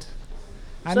right.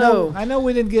 I So- know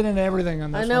we didn't get into everything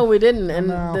on this I know one. we didn't, and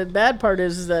know. the bad part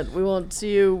is that we won't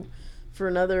see you for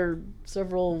another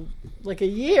like a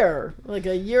year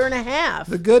and a half.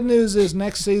 The good news is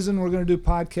next season we're going to do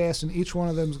podcasts, and each one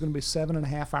of them is going to be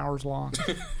 7.5 hours long,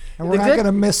 and we're not going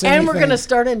to miss anything. And we're going to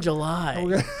start in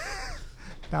July.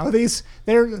 Now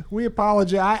we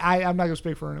apologize. I'm not going to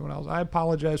speak for anyone else. I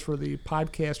apologize for the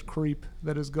podcast creep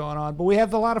that has gone on, but we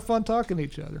have a lot of fun talking to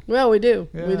each other. Well, we do.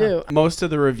 Yeah. We do. Most of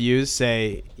the reviews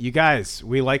say, "You guys,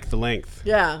 we like the length."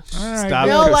 Yeah. All right. Stop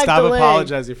the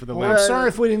apologizing for the Well, length. I'm sorry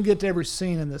if we didn't get to every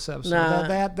scene in this episode. Nah.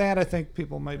 That I think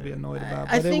people might be annoyed about.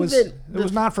 But I think it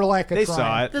was not for lack of They trying.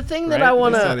 saw it. The thing right? that I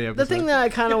want They saw to, the episode. thing that I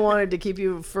kind of wanted to keep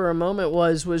you for a moment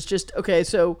was just okay.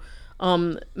 So,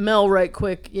 Mel, right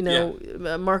quick,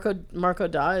 Marco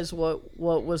dies. What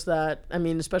was that? I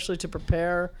mean, especially to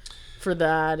prepare for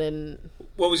that, and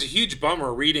Well, it was a huge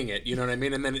bummer reading it. You know what I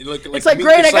mean? And then it's like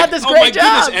great. I got this great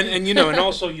job. And and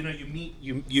also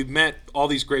you met all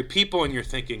these great people, and you're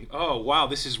thinking, oh wow,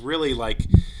 this is really like.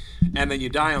 And then you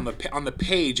die on the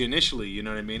page initially. You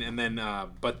know what I mean? And then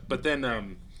but then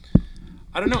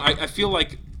I don't know. I feel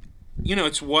like.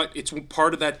 It's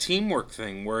part of that teamwork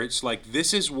thing where it's like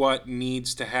this is what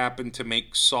needs to happen to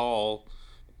make Saul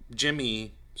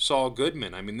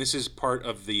Goodman. I mean, this is part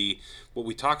of what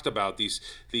we talked about, these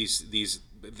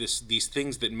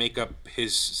things that make up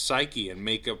his psyche and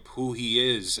make up who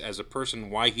he is as a person,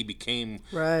 why he became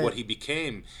what he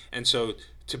became. And so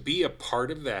to be a part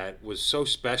of that was so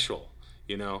special,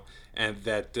 and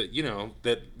that that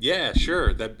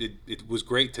it was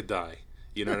great to die.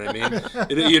 You know what I mean?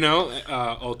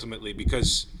 Ultimately,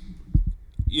 because,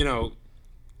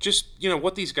 just,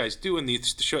 what these guys do in the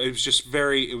show, it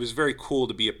was very cool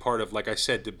to be a part of, like I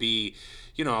said, to be,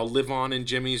 I'll live on in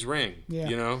Jimmy's ring,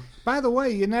 By the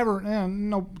way, you never,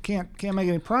 can't make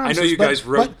any promises. I know you guys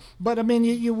wrote. But I mean,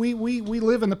 we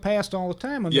live in the past all the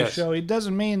time on this show. It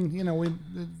doesn't mean, we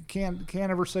can't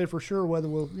ever say for sure whether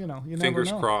we'll, you never know.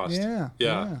 Fingers crossed.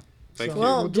 Yeah. Thank you.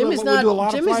 Well, Jimmy's not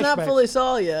fully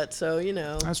Saul yet, so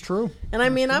That's true. And I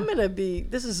mean, I'm gonna be.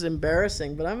 This is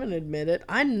embarrassing, but I'm gonna admit it.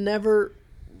 I never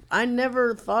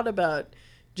thought about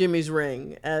Jimmy's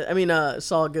ring.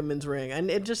 Saul Goodman's ring, and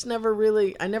it just never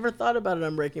really. I never thought about it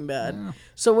on Breaking Bad. Yeah.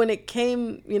 So when it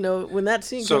came, when that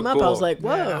scene came up, I was like,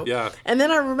 whoa. Yeah. And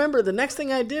then I remember the next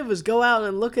thing I did was go out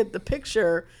and look at the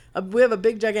picture. We have a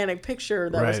big gigantic picture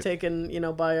that was taken,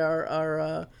 by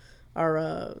our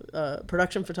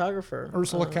production photographer,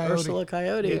 Ursula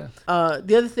Coyote. Yeah.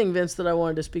 The other thing, Vince, that I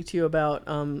wanted to speak to you about,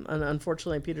 and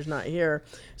unfortunately Peter's not here,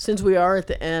 since we are at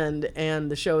the end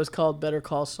and the show is called Better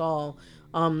Call Saul,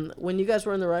 when you guys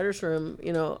were in the writer's room,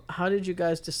 how did you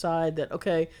guys decide that,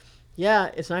 okay, yeah,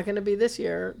 it's not going to be this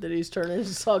year that he's turning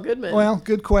into Saul Goodman? Well,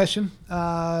 good question.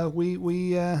 My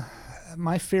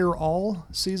fear all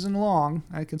season long,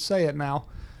 I can say it now,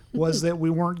 was that we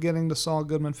weren't getting to Saul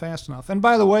Goodman fast enough. And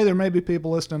by the way, there may be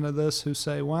people listening to this who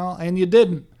say, well, and you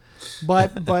didn't.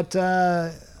 But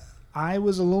I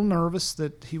was a little nervous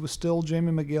that he was still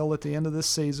Jamie McGill at the end of this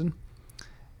season.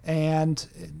 And,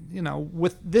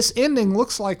 with this ending,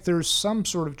 looks like there's some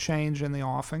sort of change in the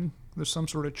offing. There's some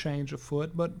sort of change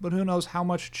afoot. But who knows how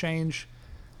much change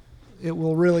it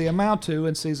will really amount to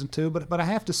in season 2. But I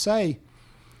have to say,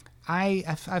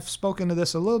 I've spoken to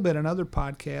this a little bit in other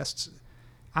podcasts.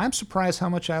 I'm surprised how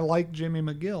much I like Jimmy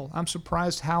McGill. I'm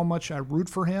surprised how much I root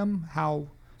for him, how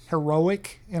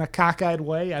heroic in a cockeyed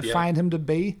way I find him to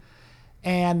be.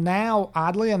 And now,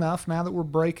 oddly enough, now that we're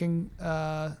breaking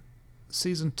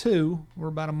season 2, we're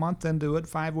about a month into it,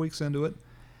 5 weeks into it,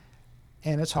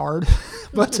 and it's hard.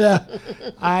 But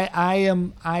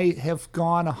I have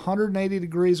gone 180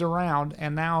 degrees around,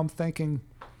 and now I'm thinking,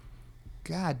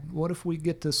 God, what if we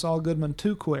get to Saul Goodman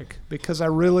too quick? Because I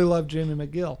really love Jimmy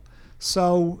McGill.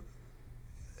 So,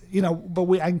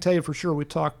 but I can tell you for sure we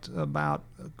talked about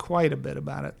quite a bit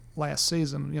about it last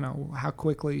season, how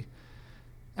quickly.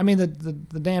 I mean,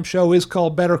 the damn show is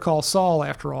called Better Call Saul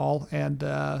after all, and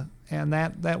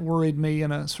that worried me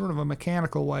in a sort of a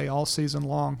mechanical way all season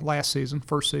long,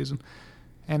 first season.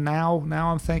 And now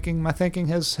I'm thinking, my thinking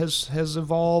has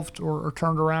evolved or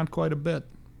turned around quite a bit.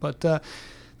 But the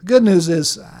good news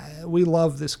is we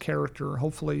love this character.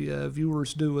 Hopefully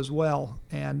viewers do as well.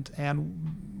 And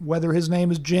whether his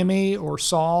name is Jimmy or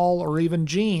Saul or even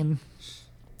Gene,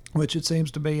 which it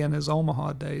seems to be in his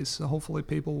Omaha days, hopefully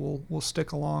people will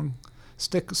stick around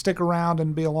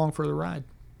and be along for the ride.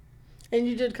 And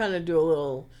you did kind of do a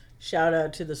little shout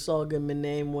out to the Saul Goodman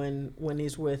name when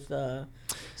he's with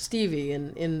Stevie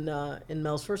in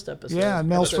Mel's first episode. Yeah, in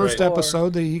Mel's first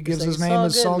episode, he gives his name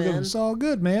as Saul Goodman. Saul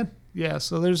Goodman. Yeah,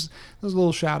 so those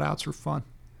little shout outs are fun.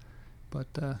 But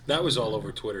that was all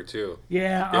over Twitter too.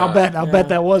 Yeah, I'll bet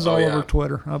that was all over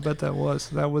Twitter. I'll bet that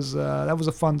was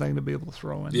a fun thing to be able to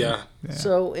throw in. Yeah.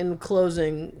 So in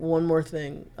closing, one more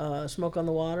thing, Smoke on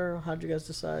the Water. How'd you guys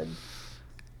decide?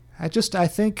 I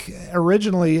think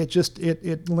originally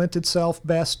it lent itself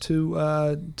best to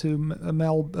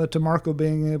Marco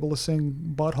being able to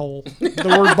sing "Butthole," the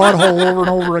word "butthole" over and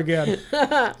over again.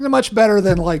 Much better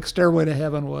than like "Stairway to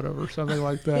Heaven" would have, or something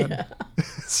like that. Yeah.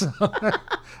 So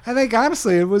I think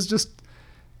honestly it was just,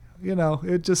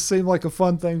 it just seemed like a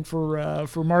fun thing for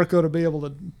Marco to be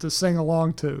able to sing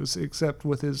along to, except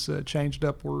with his changed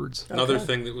up words. Another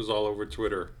thing that was all over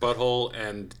Twitter: Butthole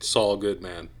and Saul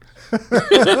Goodman.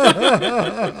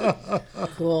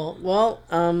 Cool. Well,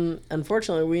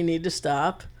 unfortunately, we need to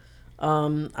stop.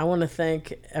 I want to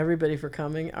thank everybody for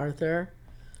coming. Arthur,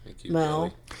 Thank you, Mel,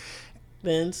 Kelly.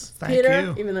 Vince, Thank Peter,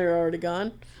 you. even though you're already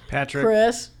gone, Patrick.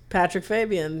 Chris, Patrick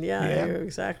Fabian. Yeah.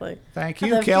 Exactly. Thank How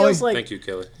you, that Kelly. feels like Thank you,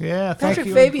 Kelly. Yeah, thank Patrick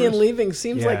you. Fabian Chris. leaving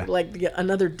seems Yeah. like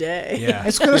another day. Yeah.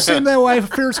 It's going to seem that way. I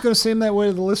fear it's going to seem that way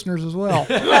to the listeners as well.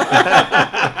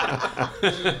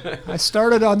 I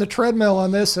started on the treadmill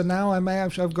on this, and now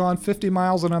I've gone 50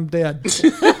 miles and I'm dead.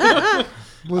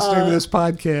 Listening to this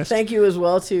podcast. Thank you as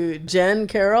well to Jen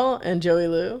Carroll and Joey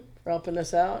Lou for helping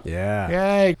us out. Yeah.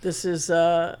 Yay. This is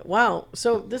wow.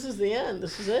 So this is the end.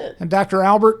 This is it. And Dr.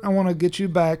 Albert, I want to get you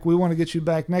back. We want to get you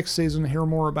back next season to hear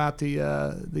more about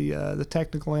the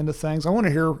technical end of things. I want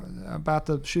to hear about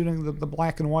the shooting the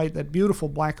black and white, that beautiful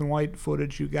black and white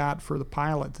footage you got for the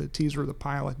pilot, the teaser of the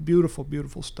pilot. Beautiful,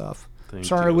 beautiful stuff. Thank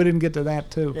Sorry you. we didn't get to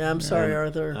that too. Yeah, I'm sorry,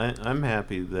 Arthur. I'm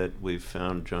happy that we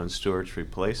found Jon Stewart's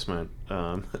replacement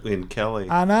in Kelly.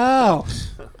 I know.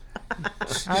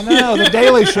 I know. The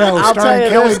Daily Show I'll tell starring you,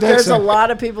 Kelly there's a Dixon. lot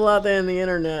of people out there in the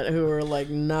internet who are like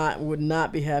would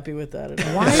not be happy with that at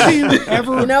all. Why do you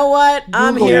ever? You know what?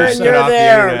 I'm Google here and yourself. you're Get off the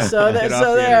there. internet. So Get off the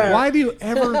there. internet. Why do you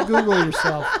ever Google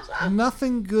yourself?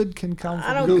 Nothing good can come from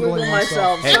I don't Googling Google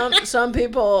myself.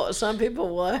 Some people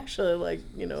will actually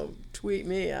tweet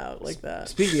me out like that.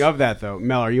 Speaking of that, though,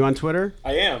 Mel, are you on Twitter?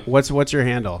 I am. What's your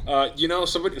handle?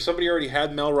 Somebody already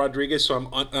had Mel Rodriguez, so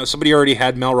I'm somebody already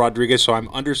had Mel Rodriguez, so I'm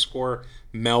 _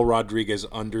 Mel Rodriguez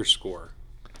 _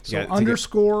 So Yeah, to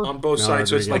underscore on both Mel sides.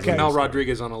 So it's like Rodriguez. Mel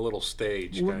Rodriguez on a little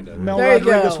stage, kind of. Mel There you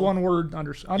Rodriguez, go. one word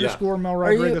underscore Mel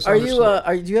Are you Rodriguez. do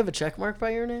underscore. you have a check mark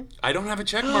by your name? I don't have a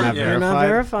check Not mark yet. You're not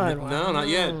Verified? verified. No, not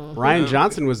yet. Ryan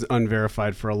Johnson was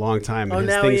unverified for a long time, and Oh, his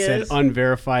now thing he said is?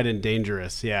 unverified and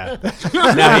dangerous. Yeah.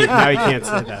 now he can't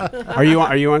say that. Are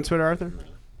you on Twitter, Arthur?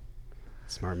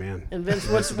 Smart man. And Vince,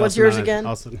 what's Also yours known as- again?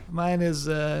 Also, Mine is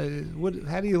what?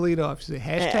 How do you lead off? You say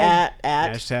hashtag. At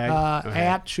hashtag. Okay.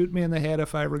 At shoot me in the head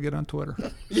if I ever get on Twitter.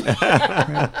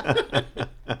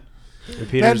 And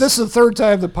Peter's, This is the third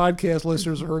time the podcast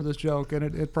listeners have heard this joke,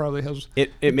 and it probably has.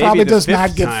 it may probably be the does not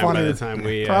fifth get time by funnier. the time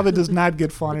we Probably does not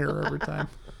get funnier every time.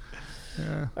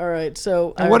 All right.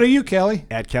 So And what are you, Kelly?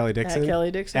 at Kelly Dixon, At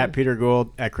Kelly Dixon. at Peter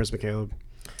Gould, at Chris McCaleb.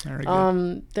 Very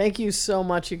good. Thank you so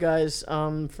much, you guys,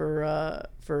 for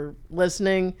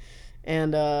listening,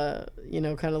 and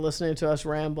kind of listening to us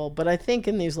ramble. But I think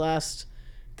in these last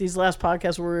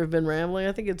podcasts where we've been rambling,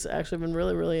 I think it's actually been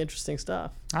really, really interesting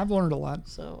stuff. I've learned a lot.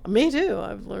 So me too.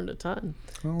 I've learned a ton.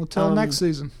 Well, until next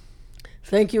season.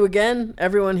 Thank you again,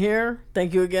 everyone here.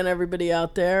 Thank you again, everybody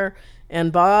out there.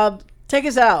 And Bob, take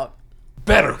us out.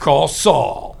 Better Call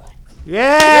Saul.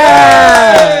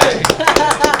 Yeah!